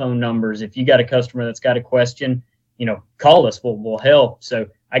cell phone numbers. If you got a customer that's got a question, call us. We'll help. So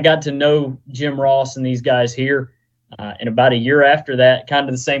I got to know Jim Ross and these guys here. And about a year after that, kind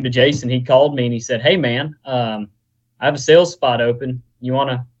of the same to Jason, he called me and he said, "Hey man, I have a sales spot open. You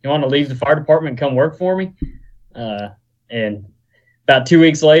wanna leave the fire department and come work for me?" And about 2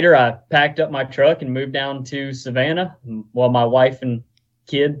 weeks later, I packed up my truck and moved down to Savannah while my wife and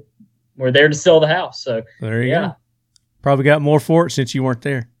kid were there to sell the house. So there you go. Probably got more for it since you weren't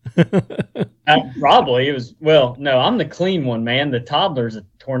there. Probably. It was, no, I'm the clean one, man. The toddler's a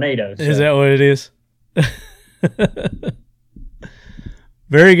tornado. So. Is that what it is?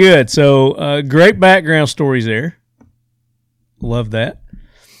 Very good. So great background stories there. Love that.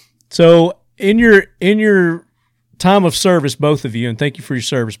 So in your time of service, both of you, and thank you for your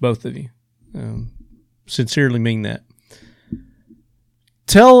service, both of you. Sincerely mean that.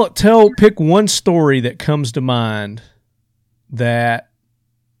 Pick one story that comes to mind that,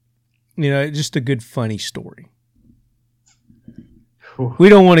 just a good, funny story. We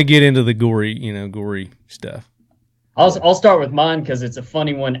don't want to get into the gory stuff. I'll start with mine because it's a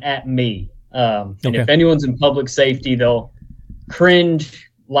funny one at me. And if anyone's in public safety, they'll cringe,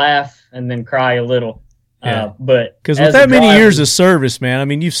 laugh, and then cry a little. Yeah. But because with that many years of service, man, I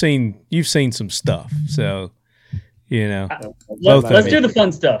mean, you've seen some stuff. So, let's do the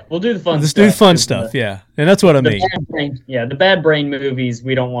fun stuff. We'll do the fun. Let's do the fun stuff. Yeah, and that's what I mean. The bad brain movies.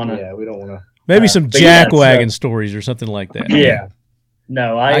 We don't want to. Yeah, we don't want to. Maybe some jackwagon stories or something like that. Yeah.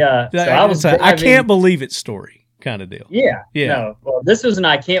 No, I can't believe it story kind of deal. Yeah. No. Well, this was an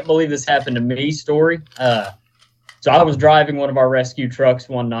I can't believe this happened to me story. So I was driving one of our rescue trucks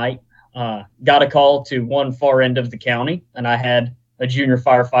one night. Got a call to one far end of the county, and I had a junior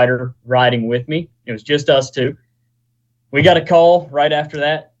firefighter riding with me. It was just us 2. We got a call right after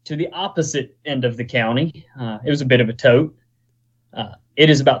that to the opposite end of the county. It was a bit of a tote. It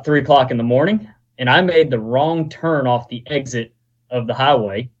is about 3:00 in the morning, and I made the wrong turn off the exit of the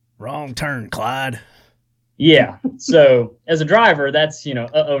highway. Wrong turn, Clyde. Yeah. So as a driver, that's,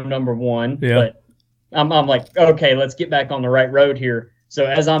 number one. Yeah. But I'm like, okay, let's get back on the right road here. So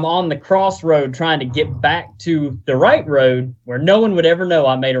as I'm on the crossroad trying to get back to the right road where no one would ever know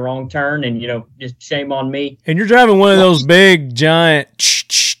I made a wrong turn and, just shame on me. And you're driving one of those big, giant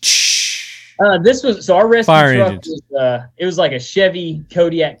our rescue fire truck engines. it was like a Chevy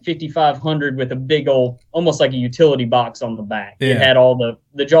Kodiak 5500 with a big old, almost like a utility box on the back. Yeah. It had all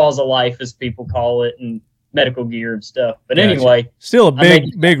the jaws of life, as people call it, and medical gear and stuff. But Gotcha. Anyway. Still a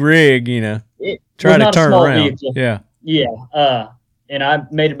big rig, trying to turn around. Vehicle. Yeah. Yeah. And I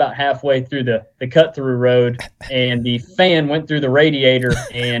made about halfway through the cut-through road, and the fan went through the radiator,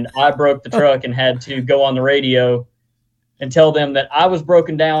 and I broke the truck and had to go on the radio and tell them that I was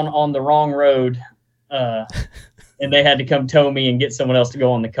broken down on the wrong road, and they had to come tow me and get someone else to go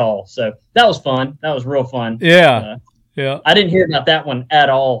on the call. So that was fun. That was real fun. Yeah. Yeah. I didn't hear about that one at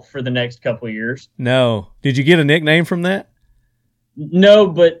all for the next couple of years. No. Did you get a nickname from that? No,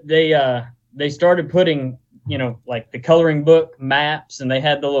 but they started putting, like the coloring book maps, and they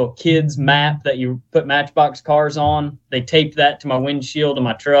had the little kids map that you put Matchbox cars on. They taped that to my windshield of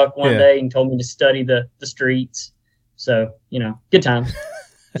my truck one day and told me to study the streets. So, good times.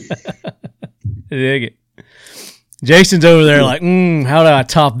 I dig it. Jason's over there like, how do I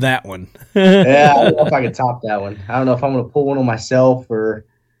top that one? Yeah, I don't know if I can top that one. I don't know if I'm going to pull one on myself or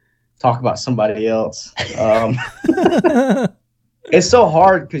talk about somebody else. It's so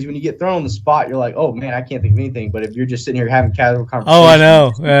hard because when you get thrown on the spot, you're like, oh, man, I can't think of anything. But if you're just sitting here having casual conversations. Oh, I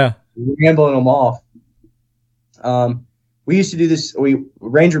know. Yeah. Rambling them off. We used to do this.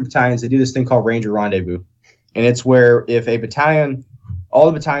 Ranger battalions, they do this thing called Ranger Rendezvous. And it's where if a battalion, all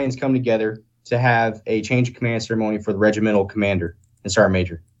the battalions come together to have a change of command ceremony for the regimental commander and sergeant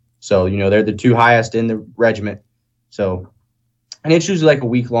major. So, they're the two highest in the regiment. So, and it's usually like a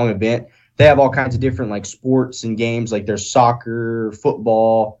week-long event. They have all kinds of different like sports and games. Like there's soccer,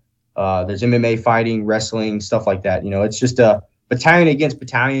 football, there's MMA fighting, wrestling, stuff like that. It's just a battalion against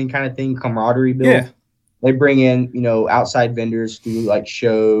battalion kind of thing, camaraderie build. Yeah. They bring in, outside vendors to do like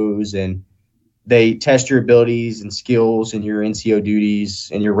shows, and they test your abilities and skills and your NCO duties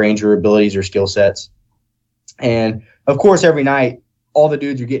and your ranger abilities or skill sets. And of course, every night, all the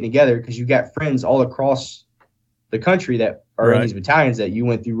dudes are getting together because you've got friends all across the country that are in these battalions that you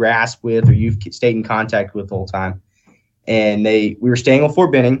went through RASP with or you've stayed in contact with the whole time. And we were staying on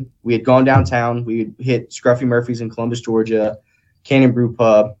Fort Benning. We had gone downtown. We had hit Scruffy Murphy's in Columbus, Georgia, Cannon Brew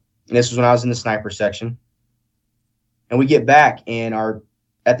Pub. And this was when I was in the sniper section. And we get back, and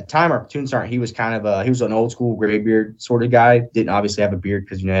at the time, our platoon sergeant, he was he was an old school gray beard sort of guy. Didn't obviously have a beard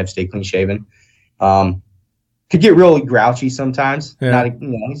because, I have to stay clean shaven. Could get really grouchy sometimes. Yeah.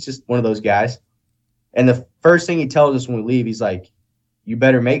 He's just one of those guys. And the first thing he tells us when we leave, he's like, you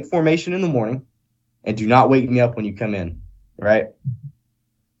better make formation in the morning and do not wake me up when you come in. Right.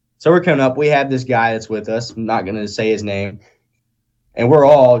 So we're coming up. We have this guy that's with us. I'm not going to say his name. And we're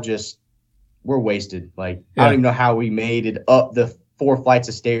all we're wasted. Like, I don't even know how we made it up the 4 flights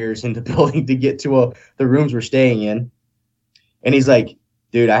of stairs in the building to get to the rooms we're staying in. And he's like,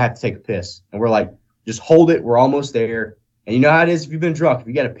 dude, I have to take a piss. And we're like, just hold it. We're almost there. And you know how it is if you've been drunk. If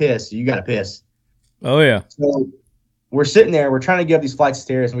you got to piss, you got to piss. Oh, yeah. So we're sitting there. We're trying to get up these flights of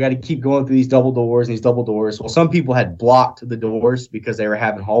stairs. And we got to keep going through these double doors and these double doors. Well, some people had blocked the doors because they were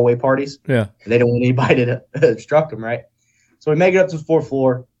having hallway parties. Yeah. And they don't want anybody to obstruct them, right? So we make it up to the 4th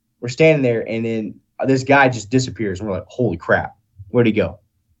floor. We're standing there, and then this guy just disappears. And we're like, holy crap. Where'd he go?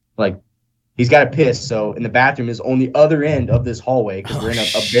 Like, he's got to piss. So, and the bathroom is on the other end of this hallway because we're in a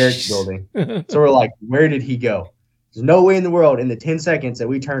barracks building. So we're like, where did he go? There's no way in the world in the 10 seconds that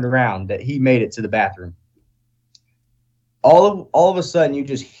we turned around that he made it to the bathroom. All of a sudden, you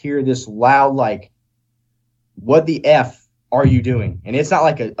just hear this loud, like, what the F are you doing? And it's not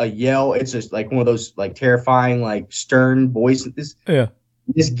like a yell. It's just like one of those like terrifying, like stern voices. Yeah.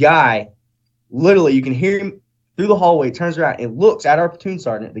 This guy, literally, you can hear him through the hallway, turns around and looks at our platoon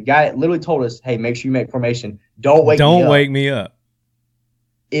sergeant, the guy that literally told us, hey, make sure you make formation. Don't wake me up.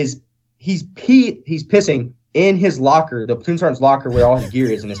 He's pissing in his locker, the platoon sergeant's locker where all his gear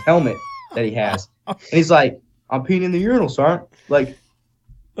is and his helmet that he has. And he's like, I'm peeing in the urinal, sergeant. Like,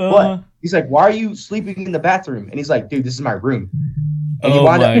 what? He's like, why are you sleeping in the bathroom? And he's like, dude, this is my room. And he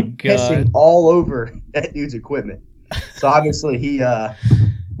wound up pissing all over that dude's equipment. So obviously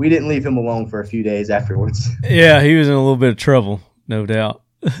we didn't leave him alone for a few days afterwards. Yeah, he was in a little bit of trouble, no doubt.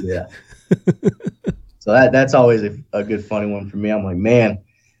 Yeah. So that's always a good funny one for me. I'm like, man,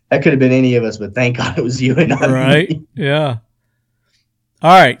 that could have been any of us, but thank God it was you and not right? me. Yeah.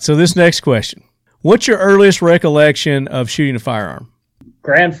 All right, so this next question. What's your earliest recollection of shooting a firearm?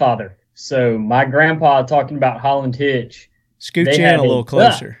 Grandfather. So my grandpa, talking about Holland Hitch. Scooch in a little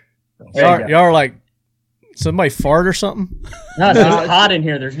closer. Y'all are like somebody fart or something? No, it's hot in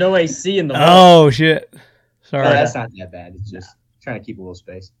here. There's no AC in the vault. Oh shit! Sorry. No, that's not that bad. It's just trying to keep a little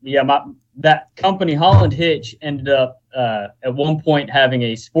space. Yeah, that company Holland Hitch ended up at one point having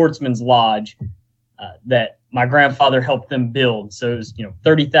a sportsman's lodge that my grandfather helped them build. So it was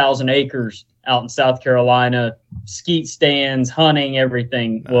 30,000 acres out in South Carolina, skeet stands, hunting,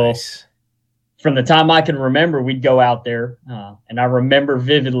 everything. Nice. Well, from the time I can remember, we'd go out there, and I remember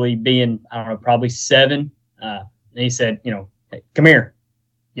vividly being, I don't know, probably 7. And he said, hey, come here.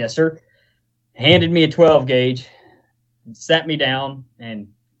 Yes, sir. Handed me a 12 gauge, sat me down, and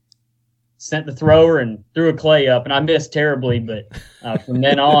sent the thrower and threw a clay up. And I missed terribly, but from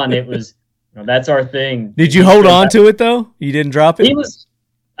then on, it was, that's our thing. Did you hold on to it though? You didn't drop it? He was,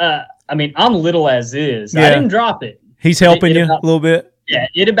 I'm little as is. Yeah. I didn't drop it. He's helping you a little bit. Yeah,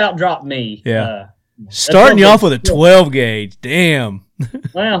 it about dropped me. Yeah. Starting you off with a 12 gauge. Damn.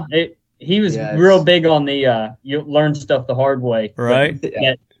 Well, he was real big on the you learn stuff the hard way. Right.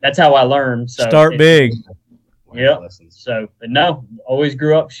 That's how I learned. So start big. Yep. So, but no, always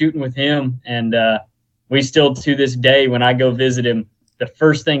grew up shooting with him. And we still, to this day, when I go visit him, the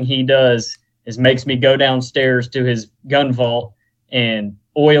first thing he does is makes me go downstairs to his gun vault and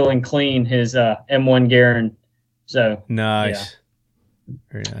oil and clean his M1 Garand. So nice. Yeah.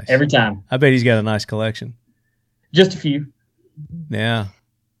 Very nice. Every time. I bet he's got a nice collection. Just a few. Yeah. How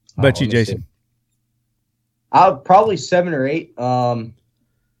about you, Jason? Probably 7 or 8.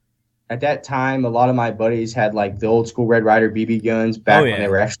 At that time, a lot of my buddies had like the old school Red Ryder BB guns back when they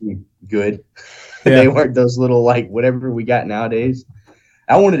were actually good. Yeah. They weren't those little like whatever we got nowadays.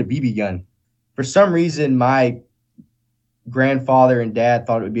 I wanted a BB gun. For some reason, my grandfather and dad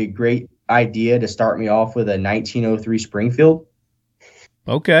thought it would be a great idea to start me off with a 1903 Springfield.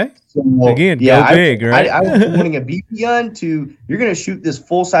 Okay. So, again, go big, right? I was wanting a BB gun you're going to shoot this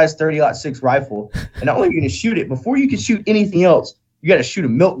full-size 30-06 rifle, and not only are you going to shoot it, before you can shoot anything else, you got to shoot a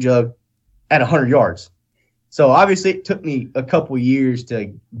milk jug at 100 yards. So obviously it took me a couple years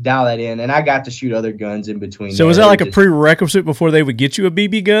to dial that in, and I got to shoot other guns in between. So was that like a prerequisite before they would get you a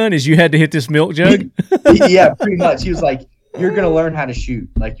BB gun? Is you had to hit this milk jug? Yeah, pretty much. He was like, you're going to learn how to shoot.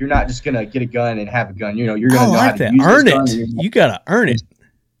 Like, you're not just going to get a gun and have a gun. You're going to know how to use earn it. You got to earn it.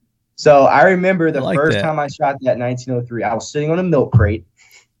 So I remember the first time I shot that 1903, I was sitting on a milk crate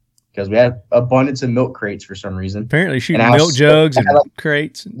because we had abundance of milk crates for some reason. Apparently shooting milk jugs and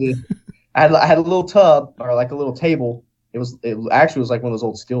crates. I had a little tub or like a little table. It actually was like one of those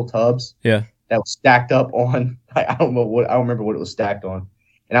old steel tubs. Yeah. That was stacked up on, I don't remember what it was stacked on.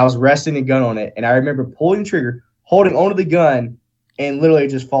 And I was resting the gun on it. And I remember pulling the trigger, holding onto the gun, and literally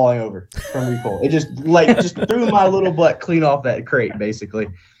just falling over from recoil. It just threw my little butt clean off that crate, basically.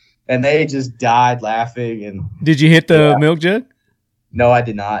 And they just died laughing. And did you hit the milk jug? No, I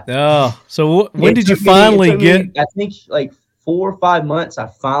did not. Oh, so when did you finally get? I think like 4 or 5 months. I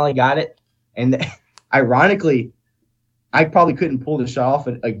finally got it, and ironically, I probably couldn't pull the shot off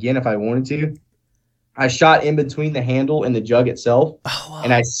again if I wanted to. I shot in between the handle and the jug itself,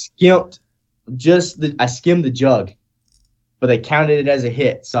 and I skimmed the jug, but they counted it as a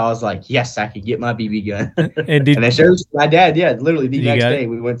hit. So I was like, yes, I could get my BB gun. And I showed my dad. Yeah, literally the next day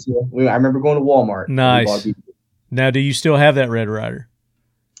we went to. I remember going to Walmart. Nice. Now, do you still have that Red Ryder?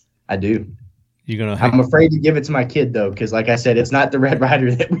 I do. I'm afraid to give it to my kid though, because like I said, it's not the Red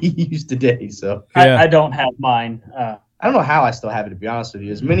Ryder that we use today. So I don't have mine. I don't know how I still have it, to be honest with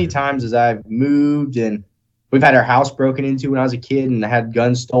you. As many times as I've moved and we've had our house broken into when I was a kid, and I had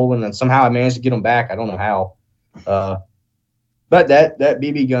guns stolen, and somehow I managed to get them back. I don't know how. But that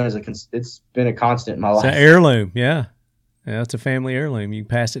BB gun it's been a constant in my life. It's an heirloom, yeah. Yeah, it's a family heirloom. You can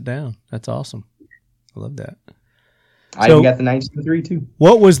pass it down. That's awesome. I love that. I even got the 1903 too.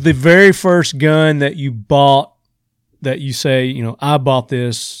 What was the very first gun that you bought that you say, I bought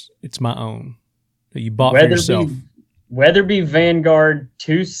this, it's my own, that you bought for yourself? Weatherby Vanguard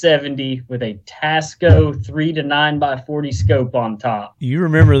 270 with a Tasco 3 to 9x40 scope on top. You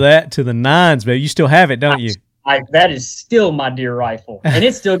remember that to the nines, baby. You still have it, don't you? That is still my deer rifle, and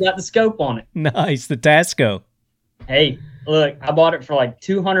it's still got the scope on it. Nice, the Tasco. Hey, look, I bought it for like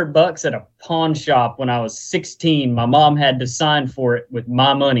 $200 at a pawn shop when I was 16. My mom had to sign for it with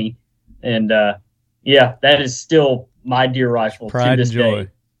my money, and that is still my deer rifle. Pride to this and joy.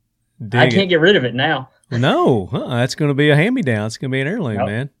 Day. I can't get rid of it now. No, that's going to be a hand-me-down. It's going to be an heirloom,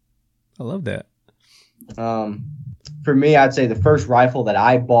 man. I love that. For me, I'd say the first rifle that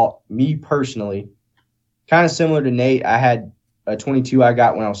I bought, me personally, kind of similar to Nate. I had a 22 I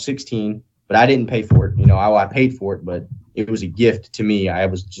got when I was 16, but I didn't pay for it. I paid for it, but it was a gift to me. I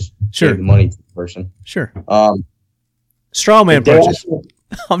was just giving the money to the person. Sure. Straw man purchase.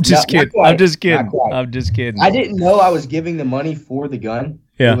 I'm just Not kidding. quite. I'm just kidding. Not quite. I'm just kidding. I didn't know I was giving the money for the gun.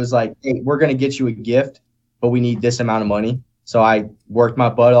 Yeah. It was like, hey, we're going to get you a gift, but we need this amount of money. So I worked my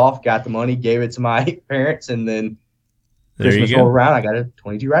butt off, got the money, gave it to my parents, and then There you Christmas go. rolled around. I got a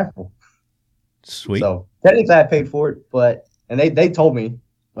 22 rifle. Sweet. So technically I paid for it, and they told me.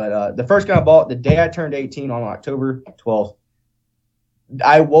 But the first gun I bought the day I turned 18 on October 12th,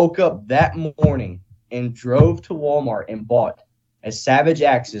 I woke up that morning and drove to Walmart and bought a Savage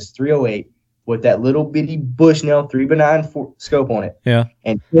Axis 308 with that little bitty Bushnell 3x9 scope on it. Yeah.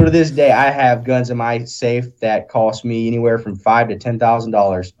 And still to this day, I have guns in my safe that cost me anywhere from $5,000 to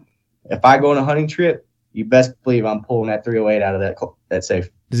 $10,000. If I go on a hunting trip, you best believe I'm pulling that 308 out of that safe.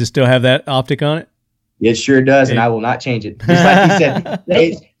 Does it still have that optic on it? It sure does, and Yeah. I will not change it. Just like you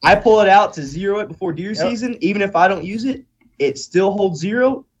said, I pull it out to zero it before deer season. Even if I don't use it, it still holds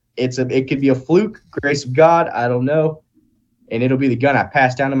zero. It could be a fluke, grace of God, I don't know. And it'll be the gun I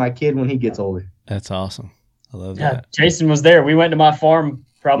pass down to my kid when he gets older. That's awesome. I love Yeah, that. Jason was there. We went to my farm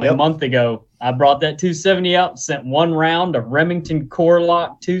probably Yep. a month ago. I brought that 270 out, sent one round of Remington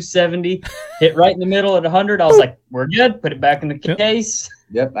Core-Lock 270, hit right in the middle at 100. I was like, we're good. Put it back in the Yep. case.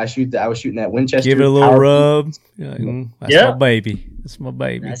 Yep, I was shooting that Winchester. Give it a little Power- rub. You're like, that's Yeah. my baby. That's my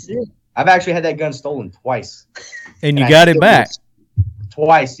baby. That's it. I've actually had that gun stolen twice. And you I got it still back.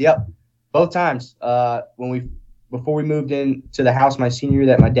 Twice, yep. Both times. Before we moved in to the house my senior year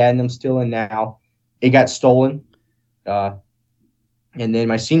that my dad and them still in now, it got stolen. And then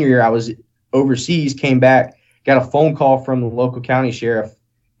my senior year I was overseas, came back, got a phone call from the local county sheriff.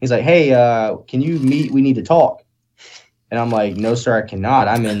 He's like, "Hey, can you meet? We need to talk." And I'm like, "No, sir, I cannot.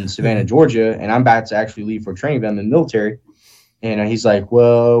 I'm in Savannah, Georgia, and I'm about to actually leave for training. But I'm in the military." And he's like,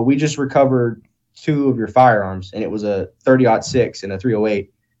 "Well, we just recovered 2 of your firearms, and it was a 30-06 and a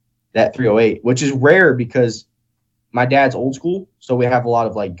 308. That 308, which is rare because my dad's old school, so we have a lot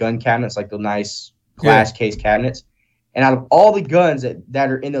of like gun cabinets, like the nice glass case cabinets. And out of all the guns that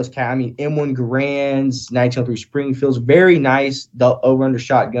are in those cabinets, I mean, M1 Garands, 1903 Springfields, very nice, the over-under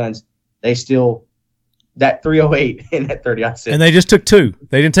shotguns, they still that 308 and that 30-06. And they just took 2.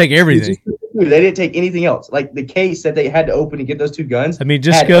 They didn't take everything. They didn't take anything else. Like the case that they had to open to get those 2 guns. I mean, it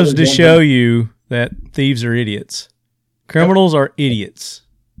just had goes other to guns show in it. you that thieves are idiots. Criminals are idiots.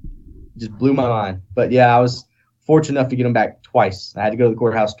 Just blew my mind. But yeah, I was fortunate enough to get them back twice. I had to go to the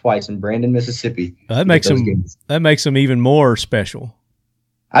courthouse twice in Brandon, Mississippi. That makes those them. guns. That makes them even more special.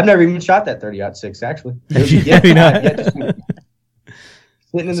 I've never even shot that 30-06, actually. It was a Have gift you I not? had yet to shoot.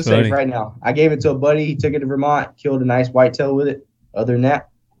 Sitting in the That's safe funny. right now. I gave it to a buddy. He took it to Vermont, killed a nice whitetail with it. Other than that,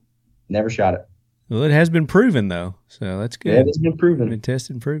 never shot it. Well, it has been proven though, so that's good. Yeah, it's been proven. Been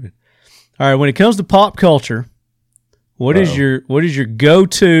tested and proven. All right, when it comes to pop culture, what is your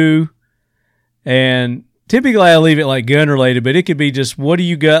go-to? And typically I leave it like gun related, but it could be just what do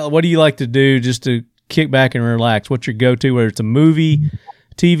you like to do just to kick back and relax? What's your go-to, whether it's a movie,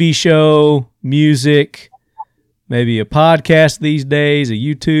 TV show, music, maybe a podcast these days, a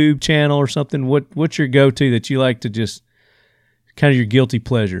YouTube channel or something? What's your go-to that you like to just kind of your guilty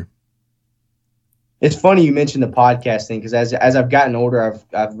pleasure? It's funny you mentioned the podcast thing because as I've gotten older,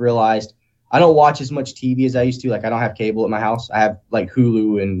 I've realized I don't watch as much TV as I used to. Like I don't have cable at my house. I have like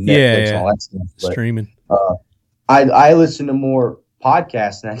Hulu and Netflix and all that stuff. But Streaming. I listen to more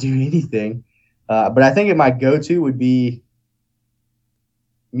podcasts than I do anything. But I think my go-to would be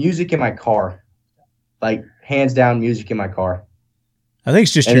music in my car. Like hands down music in my car. I think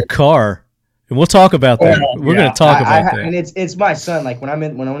it's just And your car. And we'll talk about that. We're going to talk about that. And it's my son. Like when I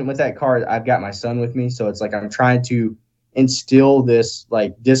went with that car, I've got my son with me. So it's like I'm trying to instill this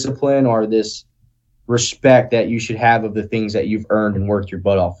like discipline or this respect that you should have of the things that you've earned and worked your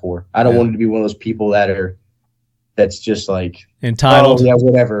butt off for. I don't want it to be one of those people that's just like Entitled. oh, yeah,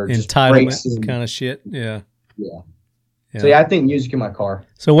 whatever. just breaks Entitlement and- kind of shit. Yeah. Yeah. Yeah. So yeah, I think music in my car.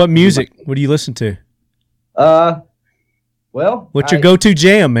 So what music? What do you listen to? Well, What's your go-to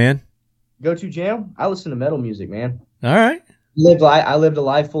jam, man? go-to jam? I listen to metal music, man. All right. I lived a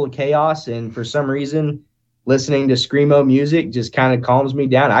life full of chaos, and for some reason, listening to screamo music just kind of calms me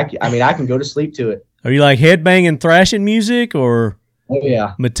down. I can go to sleep to it. Are you like headbanging, thrashing music or Oh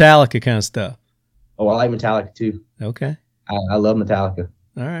yeah. Metallica kind of stuff? Oh, I like Metallica too. Okay. I love Metallica.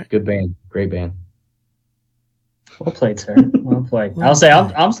 All right. Good band, great band. Well played, sir. Well played. I'll say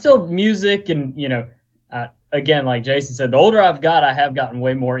I'm still music, and again, like Jason said, the older I've got, I have gotten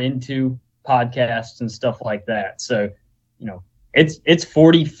way more into podcasts and stuff like that. So, it's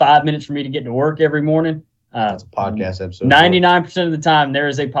 45 minutes for me to get to work every morning. That's a podcast episode. 99% of the time, there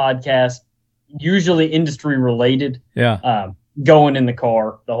is a podcast, usually industry related, Yeah. going in the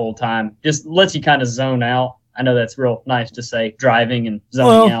car the whole time. Just lets you kind of zone out. I know that's real nice to say, driving and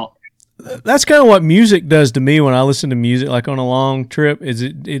zoning out. That's kind of what music does to me when I listen to music, like on a long trip, is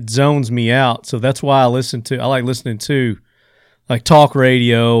it zones me out. So that's why I like listening to like talk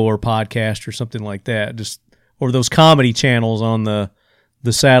radio or podcast or something like that, or those comedy channels on the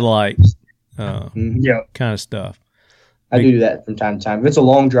satellite kind of stuff. I do that from time to time. If it's a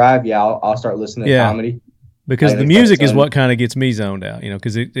long drive, I'll start listening to comedy. Because the music is what kind of gets me zoned out,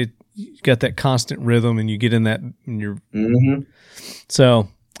 because it got that constant rhythm and you get in that and you're so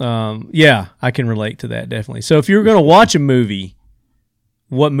I can relate to that definitely. So if you were going to watch a movie,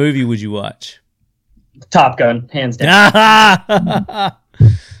 what movie would you watch? Top Gun, hands down.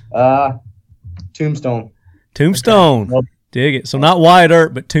 Tombstone. Tombstone. Okay. Well, dig it. So not Wyatt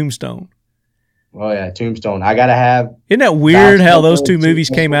Earp, but Tombstone. Oh yeah, Tombstone. I gotta have. Isn't that weird how those two movies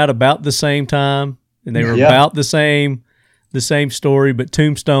came out about the same time and they were about the same story, but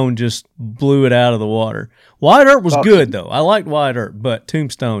Tombstone just blew it out of the water. Wyatt Earp was good though. I liked Wyatt Earp, but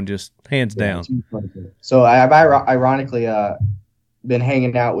Tombstone just hands down. So I've ironically been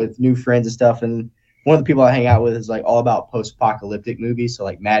hanging out with new friends and stuff, and one of the people I hang out with is like all about post-apocalyptic movies. So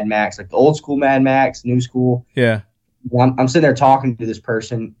like Mad Max, like the old school Mad Max, new school. Yeah. I'm sitting there talking to this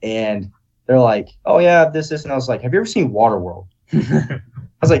person, and they're like, "Oh yeah, this," and I was like, "Have you ever seen Waterworld?" I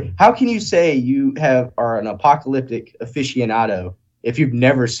was like, "How can you say you are an apocalyptic aficionado if you've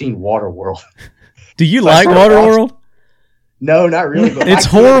never seen Waterworld?" Do you like Waterworld? No, not really. But it's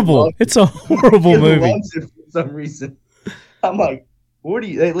horrible. It's a horrible movie. For some reason, I'm like, what do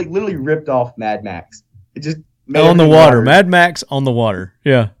you? They like literally ripped off Mad Max. It just on the water. Mad Max on the water.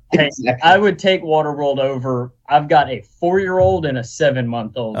 Yeah. Hey, I would take Waterworld over. I've got a 4-year-old and a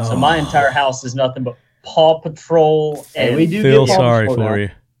 7-month-old, so my entire house is nothing but Paw Patrol. And we do feel sorry for you.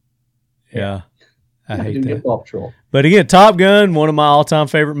 Yeah, I hate that. Paw Patrol. But again, Top Gun, one of my all-time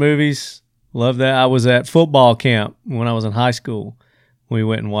favorite movies. Love that. I was at football camp when I was in high school. We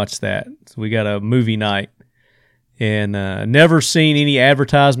went and watched that. So we got a movie night, and never seen any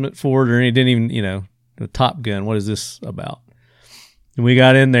advertisement for it or any. Didn't even the Top Gun. What is this about? And we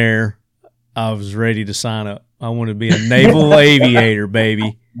got in there. I was ready to sign up. I wanted to be a naval aviator,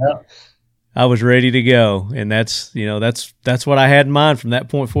 baby. Yep. I was ready to go, and that's what I had in mind from that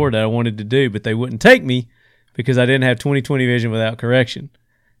point forward that I wanted to do. But they wouldn't take me because I didn't have 20/20 vision without correction.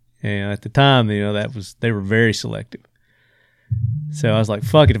 And at the time, they were very selective. So I was like,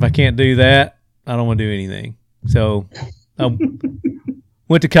 "Fuck it! If I can't do that, I don't want to do anything." So I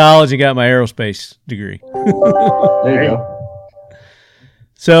went to college and got my aerospace degree. There you go.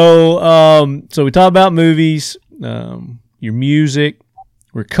 So, so we talk about movies, your music,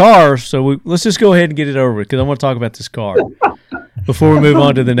 we're cars. So let's just go ahead and get it over with because I want to talk about this car before we move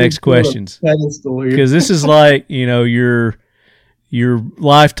on to the next questions. Because this is like your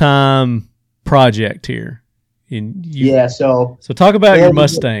lifetime project here. So talk about your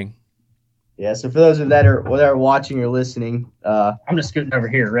Mustang. Yeah, so for those that are watching or listening, I'm just scooting over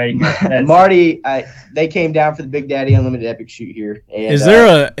here, ready. Marty, they came down for the Big Daddy Unlimited Epic shoot here. And, is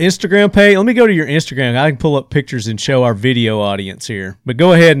there an Instagram page? Let me go to your Instagram. I can pull up pictures and show our video audience here. But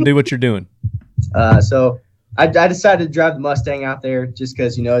go ahead and do what you're doing. So I decided to drive the Mustang out there just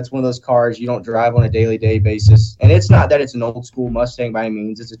because it's one of those cars you don't drive on a daily basis, and it's not that it's an old school Mustang by any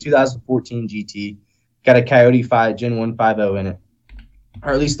means. It's a 2014 GT, got a Coyote 5 Gen 150 in it.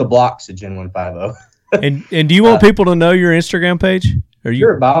 Or at least the block's a Gen 150. and do you want people to know your Instagram page?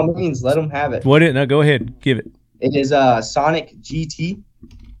 Sure, by all means, let them have it. What? No, go ahead, give it. It is Sonic GT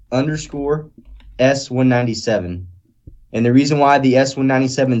 _ S197. And the reason why the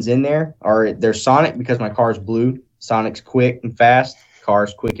S197's in there they're Sonic because my car's blue. Sonic's quick and fast.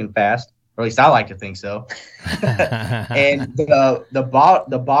 Car's quick and fast. Or at least I like to think so. And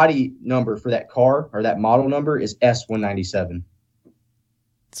the body number for that car or that model number is S197.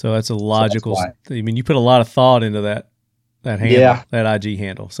 So that's a logical. You put a lot of thought into that handle, that IG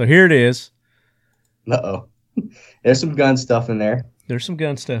handle. So here it is. There's some gun stuff in there. There's some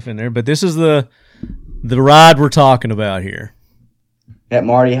gun stuff in there, but this is the ride we're talking about here. That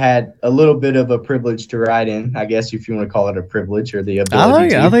Marty had a little bit of a privilege to ride in, I guess, if you want to call it a privilege or the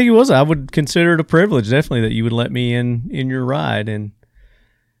ability. I think it was. I would consider it a privilege, definitely, that you would let me in your ride and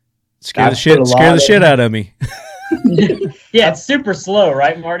scare the shit out of me. Yeah, it's super slow,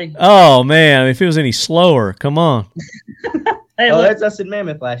 right, Marty? Oh man, if it was any slower, come on. That's in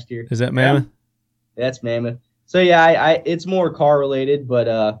Mammoth last year. Is that Mammoth? Yeah, that's Mammoth. So yeah, it's more car related,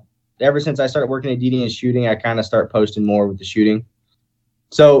 but ever since I started working at DD and shooting, I kind of start posting more with the shooting.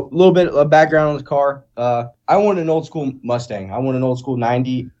 So a little bit of background on the car. I want an old school Mustang. I want an old school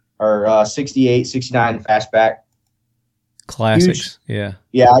 90 or 68, 69 fastback. Classics. Yeah.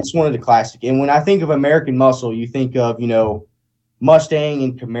 Yeah, I just wanted a classic. And when I think of American muscle, you think of, Mustang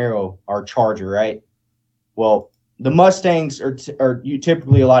and Camaro are Charger, right? Well, the Mustangs are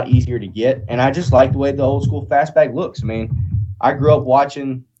typically a lot easier to get, and I just like the way the old school fastback looks. I mean, I grew up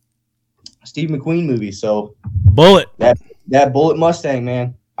watching Steve McQueen movies, so Bullet. That Bullet Mustang,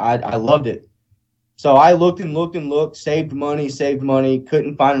 man, I loved it. So I looked and looked and looked, saved money,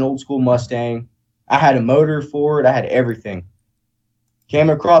 couldn't find an old school Mustang. I had a motor for it. I had everything. Came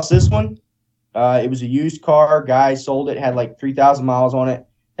across this one. It was a used car. Guy sold it, had like 3,000 miles on it.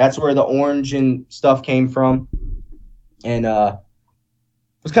 That's where the orange and stuff came from. And it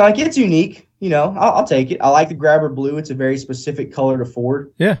was kind of like, it's unique. I'll take it. I like the Grabber Blue. It's a very specific color to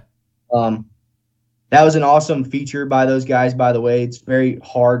Ford. Yeah. That was an awesome feature by those guys, by the way. It's very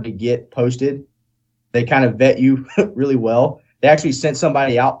hard to get posted. They kind of vet you really well. They actually sent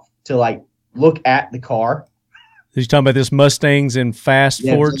somebody out to, look at the car. You're talking about this Mustangs and fast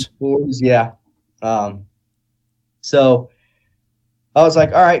Fords? Fords, yeah. So I was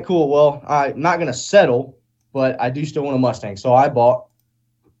like, all right, cool. Well, I'm not going to settle, but I do still want a Mustang. So I bought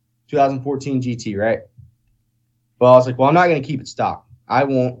 2014 GT, right? Well, I was like, well, I'm not going to keep it stock. I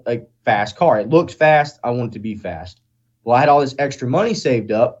want a fast car. It looks fast. I want it to be fast. Well, I had all this extra money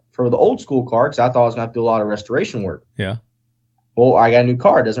saved up for the old school car because I thought I was going to have to do a lot of restoration work. Yeah. Well, I got a new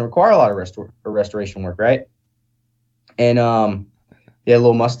car. It doesn't require a lot of restoration work, right? And yeah, a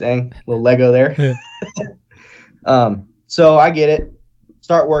little Mustang, a little Lego there. Yeah. So I get it.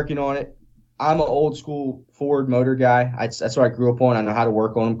 Start working on it. I'm an old school Ford motor guy. That's what I grew up on. I know how to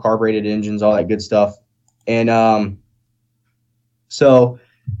work on them, carbureted engines, all that good stuff. And so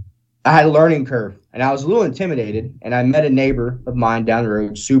I had a learning curve, and I was a little intimidated. And I met a neighbor of mine down the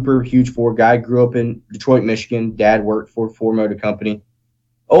road, super huge Ford guy. Grew up in Detroit, Michigan. Dad worked for a Ford Motor Company.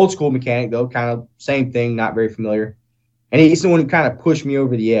 Old school mechanic, though, kind of same thing, not very familiar. And he's the one who kind of pushed me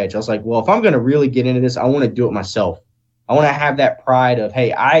over the edge. I was like, well, if I'm going to really get into this, I want to do it myself. I want to have that pride of,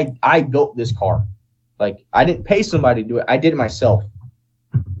 hey, I built this car. Like, I didn't pay somebody to do it. I did it myself.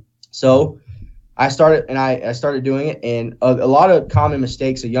 So I started doing it, and a lot of common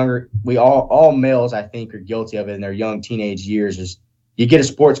mistakes all males, I think, are guilty of it in their young teenage years is you get a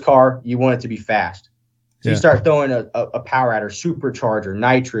sports car, you want it to be fast. So You start throwing a power adder, supercharger,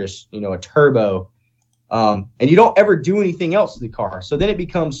 nitrous, a turbo, and you don't ever do anything else to the car. So then it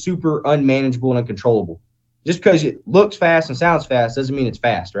becomes super unmanageable and uncontrollable. Just because it looks fast and sounds fast doesn't mean it's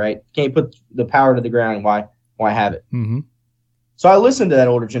fast, right? You can't put the power to the ground. Why have it? Mm-hmm. So I listened to that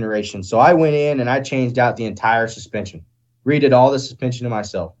older generation. So I went in and I changed out the entire suspension, redid all the suspension to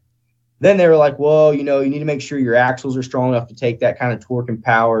myself. Then they were like, well, you need to make sure your axles are strong enough to take that kind of torque and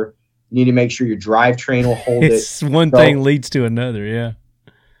power. You need to make sure your drivetrain will hold it. One thing leads to another, yeah.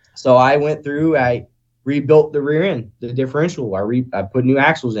 So I went through, I rebuilt the rear end, the differential. I put new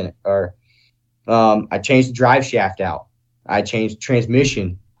axles in it. I changed the drive shaft out. I changed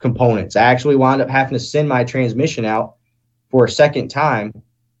transmission components. I actually wound up having to send my transmission out for a second time.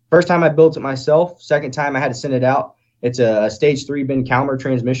 First time I built it myself. Second time I had to send it out. It's a stage 3 Ben Calmer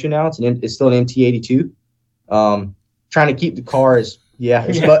transmission now. It's still an MT82. Trying to keep the car as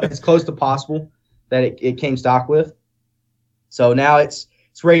close to possible that it came stock with. So now it's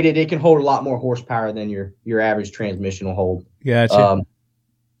rated. It can hold a lot more horsepower than your average transmission will hold. Gotcha.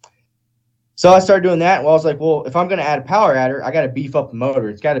 So I started doing that. Well, I was like, well, if I'm going to add a power adder, I got to beef up the motor.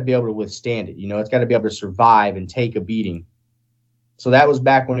 It's got to be able to withstand it. It's got to be able to survive and take a beating. So that was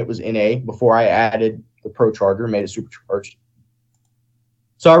back when it was NA, before I added the Pro Charger, made it supercharged.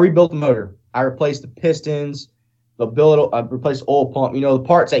 So I rebuilt the motor. I replaced the pistons, I replaced the oil pump, the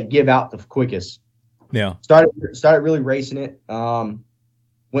parts that give out the quickest. Yeah. Started really racing it.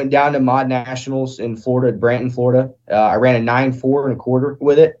 Went down to Mod Nationals in Florida, Branton, Florida. I ran a 9.4 and a quarter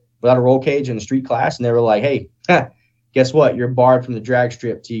with it, without a roll cage in the street class, and they were like, hey, guess what? You're barred from the drag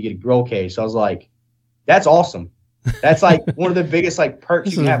strip till you get a roll cage. So I was like, that's awesome. That's like one of the biggest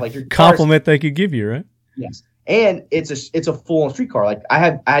perks you can have. Like your compliment they could give you, right? Yes. And it's a full on street car. Like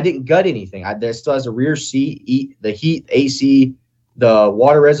I didn't gut anything. There still has a rear seat, the heat, AC, the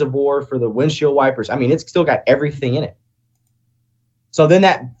water reservoir for the windshield wipers. I mean, it's still got everything in it. So then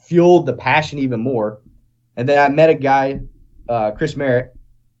that fueled the passion even more. And then I met a guy, Chris Merritt,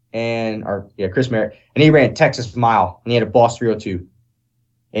 and he ran Texas Mile, and he had a Boss 302.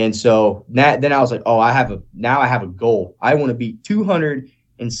 And so then I was like, oh, I have a goal. I want to be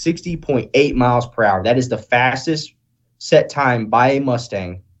 260.8 miles per hour. That is the fastest set time by a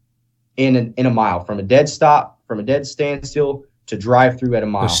Mustang in a mile, from a dead stop, from a dead standstill to drive through at a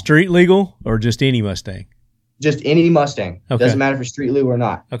mile. Street legal or just any Mustang? Just any Mustang. Okay. Doesn't matter if it's street legal or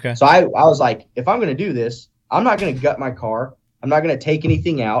not. Okay. So I was like, if I'm going to do this, I'm not going to gut my car. I'm not going to take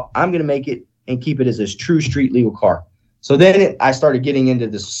anything out. I'm going to make it and keep it as a true street legal car. So then I started getting into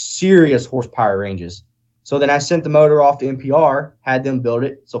the serious horsepower ranges. So then I sent the motor off to NPR, had them build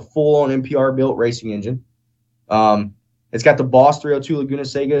it. It's a full-on NPR built racing engine. It's got the Boss 302 Laguna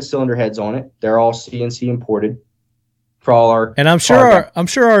Seca cylinder heads on it. They're all CNC imported for all our. And I'm sure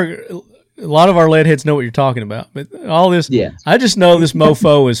a lot of our lead heads know what you're talking about. But all this, yeah. I just know this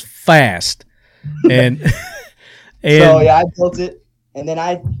mofo is fast, and so yeah, I built it, and then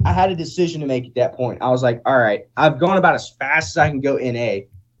I had a decision to make at that point. I was like, all right, I've gone about as fast as I can go NA,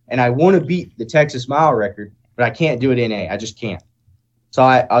 and I want to beat the Texas mile record, but I can't do it NA. I just can't. So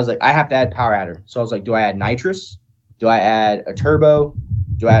I was like, I have to add power adder. So I was like, do I add nitrous? Do I add a turbo?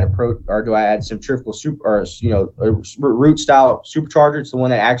 Do I add do I add centrifugal a root style supercharger? It's the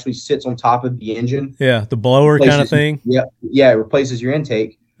one that actually sits on top of the engine. Yeah, the blower kind of thing. Yeah, it replaces your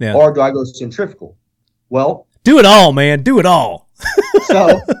intake. Yeah. Or do I go centrifugal? Well, do it all, man. Do it all.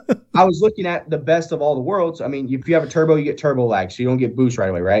 So I was looking at the best of all the worlds. I mean, if you have a turbo, you get turbo lag, so you don't get boost right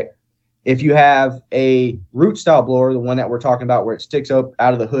away, right? If you have a root style blower, the one that we're talking about where it sticks up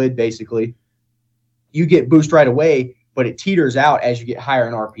out of the hood, basically, you get boost right away, but it teeters out as you get higher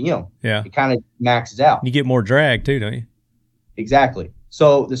in RPM. Yeah. It kind of maxes out. You get more drag too, don't you? Exactly.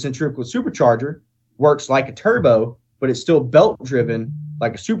 So the centrifugal supercharger works like a turbo, but it's still belt driven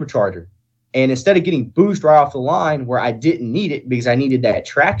like a supercharger. And instead of getting boost right off the line where I didn't need it because I needed that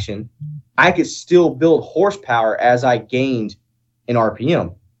traction, I could still build horsepower as I gained in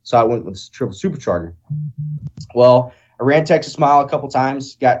RPM. So I went with the triple supercharger. Well, I ran Texas Mile a couple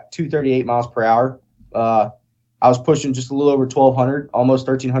times, got 238 miles per hour. I was pushing just a little over 1,200, almost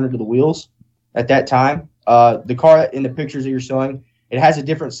 1,300 to the wheels at that time. The car in the pictures that you're showing, it has a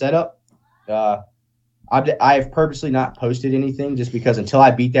different setup. I have purposely not posted anything just because until I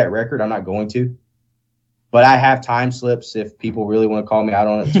beat that record, I'm not going to. But I have time slips. If people really want to call me out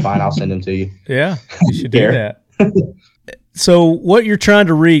on it, it's fine. I'll send them to you. Yeah, you should do that. So what you're trying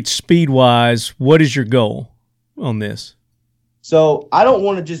to reach speed-wise, what is your goal on this? So I don't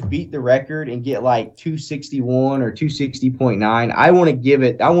want to just beat the record and get like 261 or 260.9. I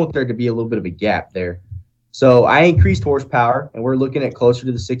want there to be a little bit of a gap there. So I increased horsepower, and we're looking at closer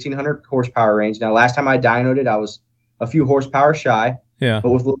to the 1,600 horsepower range. Now, last time I dynoed it, I was a few horsepower shy. Yeah.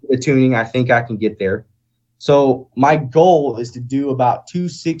 But with a little bit of tuning, I think I can get there. So my goal is to do about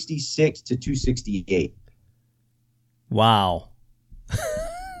 266 to 268. Wow.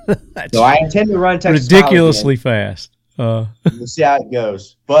 So I intend to run Texas ridiculously fast. We'll see how it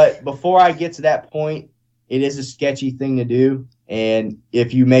goes. But before I get to that point, it is a sketchy thing to do. And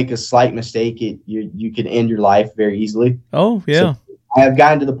if you make a slight mistake, you can end your life very easily. Oh, yeah. So I have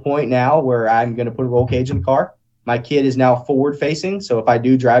gotten to the point now where I'm going to put a roll cage in the car. My kid is now forward facing. So if I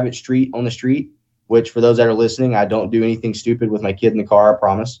do drive it on the street, which for those that are listening, I don't do anything stupid with my kid in the car, I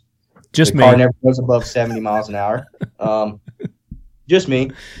promise. Just the me. car never goes above 70 miles an hour. Just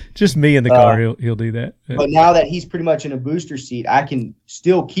me. Just me in the car. He'll do that. But now that he's pretty much in a booster seat, I can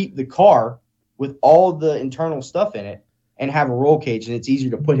still keep the car with all the internal stuff in it and have a roll cage, and it's easier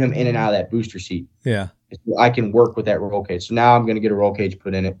to put him in and out of that booster seat. Yeah. I can work with that roll cage. So now I'm going to get a roll cage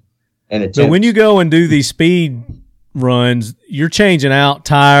put in it. So when you go and do these speed runs, you're changing out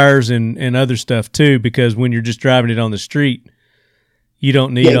tires and other stuff too, because when you're just driving it on the street, you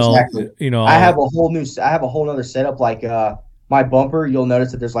don't need exactly. I have a whole other setup. Like my bumper, you'll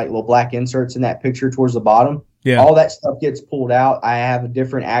notice that there's like little black inserts in that picture towards the bottom. Yeah. All that stuff gets pulled out. I have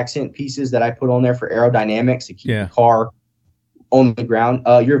different accent pieces that I put on there for aerodynamics to keep the car on the ground.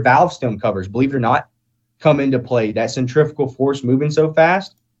 Your valve stem covers, believe it or not, come into play. That centrifugal force moving so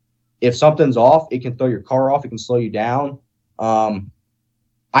fast, if something's off, it can throw your car off. It can slow you down.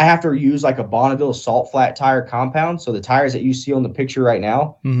 I have to use like a Bonneville salt flat tire compound. So the tires that you see on the picture right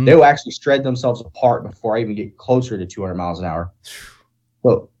now, they will actually shred themselves apart before I even get closer to 200 miles an hour.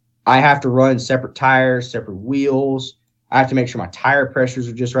 So I have to run separate tires, separate wheels. I have to make sure my tire pressures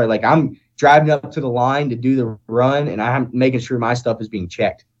are just right. Like I'm driving up to the line to do the run, and I'm making sure my stuff is being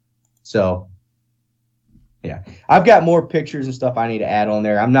checked. So, yeah, I've got more pictures and stuff I need to add on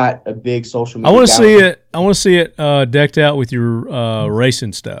there. I'm not a big social media. I want to see it decked out with your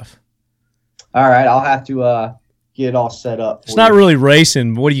racing stuff. All right, I'll have to get it all set up. It's not really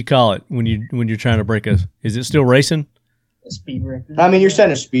racing. What do you call it when you're trying to break is it still racing? A speed record. I mean, you're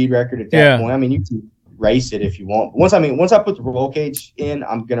setting a speed record at that point. I mean, you can race it if you want. Once I put the roll cage in,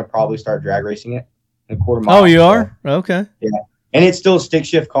 I'm gonna probably start drag racing it in a quarter mile. Oh, you are? Okay. Yeah, and it's still a stick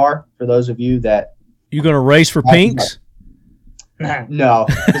shift car for those of you that. You gonna race for pinks? No,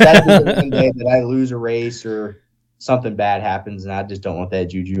 that'd be the one day that I lose a race or something bad happens, and I just don't want that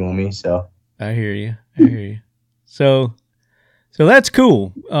juju on me. So I hear you. So that's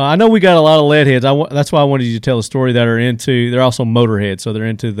cool. I know we got a lot of lead heads. That's why I wanted you to tell a story that they're also motorheads. So they're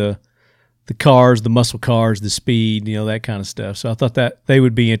into the cars, the muscle cars, the speed, that kind of stuff. So I thought that they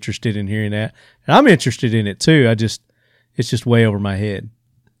would be interested in hearing that. And I'm interested in it too. It's just way over my head.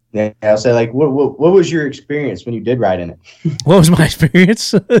 Yeah, I'll say, like, what was your experience when you did ride in it? What was my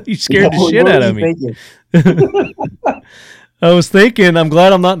experience? You scared the shit out of me. I was thinking, I'm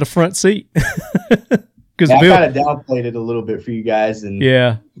glad I'm not in the front seat. I kind of downplayed it a little bit for you guys, and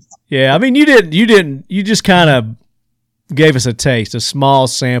yeah. I mean, you didn't. You just kind of gave us a small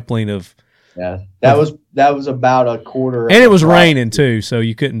sampling of. Yeah, that was about a quarter. And it was raining too, so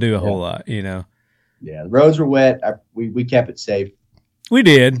you couldn't do a whole lot, Yeah, the roads were wet. We kept it safe. We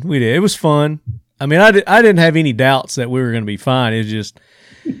did. It was fun. I mean, I didn't have any doubts that we were going to be fine.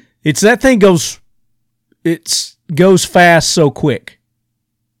 It's that thing goes fast so quick.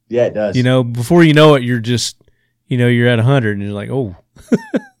 Yeah, it does. Before you know it, you're just, you're at 100 and you're like, oh.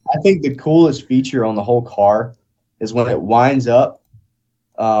 I think the coolest feature on the whole car is when it winds up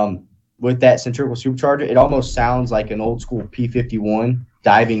with that centrifugal supercharger. It almost sounds like an old school P51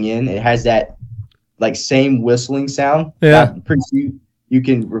 diving in. It has that like same whistling sound. Yeah. I'm pretty sure you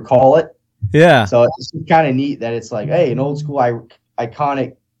can recall it. Yeah. So it's kind of neat that it's like, hey, an old school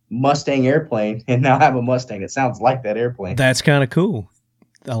iconic Mustang airplane, and now I have a Mustang that sounds like that airplane. That's kind of cool.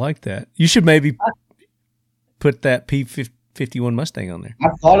 I like that. You should maybe put that P51 Mustang on there.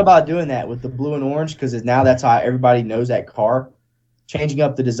 I've thought about doing that with the blue and orange because now that's how everybody knows that car. Changing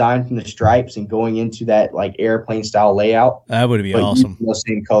up the design from the stripes and going into that like airplane style layout. That would be awesome. Those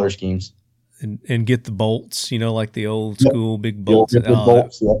same color schemes. And get the bolts, like the old school big bolts.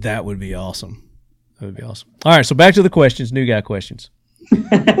 That would be awesome. That would be awesome. All right, so back to the questions. New guy questions.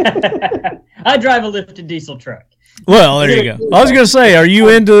 I drive a lifted diesel truck. Well, there you go. I was going to say, are you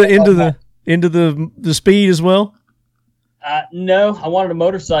into the speed as well? No, I wanted a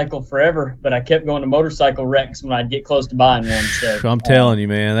motorcycle forever, but I kept going to motorcycle wrecks when I'd get close to buying one. So I'm telling you,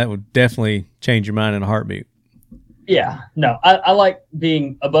 man, that would definitely change your mind in a heartbeat. Yeah, no, I like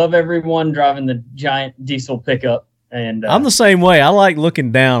being above everyone, driving the giant diesel pickup. And I'm the same way. I like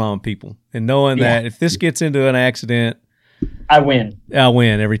looking down on people and knowing that if this gets into an accident, I win. I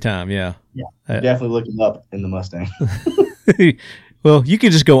win every time. Yeah. Definitely looking up in the Mustang. Well, you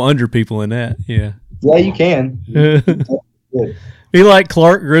can just go under people in that. Yeah. Yeah, you can. Be like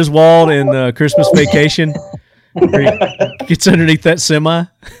Clark Griswold in Christmas Vacation. Where he gets underneath that semi.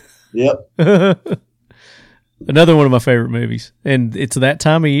 Yep. Another one of my favorite movies, and it's that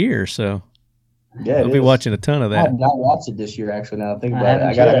time of year, so I'll be watching a ton of that. I have not watched it this year, actually. Now I think about it,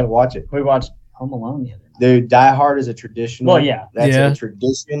 I gotta watch it. We watched Home Alone the other night. Dude, Die Hard is a traditional. Well, yeah, that's a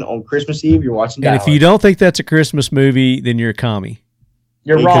tradition on Christmas Eve. You're watching Die Hard. And if you don't think that's a Christmas movie, then you're a commie.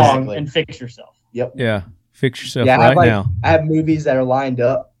 You're wrong, and fix yourself. Yep. Yeah, fix yourself now. I have movies that are lined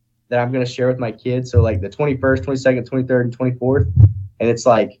up that I'm gonna share with my kids. So like the 21st, 22nd, 23rd, and 24th, and it's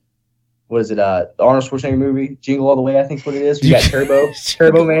like. What is it? The Arnold Schwarzenegger movie, Jingle All the Way, I think is what it is. We got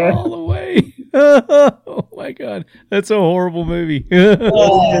Turbo Man. All the way. Oh my God, that's a horrible movie.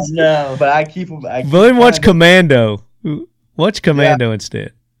 No, but I keep them. Then watch Commando. Watch Commando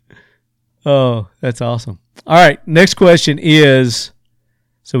instead. Oh, that's awesome. All right, next question is.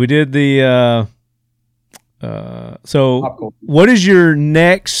 So we did the. So what is your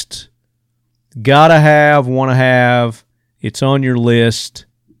next? Gotta have, want to have. It's on your list.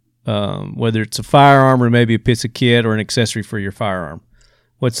 Whether it's a firearm or maybe a piece of kit or an accessory for your firearm.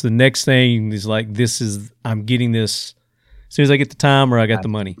 What's the next thing is like, I'm getting this as soon as I get the time or I got the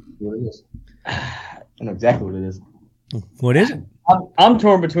money. What it is. I know exactly what it is. What is it? I'm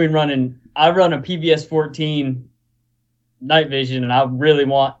torn between I run a PBS 14 night vision and I really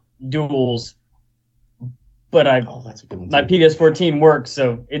want duals, but that's a good one my PBS 14 works.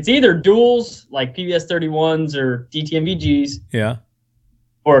 So it's either duals like PBS 31s or DTMVGs. Yeah.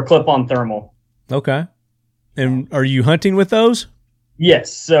 Or a clip-on thermal. Okay. And are you hunting with those?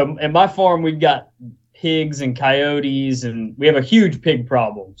 Yes. So at my farm, we've got pigs and coyotes, and we have a huge pig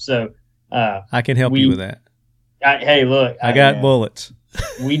problem. So I can help you with that. Hey, look. I got bullets.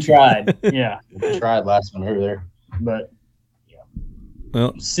 We tried. Yeah. We tried last one over there. But,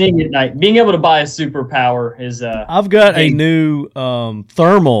 well, seeing at night, being able to buy a superpower is I've got a new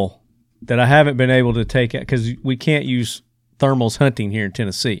thermal that I haven't been able to take out because we can't use thermals hunting here in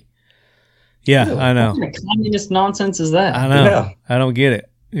Tennessee. Yeah, really? I know. What kind of communist nonsense is that? I know. Yeah. I don't get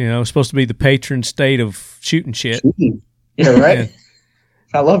it. It's supposed to be the patron state of shooting shit. Yeah, right.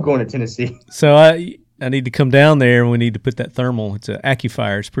 I love going to Tennessee. So I need to come down there, and we need to put that thermal. It's an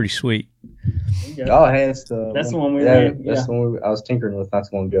AccuFire. It's pretty sweet. Oh, hey, that's the one we yeah, ran. that's the one I was tinkering with not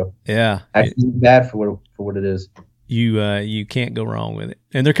so long ago. Yeah, Actually, bad for what it is. you can't go wrong with it.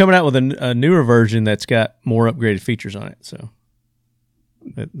 And they're coming out with a newer version that's got more upgraded features on it. So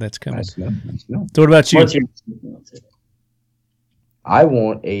that's coming. Nice to know. Nice to know. So what about you? What's your I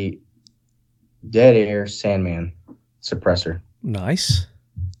want a dead air Sandman suppressor. Nice.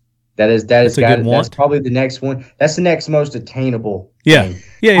 That's a good that's want. probably the next one. That's the next most attainable. Yeah. thing.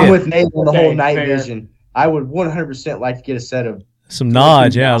 Yeah, I'm yeah. with Nate on the Okay, whole night fair. vision. I would 100% like to get a set of Some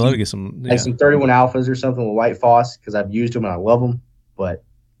nods. Yeah, I'd love to get some. Yeah. like some 31 alphas or something with white Foss because I've used them and I love them. But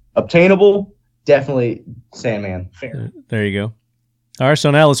obtainable, definitely Sandman. fair? There you go. All right, so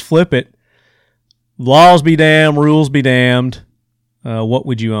now let's flip it. Laws be damned, rules be damned. What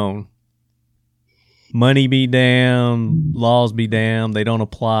would you own? Money be damned, laws be damned. They don't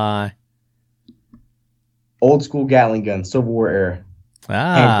apply. Old school Gatling gun, Civil War era.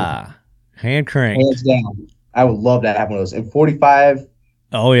 Ah, hand cranked. Hands down. I would love to have one of those. And 45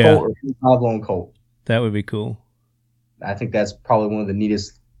 Oh yeah, Colt or 55 long Colt. that would be cool. I think that's probably one of the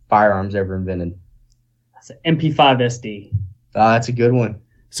neatest firearms ever invented. That's an MP5 SD. That's a good one.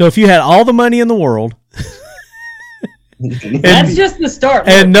 So if you had all the money in the world That's just the start.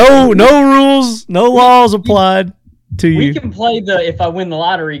 and no rules, no laws applied to we you, can play the if I win the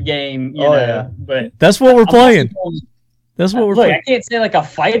lottery game, you Oh, know. yeah. But that's what we're I'm also playing. going- That's what we're Look, playing. I can't say like a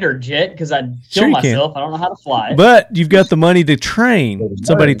fighter jet because I'd Sure kill you can. myself. I don't know how to fly. But you've got the money to train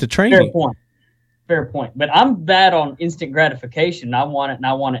somebody to train Fair you. point. Fair point. But I'm bad on instant gratification. I want it and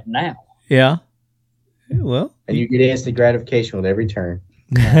I want it now. Yeah. Well, And you get instant gratification with every turn.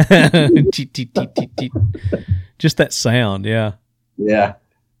 Cheat, cheat, cheat, cheat, cheat. Just that sound, yeah. Yeah.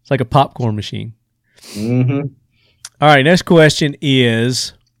 It's like a popcorn machine. Mm-hmm. All right, next question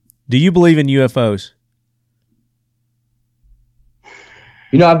is, do you believe in UFOs?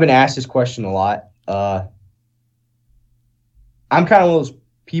 You know, I've been asked this question a lot. I'm kind of one of those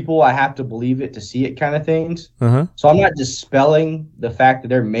people, I have to believe it to see it kind of things. Uh-huh. So I'm not dispelling the fact that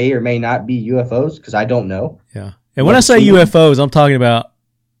there may or may not be UFOs because I don't know. Yeah. And when I say UFOs, I'm talking about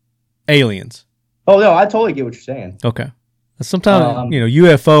aliens. Oh, no, I totally get what you're saying. Okay. Sometimes,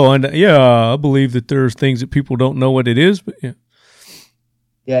 UFO, and I believe that there's things that people don't know what it is, but yeah.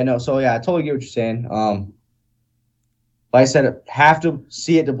 Yeah, no, so yeah, I totally get what you're saying. Like I said, I have to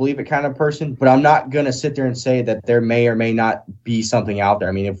see it to believe it kind of person, but I'm not going to sit there and say that there may or may not be something out there.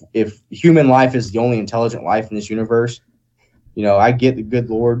 I mean, if human life is the only intelligent life in this universe, I get the good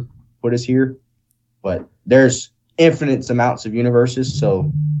Lord put us here, but there's infinite amounts of universes,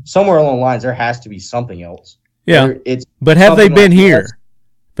 so somewhere along the lines, there has to be something else. Yeah. It's But have they something been like here? us.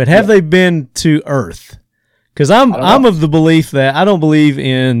 But have they been to Earth? Because I'm of the belief that I don't believe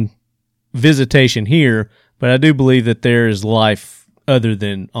in visitation here, but I do believe that there is life other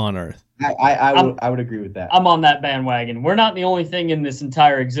than on Earth. I would agree with that. I'm on that bandwagon. We're not the only thing in this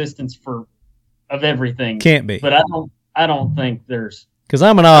entire existence of everything. Can't be. But I don't think there's. Because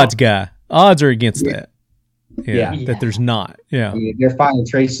I'm an odds guy. Odds are against that. Yeah. That there's not. Yeah. I mean, they're finding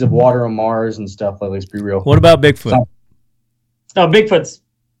traces of water on Mars and stuff. Like, let's be real. What about Bigfoot? No, Bigfoot's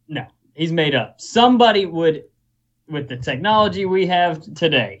no. He's made up. Somebody would, with the technology we have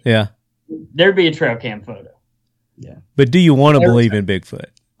today, Yeah. there'd be a trail cam photo. But do you want to believe in Bigfoot?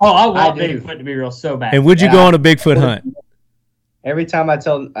 Oh, I want I do. Bigfoot to be real so bad. And would you Yeah. go on a Bigfoot hunt? Every time I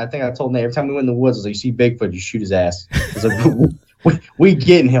think I told Nate, every time we went in the woods, I was like, you see Bigfoot, you shoot his ass. I was like, we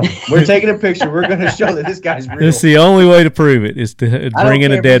getting him. We're taking a picture. We're going to show that this guy's real. That's the only way to prove it is to I don't bring in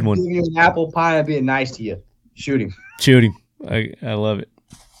care a if dead he's one. giving you an apple pie and being nice to you. Shoot him. Shoot him. I love it.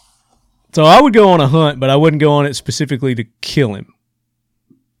 So I would go on a hunt, but I wouldn't go on it specifically to kill him.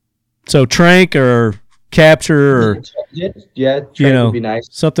 So trank or capture or Yeah, trying to be nice.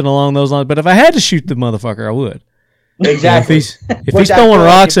 something along those lines. But if I had to shoot the motherfucker, I would. Exactly. If Which he's I throwing feel like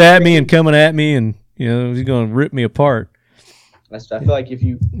rocks if- at me and coming at me and he's going to rip me apart. I feel like if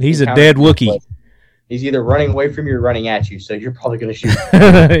you He's a encounter dead him, Wookiee. he's either running away from you or running at you, so you're probably going to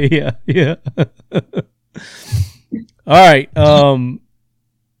shoot. Yeah. All right.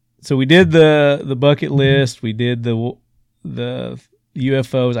 So we did the bucket list. We did the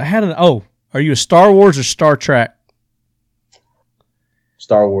UFOs. I had are you a Star Wars or Star Trek?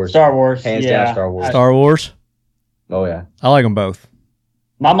 Star Wars. Star Wars. Hands yeah. down Star Wars. Star Wars. Oh, yeah. I like them both.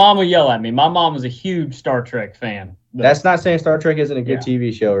 My mom would yell at me. My mom was a huge Star Trek fan. But That's not saying Star Trek isn't a good Yeah.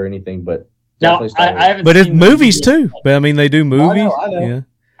 TV show or anything, but now, definitely Star Wars. I haven't But it's seen movies the- too. But I mean, they do movies. I know. Yeah.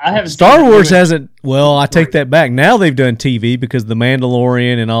 I haven't Star seen the Wars movie. hasn't. Well, I take that back. Now they've done TV because the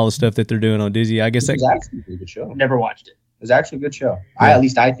Mandalorian and all the stuff that they're doing on Disney. I guess It's that. actually a pretty good show. Never watched it. was actually a good show. At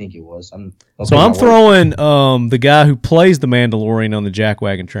least I think it was. I'm throwing the guy who plays the Mandalorian on the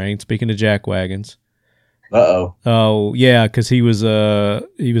Jackwagon train. Speaking of Jackwagons. Uh-oh. Oh yeah, because he was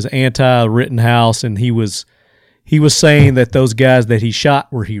anti Rittenhouse, and he was saying that those guys that he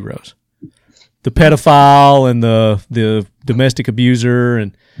shot were heroes. The pedophile and the domestic abuser,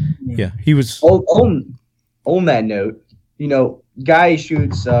 and he was on that note. You know, guy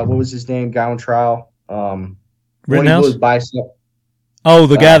shoots. What was his name? Guy on trial. Rittenhouse. Bicep. Oh,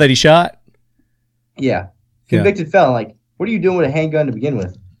 the guy that he shot. Yeah, convicted felon. Like, what are you doing with a handgun to begin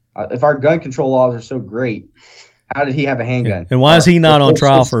with? If our gun control laws are so great, how did he have a handgun? And why is he not on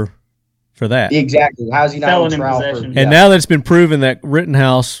trial for that? Exactly. How is he not on trial for? And now that it's been proven that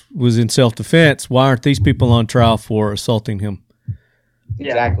Rittenhouse was in self-defense, why aren't these people on trial for assaulting him?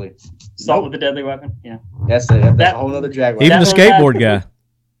 Yeah. Exactly. Assault with a deadly weapon. Yeah. That's a whole other Jaguar. Even the skateboard guy.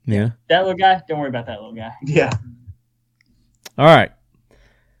 Yeah. That little guy. Don't worry about that little guy. Yeah. All right.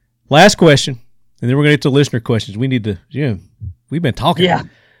 Last question, and then we're gonna get to listener questions. We need to. We've been talking. Yeah.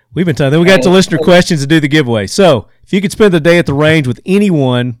 We've been talking. Then we got to listener questions to do the giveaway. So, if you could spend the day at the range with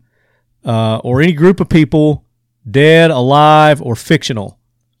anyone or any group of people, dead, alive, or fictional,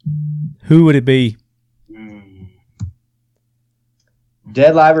 who would it be?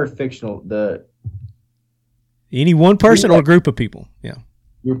 Dead, live, or fictional? Any one person or a group of people? Yeah.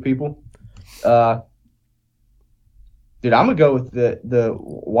 Group of people. Dude, I'm gonna go with the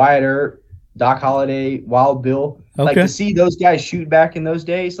Wyatt Earp, Doc Holliday, Wild Bill. Okay. Like, to see those guys shoot back in those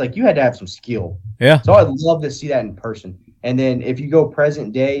days, like, you had to have some skill. Yeah. So I'd love to see that in person. And then if you go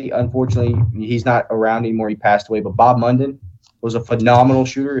present day, unfortunately, he's not around anymore. He passed away. But Bob Munden was a phenomenal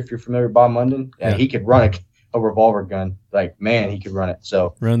shooter. If you're familiar with Bob Munden, he could run a revolver gun. Like, man, he could run it.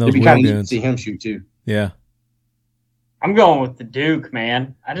 So run those it'd be kind of neat guns. to see him shoot too. Yeah. I'm going with the Duke,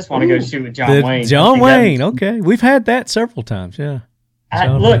 man. I just want to go shoot with John Wayne. John Wayne. Okay, we've had that several times. Yeah.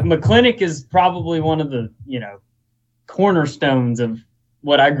 Look, McClintock is probably one of the cornerstones of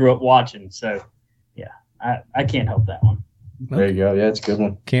what I grew up watching. So, yeah, I can't help that one. There you go. Yeah, it's a good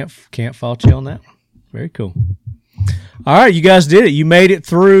one. Can't fault you on that one. Very cool. All right, you guys did it. You made it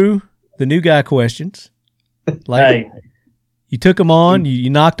through the new guy questions. You took them on. You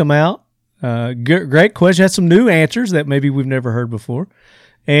knocked them out. Great question. Had some new answers that maybe we've never heard before.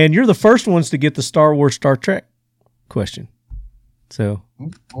 And you're the first ones to get the Star Wars, Star Trek question. So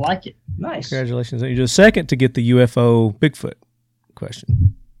I like it. Nice. Congratulations. You're the second to get the UFO Bigfoot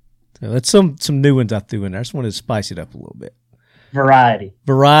question. So that's some new ones I threw in there. I just wanted to spice it up a little bit. Variety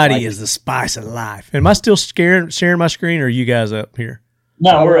is the spice of life. Am I still sharing my screen, or are you guys up here?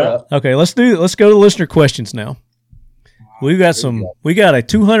 No, we're up. Okay, let's go to listener questions now. We got a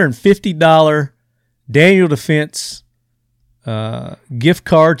 $250 Daniel Defense gift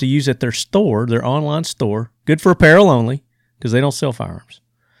card to use at their store, their online store. Good for apparel only, because they don't sell firearms,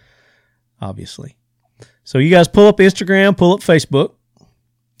 obviously. So you guys pull up Instagram, pull up Facebook,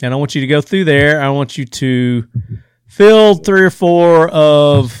 and I want you to go through there. I want you to fill 3 or 4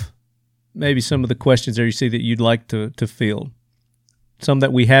 of maybe some of the questions there you see that you'd like to field. Some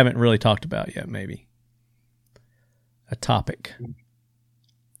that we haven't really talked about yet, maybe. A topic.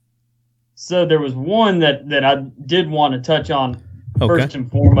 So there was one that I did want to touch on first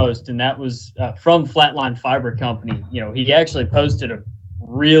and foremost, and that was from Flatline Fiber Company. He actually posted a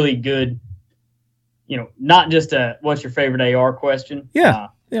really good, not just a what's your favorite AR question. Yeah.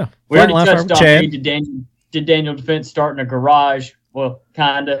 We already touched on did Daniel Defense start in a garage? Well,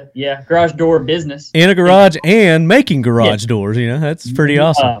 kind of, yeah. Garage door business. In a garage and making garage doors, that's pretty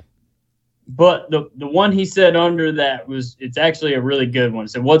awesome. But the one he said under that it's actually a really good one.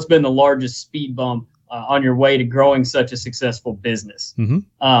 It said, what's been the largest speed bump on your way to growing such a successful business? Mm-hmm.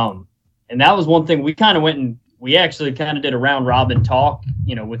 And that was one thing we kind of went and we actually kind of did a round robin talk,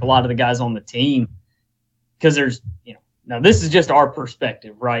 with a lot of the guys on the team. Because there's, now this is just our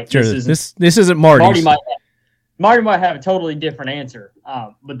perspective, right? Sure, this isn't Marty's. Marty might have a totally different answer.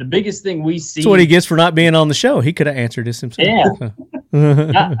 But the biggest thing we see... That's what he gets for not being on the show. He could have answered this himself.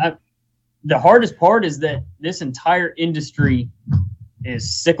 Yeah. The hardest part is that this entire industry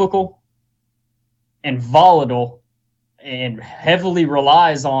is cyclical and volatile and heavily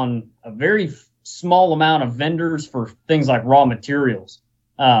relies on a very small amount of vendors for things like raw materials.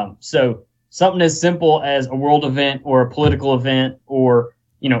 So something as simple as a world event or a political event or,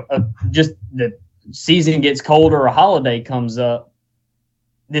 just the season gets colder or a holiday comes up,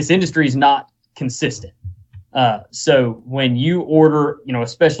 this industry is not consistent. So when you order,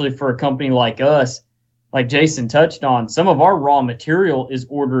 especially for a company like us, like Jason touched on, some of our raw material is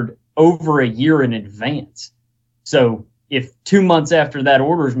ordered over a year in advance. So if 2 months after that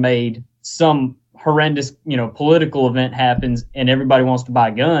order is made, some horrendous, political event happens and everybody wants to buy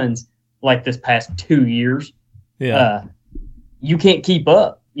guns, like this past 2 years, you can't keep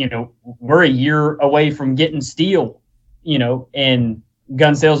up. We're a year away from getting steel, and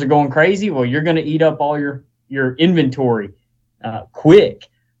gun sales are going crazy. Well, you're going to eat up all your inventory quick.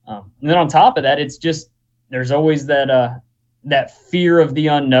 And then on top of that, it's just there's always that fear of the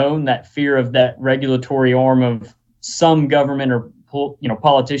unknown, that fear of that regulatory arm of some government or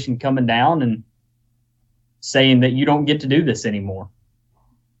politician coming down and saying that you don't get to do this anymore.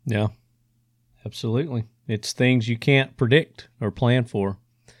 Yeah, absolutely. It's things you can't predict or plan for.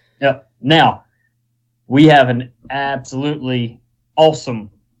 Yep. Now, we have an absolutely awesome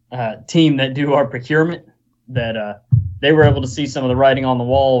team that do our procurement, that they were able to see some of the writing on the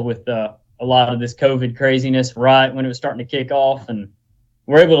wall with a lot of this COVID craziness right when it was starting to kick off, and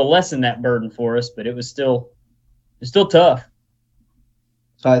we're able to lessen that burden for us, but it's still tough.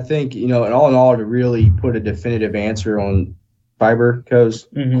 So I think, and all in all, to really put a definitive answer on FiberCo's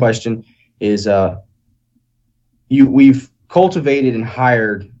question is we've cultivated and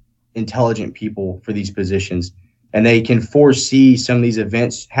hired intelligent people for these positions, and they can foresee some of these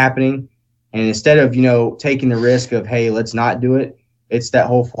events happening. And instead of, taking the risk of, hey, let's not do it, it's that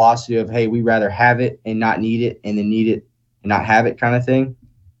whole philosophy of, hey, we'd rather have it and not need it and then need it and not have it kind of thing.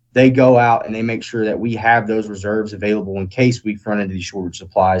 They go out and they make sure that we have those reserves available in case we run into these shortage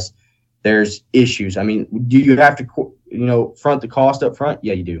supplies. There's issues. I mean, do you have to, front the cost up front?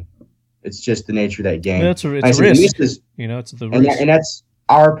 Yeah, you do. It's just the nature of that game. Yeah, it's a risk. It's the risk. And that's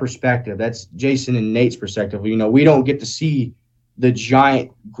our perspective. That's Jason and Nate's perspective. We don't get to see the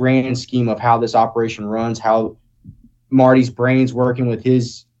giant grand scheme of how this operation runs, how Marty's brain's working with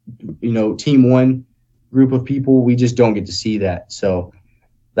his, team one group of people. We just don't get to see that. So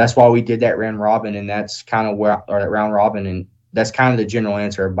that's why we did that round robin, and that's kind of that round robin, and that's kind of the general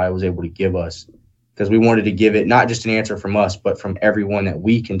answer everybody was able to give us, because we wanted to give it not just an answer from us, but from everyone that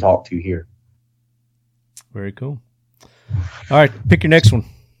we can talk to here. Very cool. All right, pick your next one.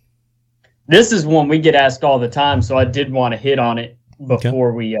 This is one we get asked all the time, so I did want to hit on it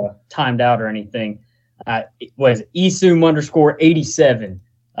before we timed out or anything. It was Esum_87.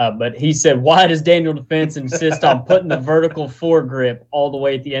 But he said, why does Daniel Defense insist on putting the vertical foregrip all the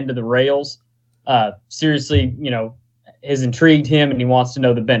way at the end of the rails? Seriously, has intrigued him, and he wants to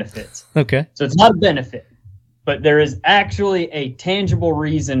know the benefits. Okay. So it's not a benefit, but there is actually a tangible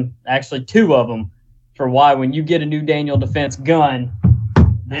reason, actually two of them, for why when you get a new Daniel Defense gun,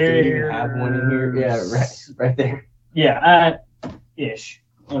 there you have one in here. Yeah, right there. Yeah, ish.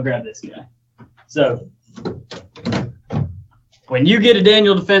 I'll grab this guy. So when you get a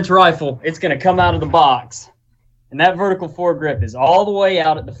Daniel Defense rifle, it's going to come out of the box, and that vertical foregrip is all the way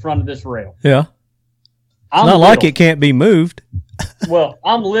out at the front of this rail. Yeah. It's not like it can't be moved. Well,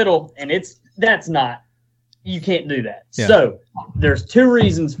 I'm little, and you can't do that. Yeah. So there's two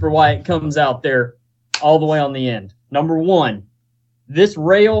reasons for why it comes out there all the way on the end. Number one, this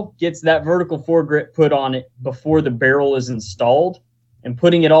rail gets that vertical foregrip put on it before the barrel is installed. And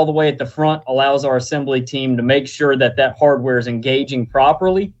putting it all the way at the front allows our assembly team to make sure that hardware is engaging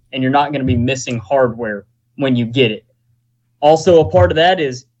properly, and you're not going to be missing hardware when you get it. Also, a part of that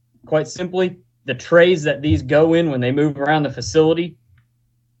is, quite simply, the trays that these go in when they move around the facility.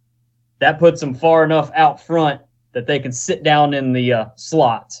 That puts them far enough out front that they can sit down in the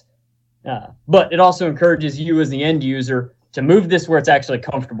slots. But it also encourages you as the end user to move this where it's actually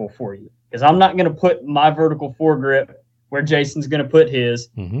comfortable for you. Because I'm not going to put my vertical foregrip where Jason's going to put his,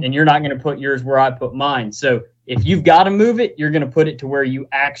 and you're not going to put yours where I put mine. So if you've got to move it, you're going to put it to where you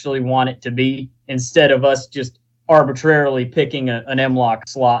actually want it to be, instead of us just arbitrarily picking an M-LOK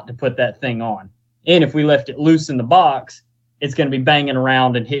slot to put that thing on. And if we left it loose in the box, it's going to be banging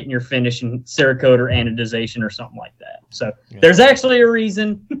around and hitting your finish in Cerakote or anodization or something like that. So there's actually a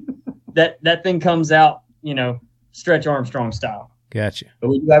reason that thing comes out, Stretch Armstrong style. Gotcha. But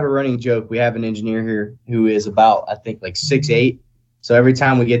we do have a running joke. We have an engineer here who is about, I think, like 6'8". So every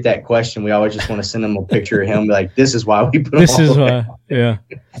time we get that question, we always just want to send them a picture of him, be like, this is why we put him This is why, yeah.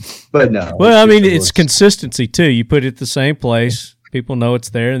 But no. Well, I mean, it's consistency, too. You put it at the same place, people know it's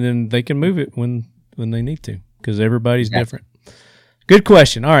there, and then they can move it when they need to, because everybody's different. Good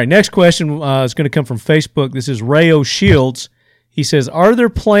question. All right, next question is going to come from Facebook. This is Rayo Shields. He says, are there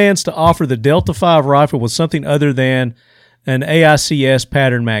plans to offer the Delta 5 rifle with something other than an AICS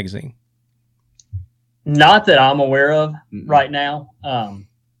pattern magazine? Not that I'm aware of right now.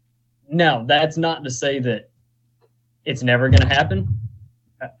 No, that's not to say that it's never going to happen.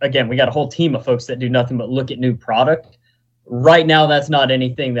 Again, we got a whole team of folks that do nothing but look at new product. Right now, that's not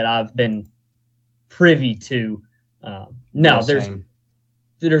anything that I've been privy to. No,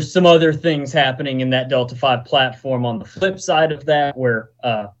 there's some other things happening in that Delta 5 platform on the flip side of that, where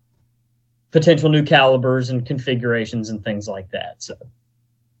potential new calibers and configurations and things like that. So,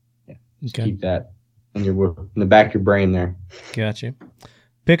 keep that in the back of your brain there. Gotcha.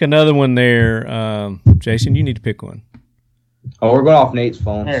 Pick another one there, Jason. You need to pick one. Oh, we're going off Nate's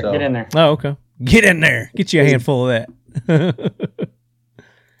phone. There, so. get in there. Oh, okay. Get in there. Get you a handful of that.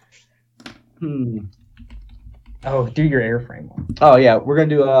 Oh, do your airframe one. Oh, yeah. We're going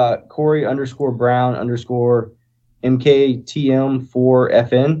to do Corey _Brown _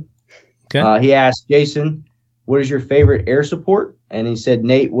 MKTM4FN. Okay. He asked, Jason, what is your favorite air support? And he said,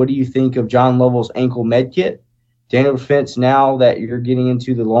 Nate, what do you think of John Lovell's ankle med kit? Daniel Defense, now that you're getting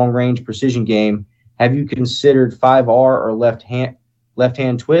into the long-range precision game, have you considered 5R or left hand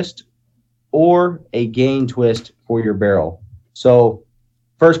twist or a gain twist for your barrel? So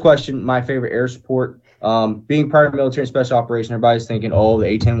first question, my favorite air support. Being part of military and special operation, everybody's thinking, oh, the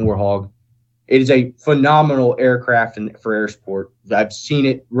A-10 Warhog. It is a phenomenal aircraft for air support. I've seen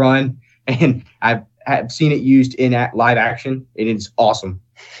it run, and I've seen it used in live action. It is awesome.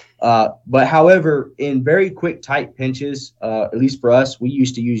 But however, in very quick, tight pinches, at least for us, we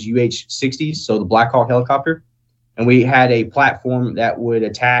used to use UH-60s, so the Black Hawk helicopter, and we had a platform that would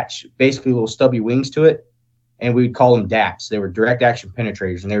attach basically little stubby wings to it, and we would call them DAPs. They were direct action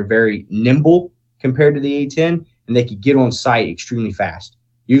penetrators, and they were very nimble compared to the A-10, and they could get on site extremely fast,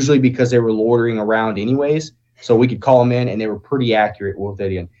 usually because they were loitering around anyways, so we could call them in, and they were pretty accurate with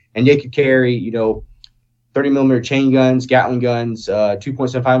it. And they could carry, 30mm chain guns, Gatling guns,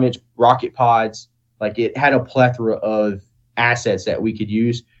 2.75-inch rocket pods. Like, it had a plethora of assets that we could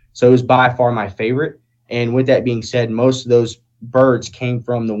use. So it was by far my favorite. And with that being said, most of those birds came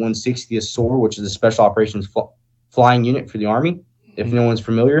from the 160th SOAR, which is a special operations flying unit for the Army, if no one's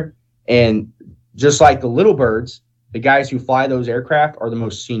familiar. And just like the little birds, the guys who fly those aircraft are the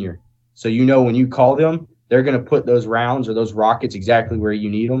most senior. So when you call them, they're going to put those rounds or those rockets exactly where you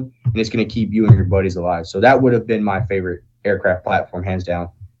need them, and it's going to keep you and your buddies alive. So that would have been my favorite aircraft platform, hands down,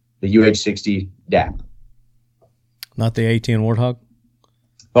 the UH-60 DAP. Not the A-10 Warthog?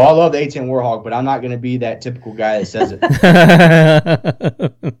 Well, I love the A-10 Warthog, but I'm not going to be that typical guy that says it.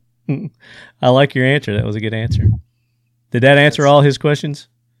 I like your answer. That was a good answer. Did that answer all his questions?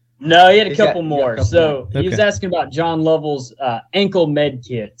 No, he had a couple more. He was asking about John Lovell's ankle med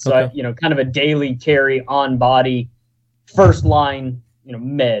kit. So, Okay. Kind of a daily carry on body, first line,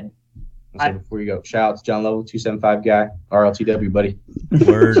 med. So before you go, shout out to John Lovell, 275 guy, RLTW, buddy.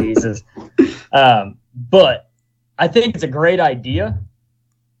 Word. Jesus. But I think it's a great idea.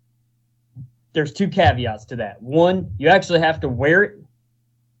 There's two caveats to that. One, you actually have to wear it,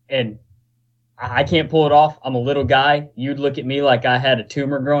 and I can't pull it off. I'm a little guy. You'd look at me like I had a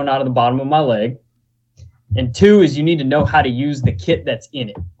tumor growing out of the bottom of my leg. And two is you need to know how to use the kit that's in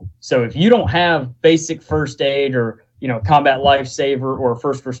it. So if you don't have basic first aid or, combat lifesaver or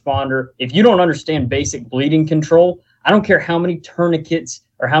first responder, if you don't understand basic bleeding control, I don't care how many tourniquets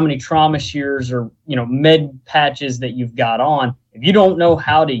or how many trauma shears or, med patches that you've got on. If you don't know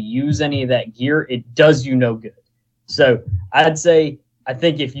how to use any of that gear, it does you no good. So I'd say, I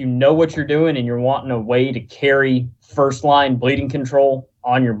think if you know what you're doing and you're wanting a way to carry first line bleeding control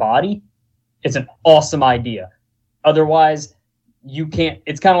on your body, it's an awesome idea. Otherwise, you can't.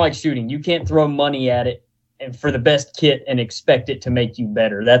 It's kind of like shooting. You can't throw money at it and for the best kit and expect it to make you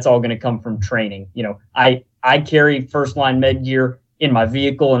better. That's all going to come from training. I carry first line med gear in my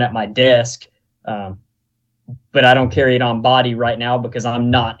vehicle and at my desk, but I don't carry it on body right now because I'm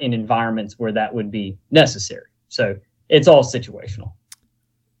not in environments where that would be necessary. So it's all situational.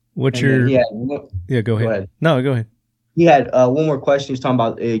 What's And your? then Go ahead. No, go ahead. He had one more question. He's talking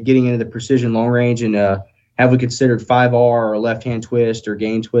about getting into the precision long range and have we considered 5R or left hand twist or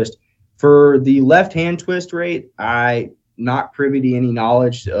gain twist? For the left hand twist rate, I not privy to any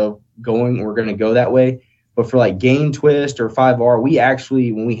knowledge of we're going to go that way. But for like gain twist or 5R, we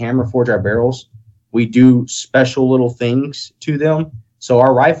actually, when we hammer forge our barrels, we do special little things to them. So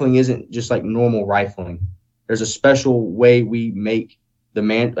our rifling isn't just like normal rifling. There's a special way we make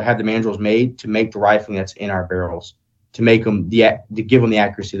have the mandrels made to make the rifling that's in our barrels, to make them to give them the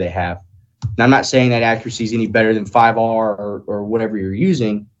accuracy they have. Now, I'm not saying that accuracy is any better than 5R or whatever you're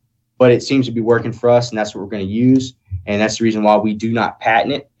using, but it seems to be working for us, and that's what we're going to use. And that's the reason why we do not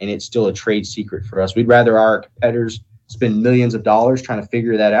patent it, and it's still a trade secret for us. We'd rather our competitors spend millions of dollars trying to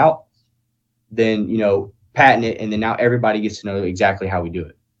figure that out than, patent it, and then now everybody gets to know exactly how we do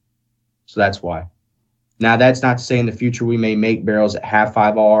it. So that's why. Now, that's not to say in the future we may make barrels that have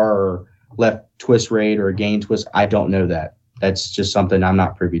 5R or left twist rate or a gain twist. I don't know that. That's just something I'm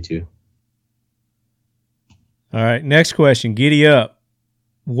not privy to. All right, next question. Giddy up.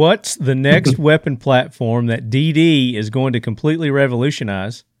 What's the next weapon platform that DD is going to completely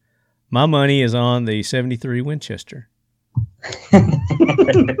revolutionize? My money is on the 73 Winchester.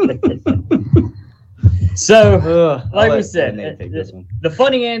 So, like we Nate said, take this one. the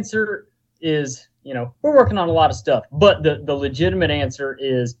funny answer is, we're working on a lot of stuff. But the legitimate answer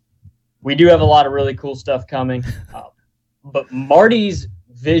is we do have a lot of really cool stuff coming. But Marty's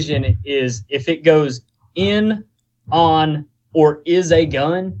vision is if it goes in, on, or is a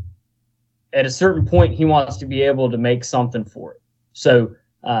gun, at a certain point, he wants to be able to make something for it. So,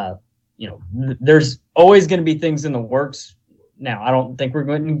 there's always going to be things in the works. Now, I don't think we're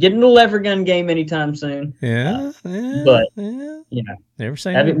going to get in the lever gun game anytime soon. But never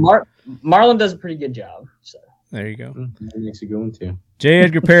say Marlon does a pretty good job. So there you go. That makes a good one too. J.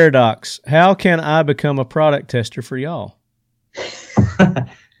 Edgar Paradox. How can I become a product tester for y'all?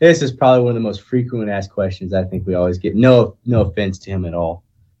 This is probably one of the most frequent asked questions I think we always get. No offense to him at all.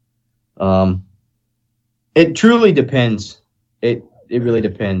 It truly depends. It really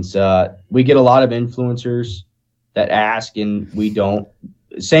depends. We get a lot of influencers that ask, and we don't.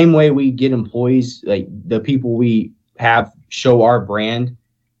 Same way we get employees, like the people we have show our brand,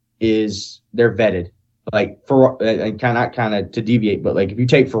 is they're vetted. Like for kind of to deviate, but like if you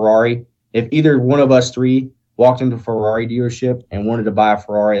take Ferrari, if either one of us three walked into a Ferrari dealership and wanted to buy a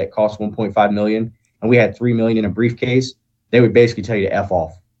Ferrari that cost $1.5 million, and we had $3 million in a briefcase, they would basically tell you to F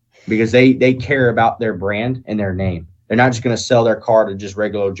off, because they care about their brand and their name. They're not just going to sell their car to just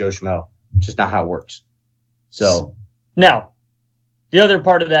regular Joe Schmo. It's just not how it works. So now, the other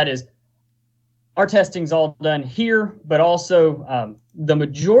part of that is our testing's all done here, but also the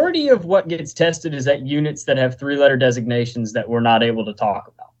majority of what gets tested is at units that have 3-letter designations that we're not able to talk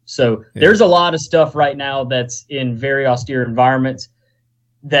about. So there's a lot of stuff right now that's in very austere environments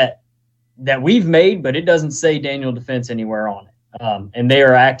that we've made, but it doesn't say Daniel Defense anywhere on it. And they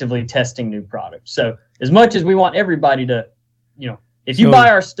are actively testing new products. So as much as we want everybody to, if you buy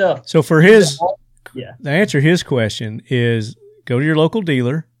our stuff. So for the answer to his question is go to your local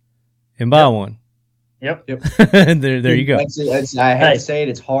dealer and buy one. Yep. there you go. I hate to say it,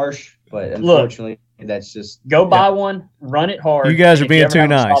 it's harsh, but unfortunately, that's just go buy one, run it hard. You guys are being too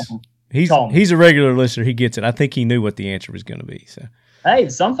nice. He's a regular listener. He gets it. I think he knew what the answer was going to be. So hey,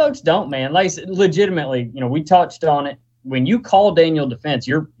 some folks don't, man. Like legitimately, we touched on it. When you call Daniel Defense,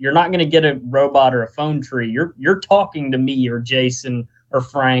 you're not going to get a robot or a phone tree. You're talking to me or Jason or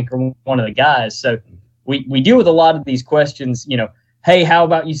Frank or one of the guys. So we deal with a lot of these questions. Hey, how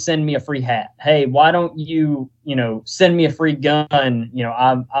about you send me a free hat? Hey, why don't you send me a free gun?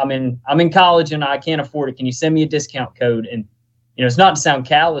 I'm in college and I can't afford it. Can you send me a discount code? And it's not to sound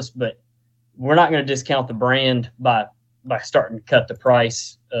callous, but we're not going to discount the brand by starting to cut the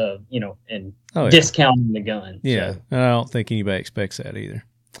price and discounting the gun. Yeah, so, I don't think anybody expects that either.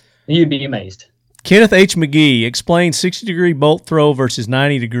 You'd be amazed. Kenneth H. McGee, explain 60-degree bolt throw versus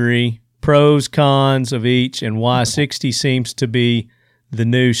 90-degree, pros, cons of each, and why 60 seems to be the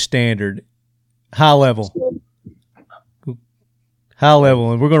new standard. High level. And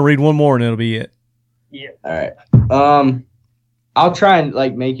we're going to read one more, and it'll be it. Yeah. All right. I'll try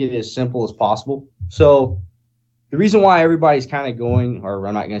and make it as simple as possible. So the reason why everybody's kind of going, or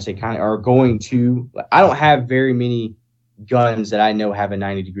I'm not going to say kind of, are going to, I don't have very many guns that I know have a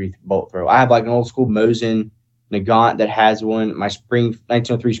 90-degree bolt throw. I have an old school Mosin Nagant that has one. My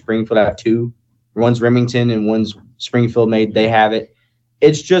 1903 Springfield, I have two. One's Remington and one's Springfield made. They have it.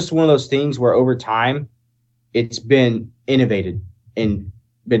 It's just one of those things where over time it's been innovated and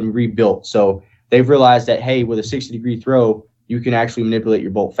been rebuilt. So they've realized that, hey, with a 60-degree throw, you can actually manipulate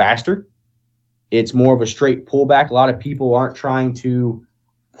your bolt faster. It's more of a straight pullback. A lot of people aren't trying to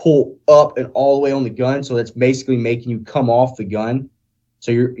pull up and all the way on the gun, so that's basically making you come off the gun.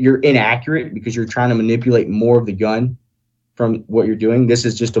 So you're inaccurate because you're trying to manipulate more of the gun from what you're doing. This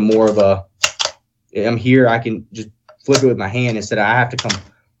is just more of a, I'm here, I can just flip it with my hand instead of I have to come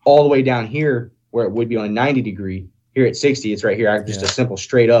all the way down here where it would be on a 90-degree. Here at 60, it's right here. I just a simple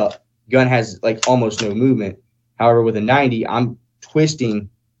straight up. Gun has almost no movement. However, with a 90, I'm twisting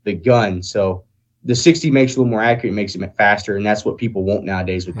the gun. So the 60 makes it a little more accurate, makes it faster, and that's what people want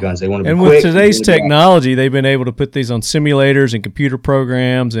nowadays with guns. They want to be quick. And with today's technology, they've been able to put these on simulators and computer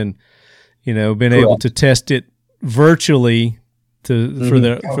programs, and been able to test it virtually for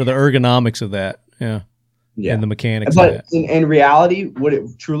the ergonomics of that. Yeah. And the mechanics of that. In reality, what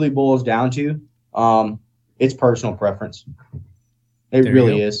it truly boils down to, it's personal preference. It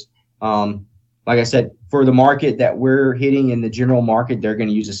really is. Like I said, for the market that we're hitting in the general market, they're going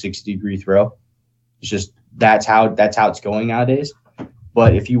to use a 60-degree throw. It's just that's how it's going nowadays.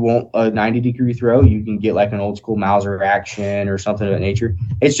 But if you want a 90-degree throw, you can get like an old school Mauser action or something of that nature.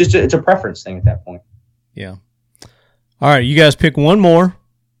 It's just it's a preference thing at that point. Yeah. All right, you guys pick one more.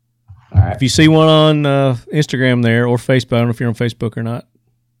 All right. If you see one on Instagram there or Facebook, I don't know if you're on Facebook or not.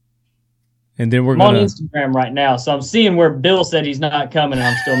 And then we're I'm on going to... Instagram right now, so I'm seeing where Bill said he's not coming, and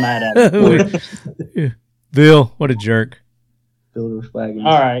I'm still mad at him. Bill, what a jerk. All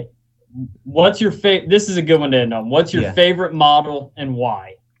All right. What's your favorite? This is a good one to end on. What's your favorite model and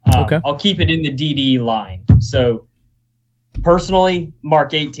why? Okay. I'll keep it in the DD line. So, personally,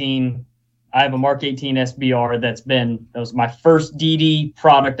 Mark 18. I have a Mark 18 SBR that was my first DD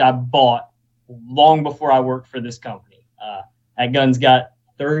product I bought long before I worked for this company. That gun's got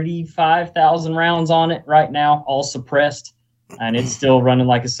 35,000 rounds on it right now, all suppressed, and it's still running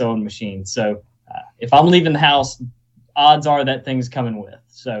like a sewing machine. So, if I'm leaving the house, odds are that thing's coming with.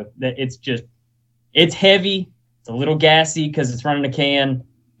 So that it's heavy. It's a little gassy because it's running a can,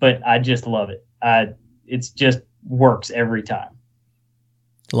 but I just love it. It's just works every time.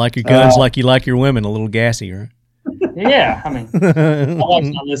 Like your guns, like you like your women, a little gassy, right? Yeah, I mean, my wife's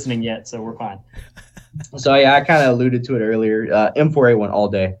not listening yet, so we're fine. So yeah, I kind of alluded to it earlier. M4A1 all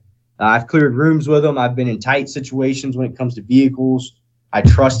day. I've cleared rooms with them. I've been in tight situations when it comes to vehicles. I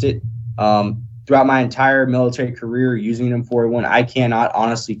trust it. Throughout my entire military career using an M4A1, I cannot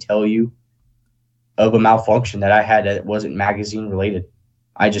honestly tell you of a malfunction that I had that wasn't magazine related.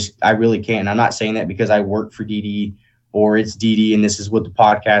 I really can't. I'm not saying that because I work for DD or it's DD and this is what the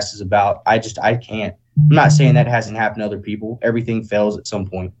podcast is about. I can't. I'm not saying that hasn't happened to other people. Everything fails at some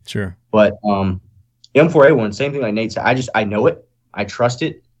point. Sure. But M4A1, same thing like Nate said. I know it. I trust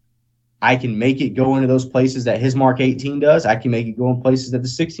it. I can make it go into those places that his Mark 18 does. I can make it go in places that the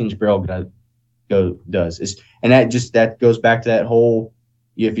 16-inch barrel does. And that goes back to that whole,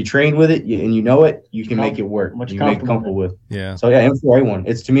 if you train with it and you know it, you can make it work. You make it comfortable with. Yeah. So yeah,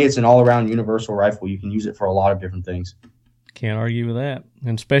 M4A1. To me, it's an all-around universal rifle. You can use it for a lot of different things. Can't argue with that,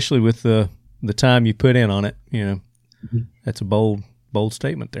 and especially with the time you put in on it. You know, that's a bold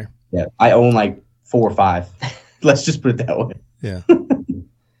statement there. Yeah, I own like 4 or 5. Let's just put it that way. Yeah.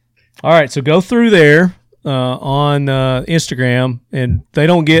 All right, so go through there on Instagram, and they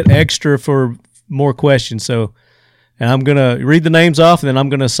don't get extra for more questions. So, and I'm gonna read the names off, and then I'm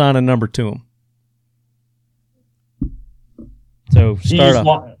gonna assign a number to them. So start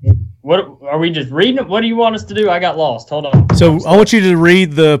off. What are we just reading it? What do you want us to do? I got lost. Hold on. So I want you to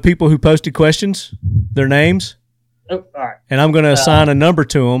read the people who posted questions, their names. Oh, all right. And I'm going to assign a number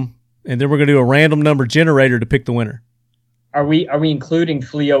to them, and then we're going to do a random number generator to pick the winner. Are we including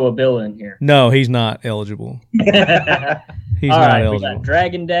Fleo Bill in here? No, he's not eligible. He's all not right, eligible. We got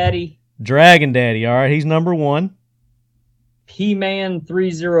Dragon Daddy. Dragon Daddy. All right, he's number 1. P-Man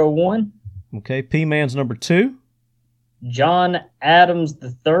 301. Okay, P-Man's number 2. John Adams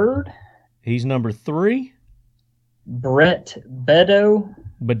III. He's number 3. Brett Beddow.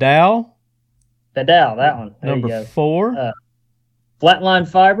 Beddow, that one. There number 4. Flatline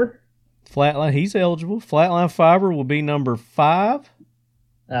Fiber. Flatline, he's eligible. Flatline Fiber will be number 5.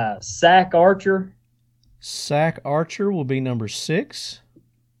 Sack Archer. Sack Archer will be number 6.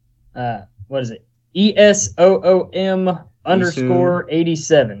 What is it? ESOOM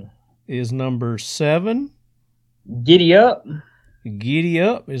 _87 is number 7. Giddy Up. Giddy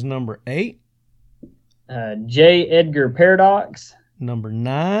Up is number 8. J. Edgar Paradox. Number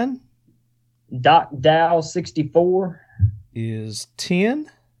 9. Doc Dow 64 is 10.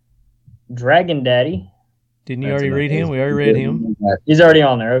 Dragon Daddy. Didn't you already read him? We already read him. He's already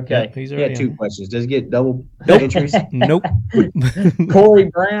on there. Okay. Yep, he's He already had 2 on. questions. Does it get double entries? Nope. Corey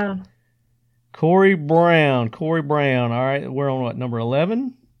Brown. Corey Brown. All right, we're on what, number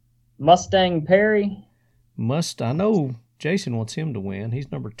 11? Mustang Perry. I know Jason wants him to win.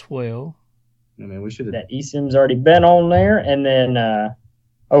 He's number 12. I mean, we should have. That eSIM's already been on there. And then,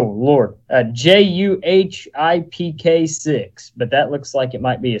 JUHIPK6. But that looks like it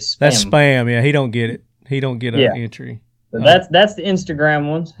might be a spam. That's spam. Yeah, he don't get it. He don't get an entry. So that's the Instagram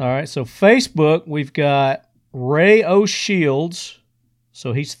ones. All right, so Facebook, we've got Ray O'Shields.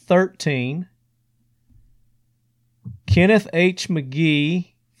 So he's 13. Kenneth H. McGee,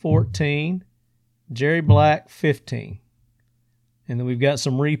 14. Jerry Black, 15. And then we've got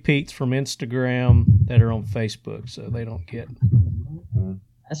some repeats from Instagram that are on Facebook, so they don't get.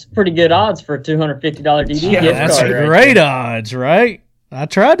 That's pretty good odds for a $250 DD gift That's card. great odds, right? I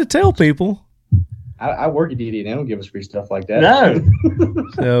tried to tell people. I work at DD and they don't give us free stuff like that. No.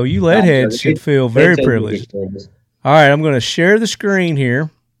 So you leadheads should feel very privileged. All right, I'm going to share the screen here.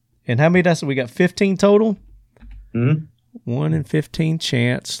 And how many did I say? We got 15 total? Mm-hmm. 1 in 15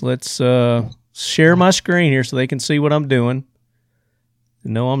 chance. Let's share my screen here so they can see what I'm doing.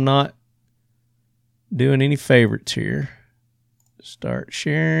 No, I'm not doing any favorites here. Start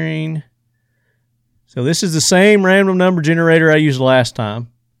sharing. So this is the same random number generator I used last time.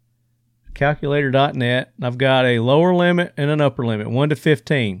 Calculator.net. And I've got a lower limit and an upper limit, 1 to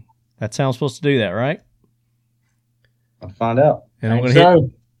 15. That's how I'm supposed to do that, right? I'll find out. And I'm going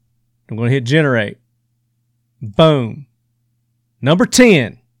to hit generate. Boom. Number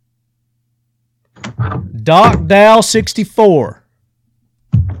 10. Doc Dow 64.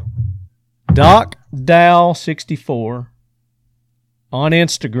 Doc Dow 64 on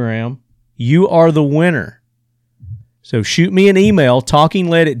Instagram. You are the winner. So shoot me an email,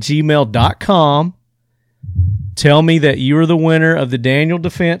 talkingled@gmail.com. Tell me that you are the winner of the Daniel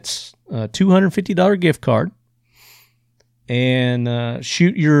Defense $250 gift card. And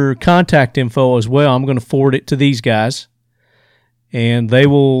shoot your contact info as well. I'm going to forward it to these guys. And they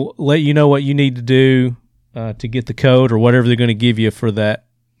will let you know what you need to do to get the code or whatever they're going to give you for that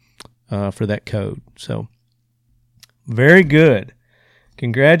code. So, very good.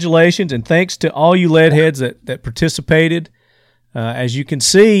 Congratulations, and thanks to all you lead heads that participated. As you can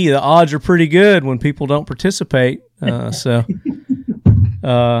see, the odds are pretty good when people don't participate.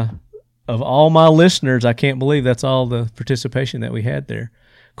 Of all my listeners, I can't believe that's all the participation that we had there.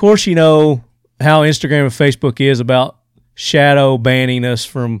 Of course, you know how Instagram and Facebook is about shadow banning us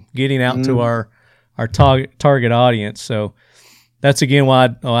from getting out to our target audience. So that's again why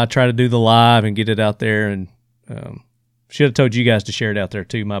I try to do the live and get it out there. And should have told you guys to share it out there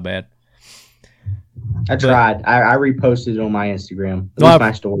too. My bad. I tried. I reposted it on my Instagram.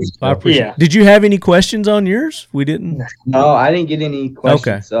 My story. So. I appreciate it. Did you have any questions on yours? We didn't. No, I didn't get any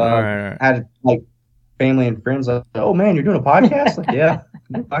questions. Okay. All right. I had like family and friends like, "Oh man, you're doing a podcast?" Like, yeah,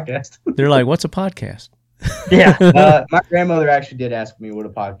 podcast. They're like, "What's a podcast?" Yeah. My grandmother actually did ask me what a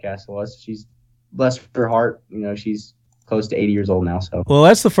podcast was. She's bless her heart. You know, she's close to 80 years old now. So. Well,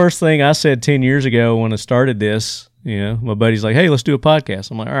 that's the first thing I said 10 years ago when I started this. You know, my buddy's like, "Hey, let's do a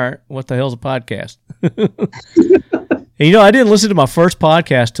podcast." I'm like, "All right, what the hell's a podcast?" And you know, I didn't listen to my first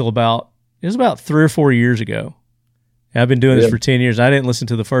podcast till about 3 or 4 years ago. I've been doing this for 10 years. I didn't listen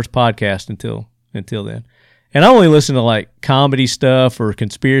to the first podcast until then. And I only listen to like comedy stuff or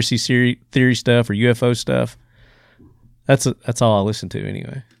conspiracy theory stuff or UFO stuff. That's all I listen to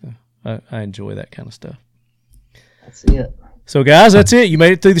anyway. I enjoy that kind of stuff. That's it. So, guys, that's it. You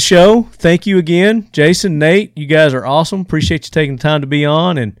made it through the show. Thank you again. Jason, Nate, you guys are awesome. Appreciate you taking the time to be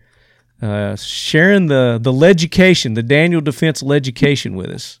on and sharing the legication, the Daniel Defense legication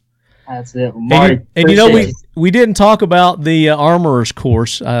with us. That's it. Marty, and you know, we didn't talk about the Armorer's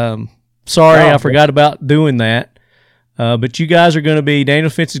course. Sorry, I forgot about doing that. But you guys are going to be, Daniel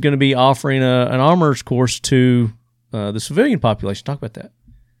Defense is going to be offering an Armorer's course to the civilian population. Talk about that.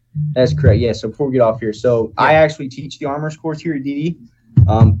 That's correct. Yeah. So before we get off here, I actually teach the Armorer's course here at DD.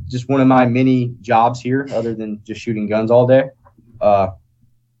 Just one of my many jobs here, other than just shooting guns all day. But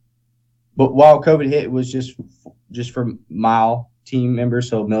while COVID hit, it was just for MILE team members,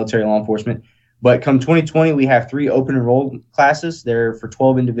 so military law enforcement. But come 2020, we have 3 open enrolled classes. They're for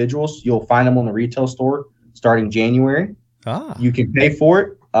 12 individuals. You'll find them on the retail store starting January. You can pay for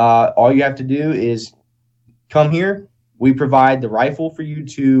it. All you have to do is come here. We provide the rifle for you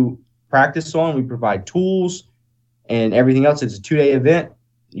to practice on. We provide tools and everything else. It's a 2-day event.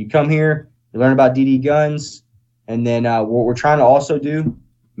 You come here, you learn about DD guns, and then what we're trying to also do,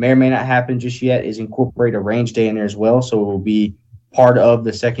 may or may not happen just yet, is incorporate a range day in there as well. So it will be part of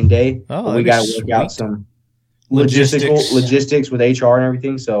the second day. We got to work out some logistics with HR and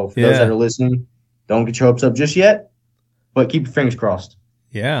everything. So for those that are listening, don't get your hopes up just yet, but keep your fingers crossed.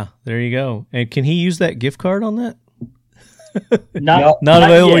 Yeah, there you go. And can he use that gift card on that? Not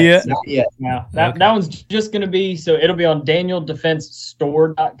available yet? Not yet. No, that one's just going to be, so it'll be on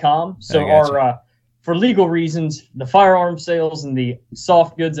DanielDefenseStore.com. So for legal reasons, the firearm sales and the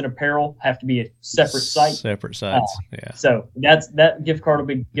soft goods and apparel have to be a separate site. Separate sites, yeah. So that gift card will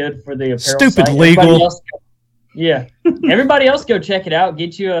be good for the apparel Stupid site. legal. Everybody else go check it out.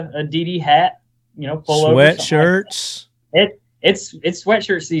 Get you a DD hat, pullover. Sweatshirts. It's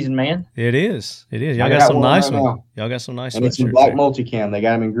sweatshirt season, man. It is. Y'all got some nice ones. Y'all got some nice sweatshirts. And it's in black multicam. They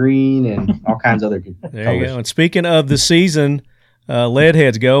got them in green and all kinds of other good There colors. you go. And speaking of the season,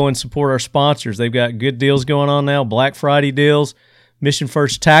 Leadheads, go and support our sponsors. They've got good deals going on now, Black Friday deals, Mission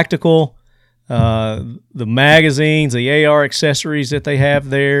First Tactical, the magazines, the AR accessories that they have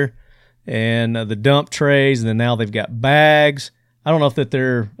there, and the dump trays, and then now they've got bags. I don't know if that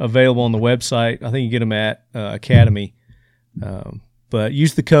they're available on the website. I think you get them at Academy. But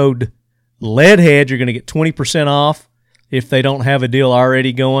use the code LEADHEAD. You're going to get 20% off if they don't have a deal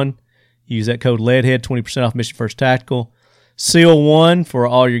already going. Use that code LEADHEAD, 20% off Mission First Tactical. Seal One for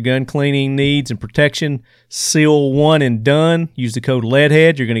all your gun cleaning needs and protection. Seal One and done. Use the code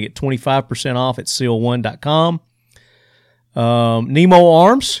LEADHEAD. You're going to get 25% off at seal1.com. Nemo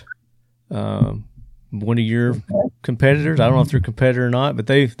Arms, one of your competitors. I don't know if they're a competitor or not, but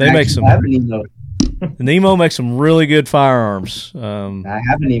they make some. Nemo makes some really good firearms. I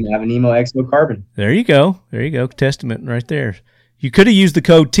have a Nemo. I have a Nemo Exo Carbon. There you go. Testament right there. You could have used the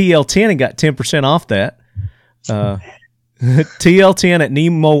code TL10 and got 10% off that. TL10 at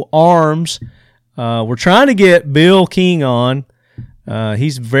Nemo Arms. We're trying to get Bill King on.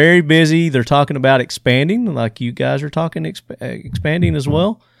 He's very busy. They're talking about expanding, like you guys are talking expanding as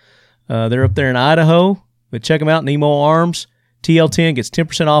well. They're up there in Idaho, but check them out, Nemo Arms. TL10 gets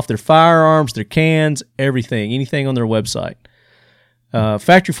 10% off their firearms, their cans, everything, anything on their website.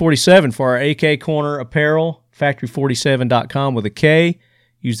 Factory 47 for our AK Corner apparel, factory47.com with a K.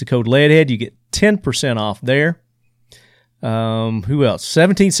 Use the code LEADHEAD. You get 10% off there. Who else?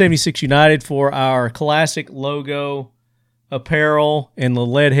 1776 United for our classic logo apparel and the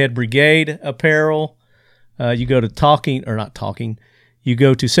Leadhead Brigade apparel. You go to you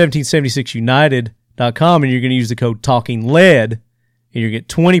go to 1776united.com and you're going to use the code TALKINGLEAD and you get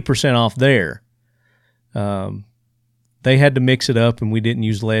 20% off there. They had to mix it up and we didn't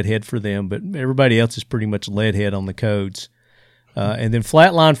use Leadhead for them, but everybody else is pretty much Leadhead on the codes. And then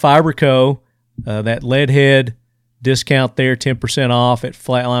Flatline Fiber Co., that Leadhead discount there, 10% off at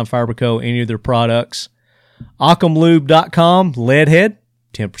Flatline Fiber Co., any of their products. OccamLube.com, Leadhead,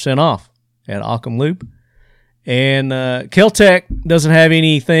 10% off at Occam Lube. And Kel-Tec doesn't have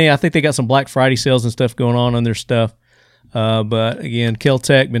anything. I think they got some Black Friday sales and stuff going on their stuff. But again,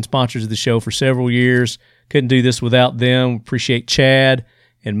 Kel-Tec, been sponsors of the show for several years. Couldn't do this without them. Appreciate Chad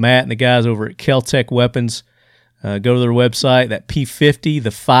and Matt and the guys over at Kel-Tec Weapons. Go to their website, that P50, the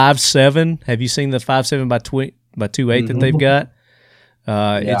 5.7. Have you seen the 5.7 by 2.8 that they've got?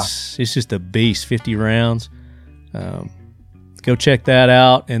 It's just a beast, 50 rounds. Go check that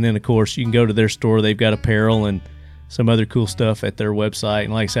out. And then, of course, you can go to their store. They've got apparel and some other cool stuff at their website.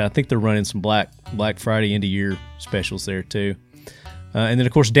 And like I said, I think they're running some Black Friday end-of-year specials there too. And then,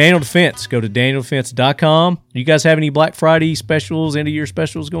 of course, Daniel Defense. Go to danieldefense.com. You guys have any Black Friday specials, end-of-year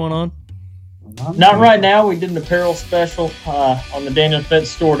specials going on? Not right now. We did an apparel special on the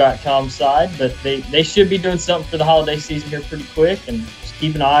DanielDefenseStore.com side, but they should be doing something for the holiday season here pretty quick, and just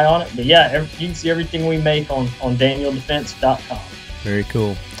keep an eye on it. But yeah, you can see everything we make on DanielDefense.com. Very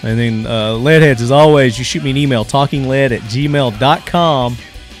cool. And then Leadheads, as always, you shoot me an email, talkinglead@gmail.com.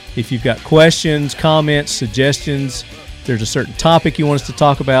 If you've got questions, comments, suggestions, if there's a certain topic you want us to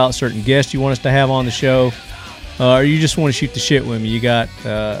talk about, a certain guest you want us to have on the show, or you just want to shoot the shit with me, you got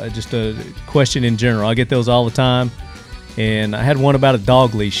just a question in general. I get those all the time. And I had one about a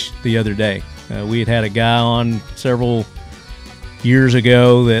dog leash the other day. We had a guy on several years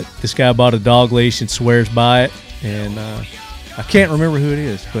ago that this guy bought a dog leash and swears by it. And I can't remember who it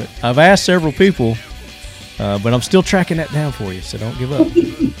is, but I've asked several people, but I'm still tracking that down for you, so don't give up.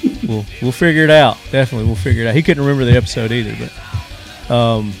 We'll figure it out. Definitely, we'll figure it out. He couldn't remember the episode either,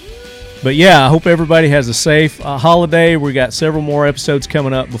 but yeah, I hope everybody has a safe holiday. We got several more episodes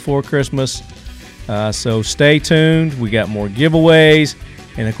coming up before Christmas, so stay tuned. We got more giveaways,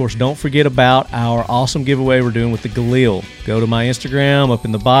 and of course, don't forget about our awesome giveaway we're doing with the Galil. Go to my Instagram up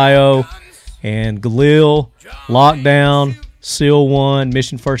in the bio, and Galil, Lockdown, Seal One,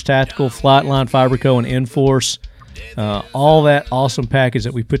 Mission First Tactical, Flightline Fiber Co., and Enforce. All that awesome package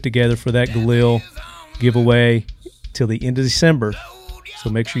that we put together for that Galil giveaway till the end of December. So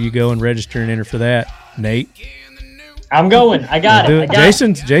make sure you go and register and enter for that. Nate? I'm going. I got it.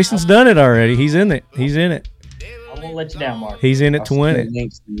 Jason's done it already. He's in it. I won't let you down, Mark. He's in it to win it.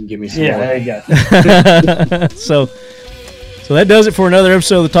 Give me some there you go. So that does it for another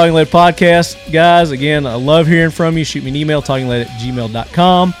episode of the Talking Lead Podcast. Guys, again, I love hearing from you. Shoot me an email,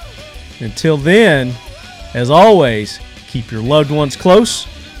 talkinglead@gmail.com. Until then, as always, keep your loved ones close.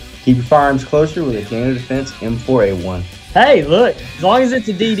 Keep your firearms closer with a Daniel Defense M4A1. Hey, look, as long as it's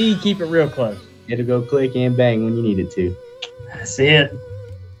a DD, keep it real close. It'll go click and bang when you need it to. That's it.